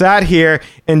who have sat here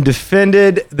and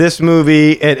defended this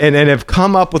movie and have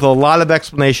come up with a lot of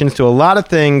explanations to a lot of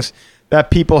things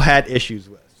that people had issues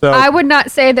with. So, I would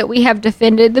not say that we have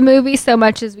defended the movie so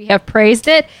much as we have praised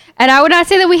it. And I would not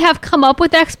say that we have come up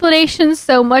with explanations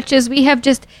so much as we have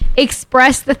just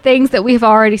expressed the things that we've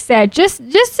already said. Just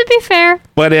to be fair.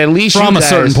 But at least From a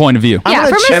certain point of view. Yeah,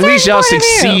 from a at least certain y'all point of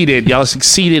view. succeeded. Y'all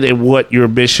succeeded in what your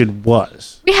mission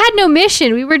was. We had no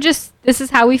mission. We were just, this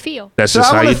is how we feel. That's so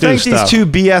just I how want you to do thank stuff. these 2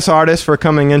 BS artists for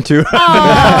coming into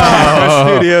our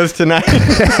studios tonight.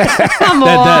 Come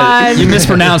on. You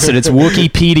mispronounced it. It's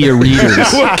Wikipedia readers.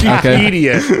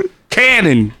 Wikipedia.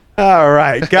 Canon. All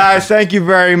right, guys, thank you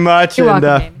very much. You're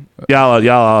welcome, Jamie.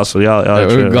 Y'all also. Y'all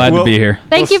We're glad to be here.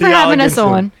 Thank you see for y'all having again us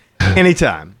on. soon.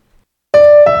 Anytime.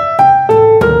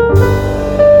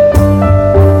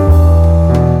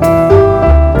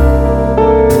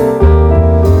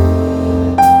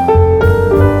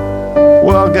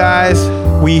 Well, guys,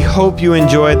 we hope you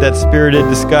enjoyed that spirited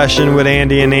discussion with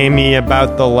Andy and Amy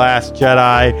about The Last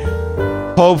Jedi.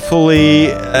 Hopefully,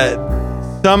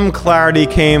 some clarity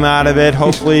came out of it.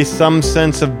 Hopefully, some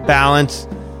sense of balance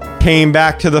came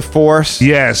back to the Force.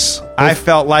 Yes. I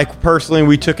felt like, personally,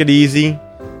 we took it easy.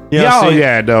 You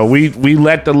know, No. We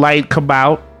let the light come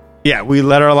out. Yeah, we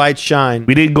let our light shine.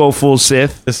 We didn't go full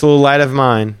Sith This little light of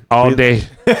mine. all day.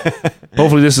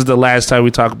 Hopefully, this is the last time we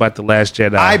talk about The Last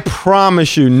Jedi. I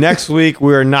promise you, next week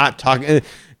we're not talking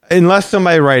unless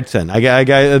somebody writes in.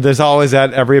 There's always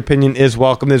that. Every opinion is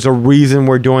welcome. There's a reason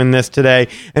we're doing this today,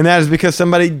 and that is because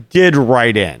somebody did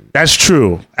write in That's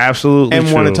true. Absolutely and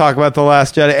true. want to talk about The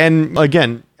Last Jedi. And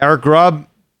again, Eric Grubb,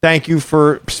 thank you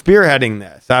for spearheading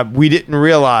this. We didn't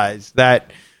realize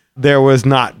that there was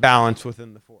not balance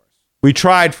within the Force. We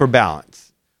tried for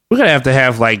balance. We're going to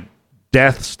have like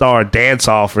Death Star dance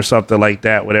off or something like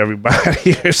that with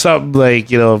everybody or something like,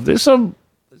 there's some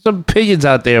opinions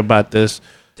out there about this.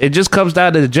 It just comes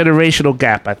down to the generational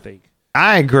gap, I think.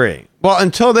 I agree. Well,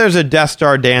 until there's a Death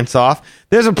Star dance off,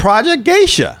 there's a Project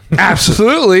Geisha.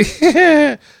 Absolutely.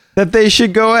 That they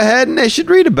should go ahead and they should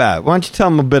read about. Why don't you tell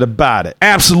them a bit about it?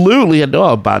 Absolutely. I know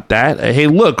about that. Hey,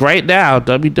 look, right now,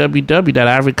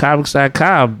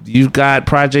 www.ivorycomics.com, you've got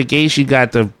Project Geisha, you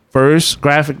got the first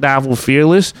graphic novel,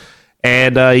 Fearless,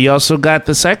 and you also got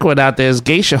the second one out there is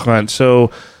Geisha Hunt.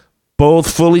 So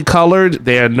both fully colored.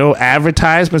 There are no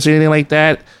advertisements or anything like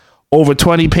that. Over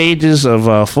 20 pages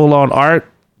of full-on art.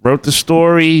 Wrote the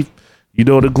story. You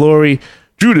know the glory.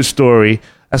 Drew the story.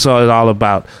 That's all it's all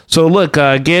about. So look,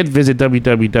 again, visit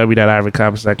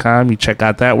www.ivorycomics.com. You check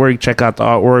out that work. Check out the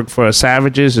artwork for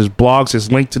Savages. His blogs is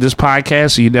linked to this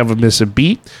podcast, so you never miss a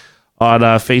beat. On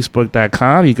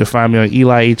Facebook.com. You can find me on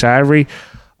Eli H. Ivory.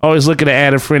 Always looking to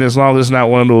add a friend as long as it's not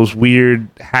one of those weird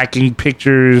hacking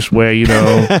pictures where, you're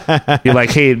like,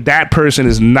 hey, that person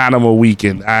is not on a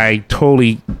weekend. I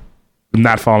totally am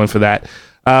not falling for that.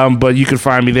 But you can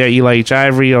find me there, Eli H.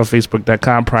 Ivory, on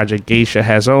Facebook.com. Project Geisha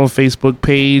has her own Facebook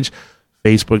page,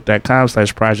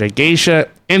 Facebook.com/Project Geisha.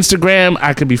 Instagram,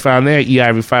 I can be found there,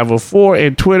 eIvory504.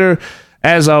 And Twitter,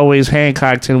 as always,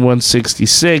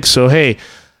 Hancock10166. So, hey,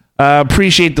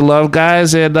 appreciate the love,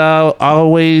 guys, and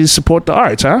always support the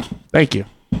arts, huh? Thank you.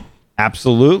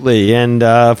 Absolutely. And,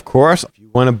 of course, if you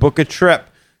want to book a trip,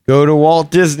 go to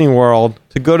Walt Disney World,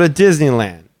 to go to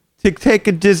Disneyland, to take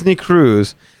a Disney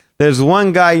cruise, there's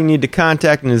one guy you need to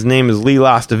contact, and his name is Lee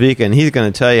Lastavica, and he's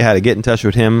going to tell you how to get in touch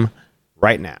with him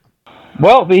right now.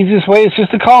 Well, the easiest way is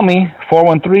just to call me,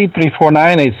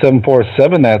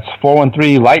 413-349-8747. That's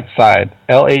 413-LIGHTSIDE,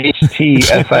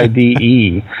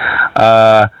 LHTSIDE.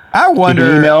 I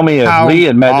wonder email me at how Lee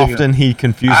at Magic. often he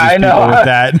confuses people with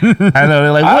that. I know.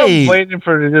 They're like, I wait. was waiting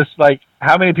for just like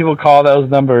how many people call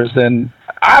those numbers, and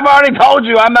I've already told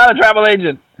you I'm not a travel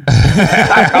agent.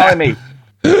 Stop calling me.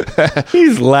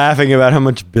 He's laughing about how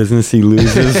much business he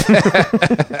loses.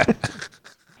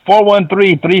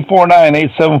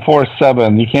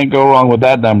 413-349-8747. You can't go wrong with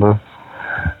that number.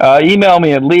 Email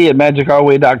me at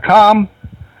lee@magicourway.com.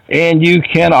 And you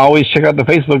can always check out the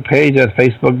Facebook page at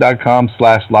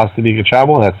facebook.com/Lastavica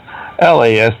Travel. That's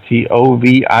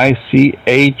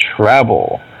LASTOVICA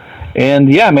Travel.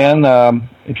 And yeah, man,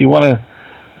 if you want to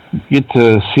get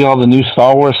to see all the new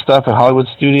Star Wars stuff at Hollywood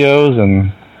Studios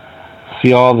and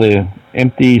see all the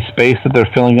empty space that they're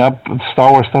filling up with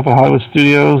Star Wars stuff at Hollywood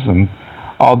Studios and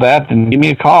all that, then give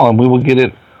me a call and we will get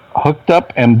it hooked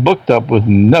up and booked up with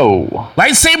no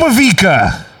Lightsaber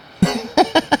Vika.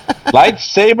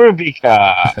 Lightsaber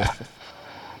Vika.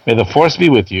 May the Force be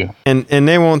with you. And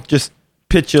they won't just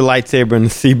pitch your lightsaber in the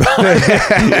sea behind.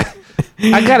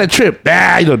 I got a trip.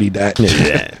 Nah, you don't need that.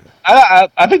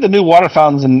 I think the new water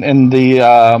fountains in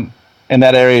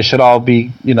that area should all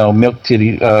be, milk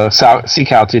titty, sea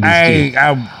cow titties.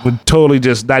 I would totally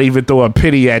just not even throw a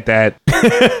penny at that.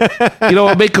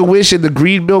 Make a wish in the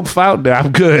green milk fountain.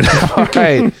 I'm good. All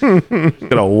right.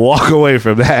 Gonna walk away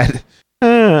from that.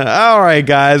 All right,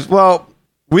 guys. Well,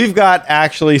 we've got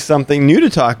actually something new to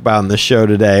talk about on the show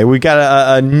today. We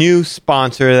got a new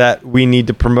sponsor that we need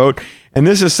to promote, and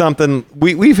this is something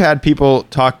we've had people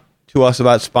talk to us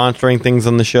about sponsoring things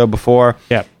on the show before,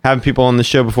 having people on the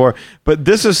show before, but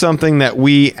this is something that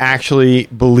we actually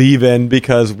believe in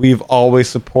because we've always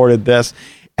supported this,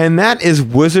 and that is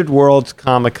Wizard World's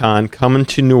Comic-Con coming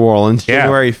to New Orleans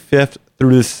January 5th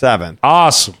through the 7th.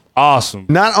 Awesome.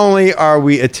 Not only are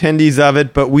we attendees of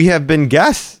it, but we have been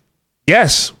guests.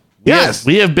 Yes.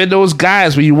 We have been those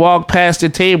guys when you walk past the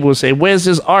table and say, where's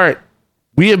this art?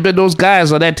 We have been those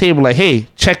guys on that table like, hey,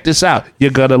 check this out.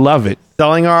 You're going to love it.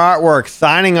 Selling our artwork,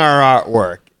 signing our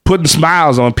artwork. Putting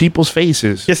smiles on people's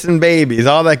faces. Kissing babies,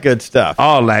 all that good stuff.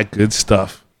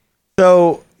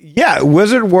 So, yeah,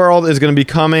 Wizard World is going to be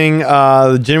coming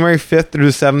January 5th through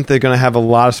the 7th. They're going to have a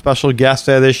lot of special guests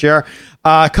there this year.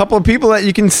 A couple of people that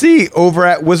you can see over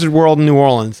at Wizard World in New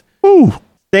Orleans. Ooh.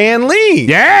 Stan Lee.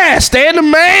 Yeah, Stan the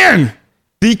man.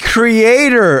 The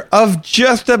creator of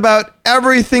just about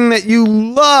everything that you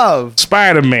love.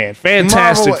 Spider-Man,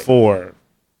 Fantastic Four.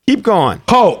 Keep going.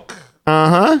 Hulk.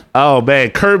 Uh-huh. Oh,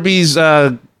 man. Kirby's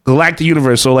Galactic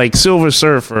Universe. So, like Silver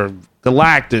Surfer,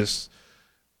 Galactus.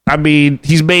 I mean,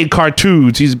 he's made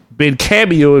cartoons. He's been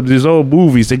cameo in his own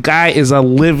movies. The guy is a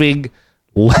living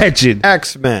legend.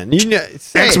 X-Men.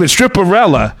 X-Men,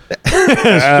 Stripperella.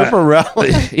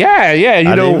 Stripperella. Yeah. You I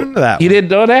know, didn't even know that you one.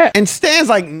 didn't know that? And Stan's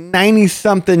like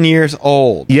 90-something years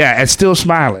old. Yeah, and still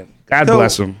smiling. God So-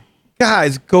 bless him.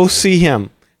 Guys, go see him.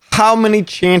 How many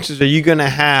chances are you going to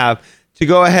have to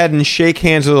go ahead and shake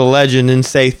hands with a legend and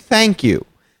say, thank you?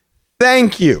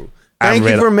 Thank you. Thank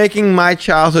you for making my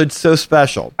childhood so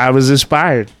special. I was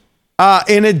inspired.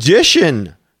 In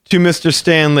addition to Mr.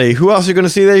 Stan Lee, who else are you going to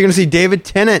see there? You're going to see David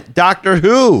Tennant, Doctor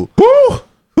Who.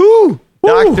 Who?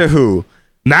 Doctor Who.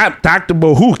 Not Dr.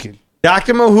 Mohukin.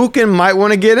 Dr. Mohukin might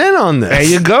want to get in on this. There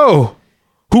you go.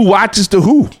 Who watches the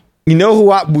Who? You know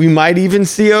who we might even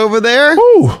see over there?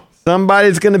 Who?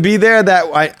 Somebody's going to be there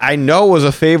that I know was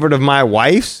a favorite of my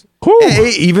wife's. Who? Hey,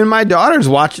 even my daughter's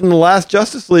watching the last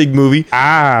Justice League movie.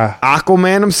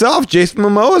 Aquaman himself, Jason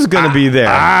Momoa, is going to be there.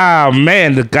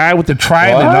 Man, the guy with the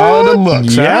trident and all the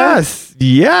looks.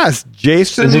 Yes,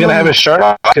 Jason. Is he going to have his shirt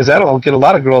off? Because that'll get a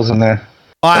lot of girls in there.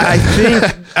 I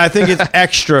think it's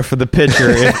extra for the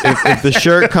picture. If the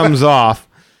shirt comes off,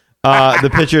 the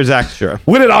picture is extra.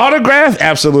 With an autograph?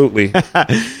 Absolutely.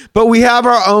 But we have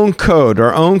our own code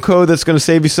that's going to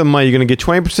save you some money. You're going to get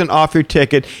 20% off your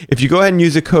ticket. If you go ahead and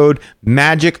use the code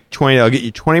MAGIC20, I'll get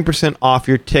you 20% off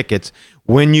your tickets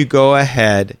when you go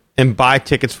ahead and buy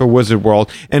tickets for Wizard World.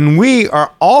 And we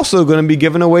are also going to be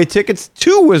giving away tickets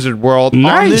to Wizard World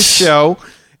on this show.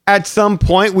 At some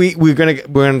point, we're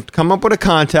gonna come up with a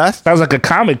contest. Sounds like a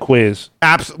comic quiz.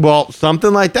 Well,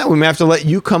 something like that. We may have to let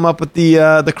you come up with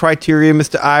the criteria,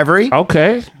 Mr. Ivory.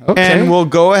 Okay. And we'll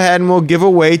go ahead and we'll give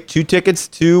away 2 tickets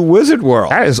to Wizard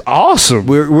World. That is awesome.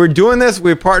 We're doing this.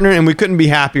 We're partnering, and we couldn't be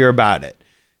happier about it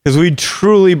because we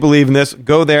truly believe in this.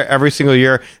 Go there every single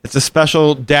year. It's a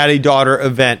special daddy-daughter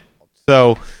event.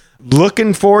 So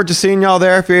looking forward to seeing y'all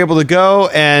there if you're able to go,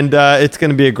 and it's going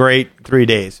to be a great 3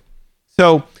 days.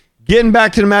 So getting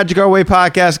back to the Magic Our Way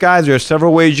podcast, guys, there are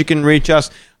several ways you can reach us.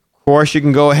 Of course, you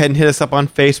can go ahead and hit us up on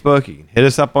Facebook. You can hit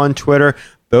us up on Twitter.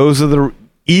 Those are the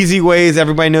easy ways.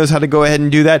 Everybody knows how to go ahead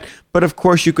and do that. But, of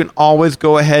course, you can always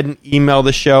go ahead and email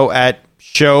the show at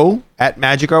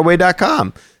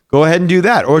show@magicourway.com. Go ahead and do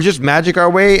that. Or just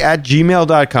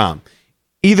magicourway@gmail.com.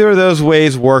 Either of those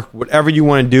ways work. Whatever you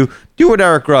want to do what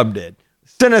Eric Grubb did.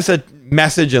 Send us a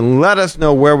message and let us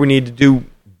know where we need to do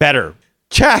better.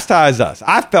 Chastise us.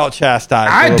 I felt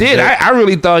chastised. I did. I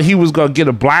really thought he was going to get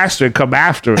a blaster and come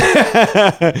after him.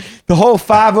 The whole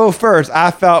 501st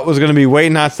I felt was going to be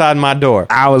waiting outside my door.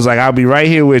 I was like, I'll be right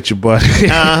here with you, buddy.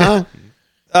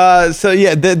 So,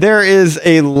 yeah, there is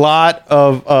a lot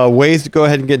of ways to go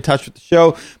ahead and get in touch with the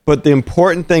show. But the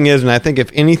important thing is, and I think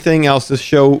if anything else, this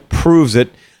show proves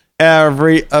it,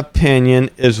 every opinion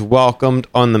is welcomed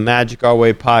on the Magic Our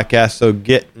Way podcast. So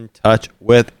get in touch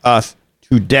with us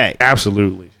today.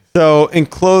 Absolutely. So in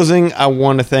closing, I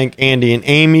want to thank Andy and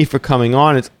Amy for coming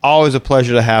on. It's always a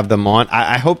pleasure to have them on.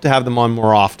 I hope to have them on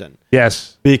more often.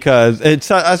 Yes. Because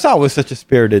it's always such a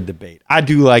spirited debate. I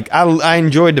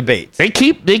enjoy debates. They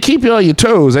keep you on your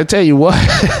toes, I tell you what.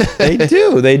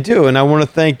 They do. And I want to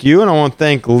thank you, and I want to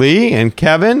thank Lee and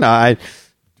Kevin.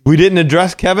 We didn't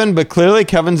address Kevin, but clearly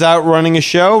Kevin's out running a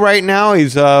show right now.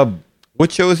 He's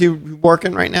what show is he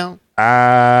working right now?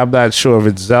 I'm not sure if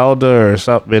it's Zelda or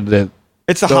something that.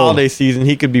 It's a holiday season.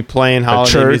 He could be playing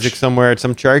holiday music somewhere at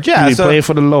some church. Yeah, he's playing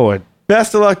for the Lord.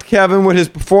 Best of luck to Kevin with his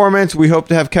performance. We hope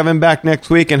to have Kevin back next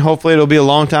week, and hopefully it'll be a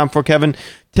long time before Kevin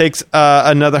takes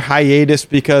another hiatus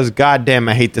because, goddamn,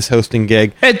 I hate this hosting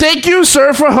gig. And thank you,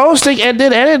 sir, for hosting and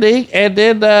then editing and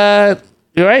then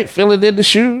you're right, filling in the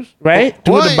shoes, right?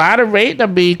 Doing the bottom rate. I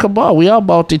mean, come on, we all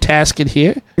multitasking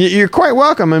here. You're quite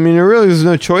welcome. I mean, there really is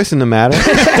no choice in the matter.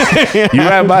 You're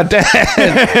right about that.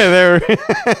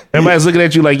 Everybody's looking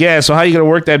at you like, yeah, so how you going to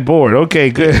work that board? Okay,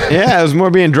 good. Yeah, it was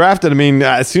more being drafted. I mean,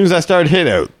 as soon as I started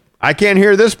hitting, I can't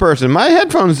hear this person. My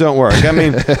headphones don't work. I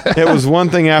mean, it was one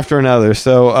thing after another.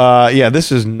 So, yeah,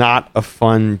 this is not a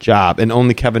fun job, and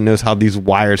only Kevin knows how these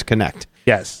wires connect.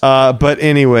 Yes. But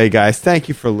anyway, guys, thank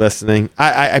you for listening.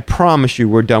 I promise you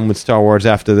we're done with Star Wars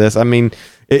after this. I mean,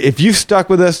 if you stuck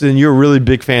with us, then you're really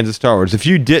big fans of Star Wars. If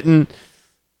you didn't,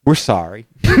 we're sorry.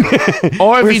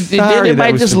 Or if you did, they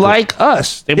might just like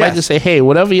us. They might just say, hey,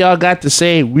 whatever y'all got to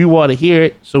say, we want to hear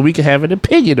it so we can have an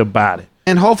opinion about it.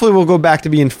 And hopefully we'll go back to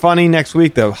being funny next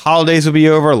week. The holidays will be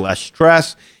over, less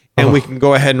stress, and we can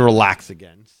go ahead and relax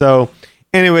again. So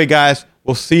anyway, guys,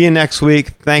 we'll see you next week.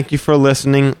 Thank you for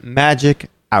listening. Magic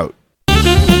out.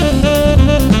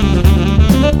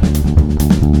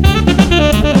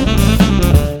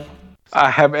 I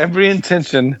have every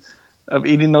intention of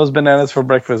eating those bananas for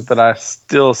breakfast, but I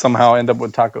still somehow end up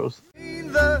with tacos.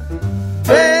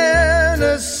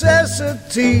 Tennessee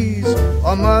necessities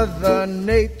are Mother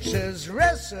Nature's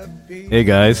recipe. Hey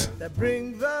guys,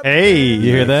 Hey,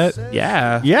 you hear that?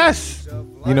 Yeah. Yes,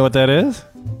 You know what that is?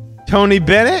 Tony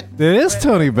Bennett. It is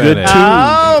Tony Bennett.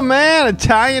 Oh man,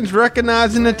 Italians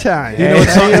recognizing Italian. You know what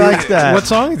Hey, song? he likes that. What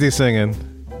song is he singing?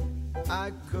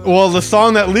 Well, the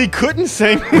song that Lee couldn't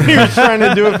sing when he was trying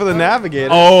to do it for the Navigator.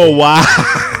 Oh wow.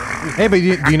 Hey, but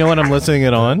do you know what I'm listening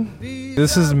it on?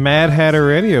 This is Mad Hatter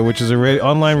Radio, which is a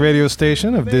online radio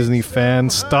station of Disney fan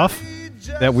stuff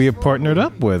that we have partnered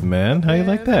up with, man. How you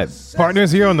like that? Partners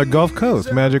here on the Gulf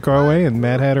Coast, Magic Our Way and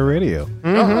Mad Hatter Radio.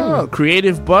 Oh,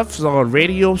 creative buffs on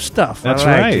radio stuff. That's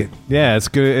I like right. it. Yeah, it's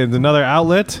good. It's another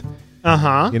outlet.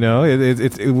 You know,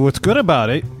 it's what's good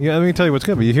about it. Yeah, let me tell you what's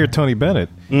good. But you hear Tony Bennett,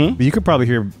 but you could probably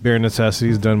hear Bare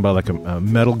Necessities done by like a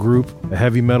metal group, a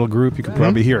heavy metal group. You could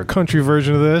probably hear a country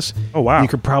version of this. Oh, wow. You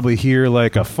could probably hear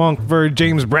like a funk version,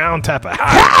 James Brown type of.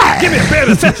 Give me a Bare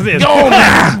Necessities. Go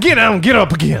now. Get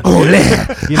up again. Oh,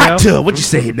 yeah. You Hot know? tub. What you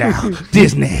say now?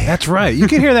 Disney. That's right. You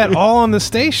can hear that all on the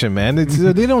station, man.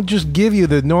 They don't just give you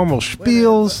the normal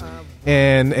spiels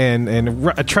and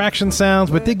attraction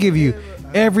sounds, but they give you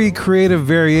every creative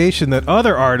variation that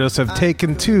other artists have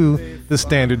taken to the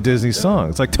standard Disney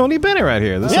songs. Like Tony Bennett right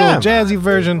here. This little jazzy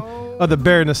version of the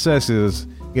Bare Necessities.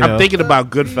 You know? I'm thinking about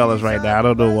Goodfellas right now. I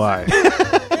don't know why.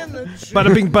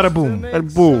 Bada bing, bada boom.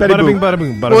 Bada boom. Bada bing, bada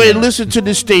boom. Bada Go ahead, boom. listen to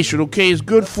this station, okay? It's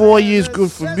good for you. It's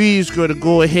good for me. It's going to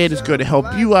go ahead. It's going to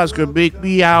help you out. It's going to make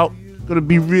me out. It's going to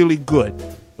be really good.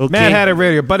 Okay? Mad Hatter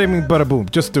Radio. Bada bing, bada boom.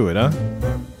 Just do it, huh?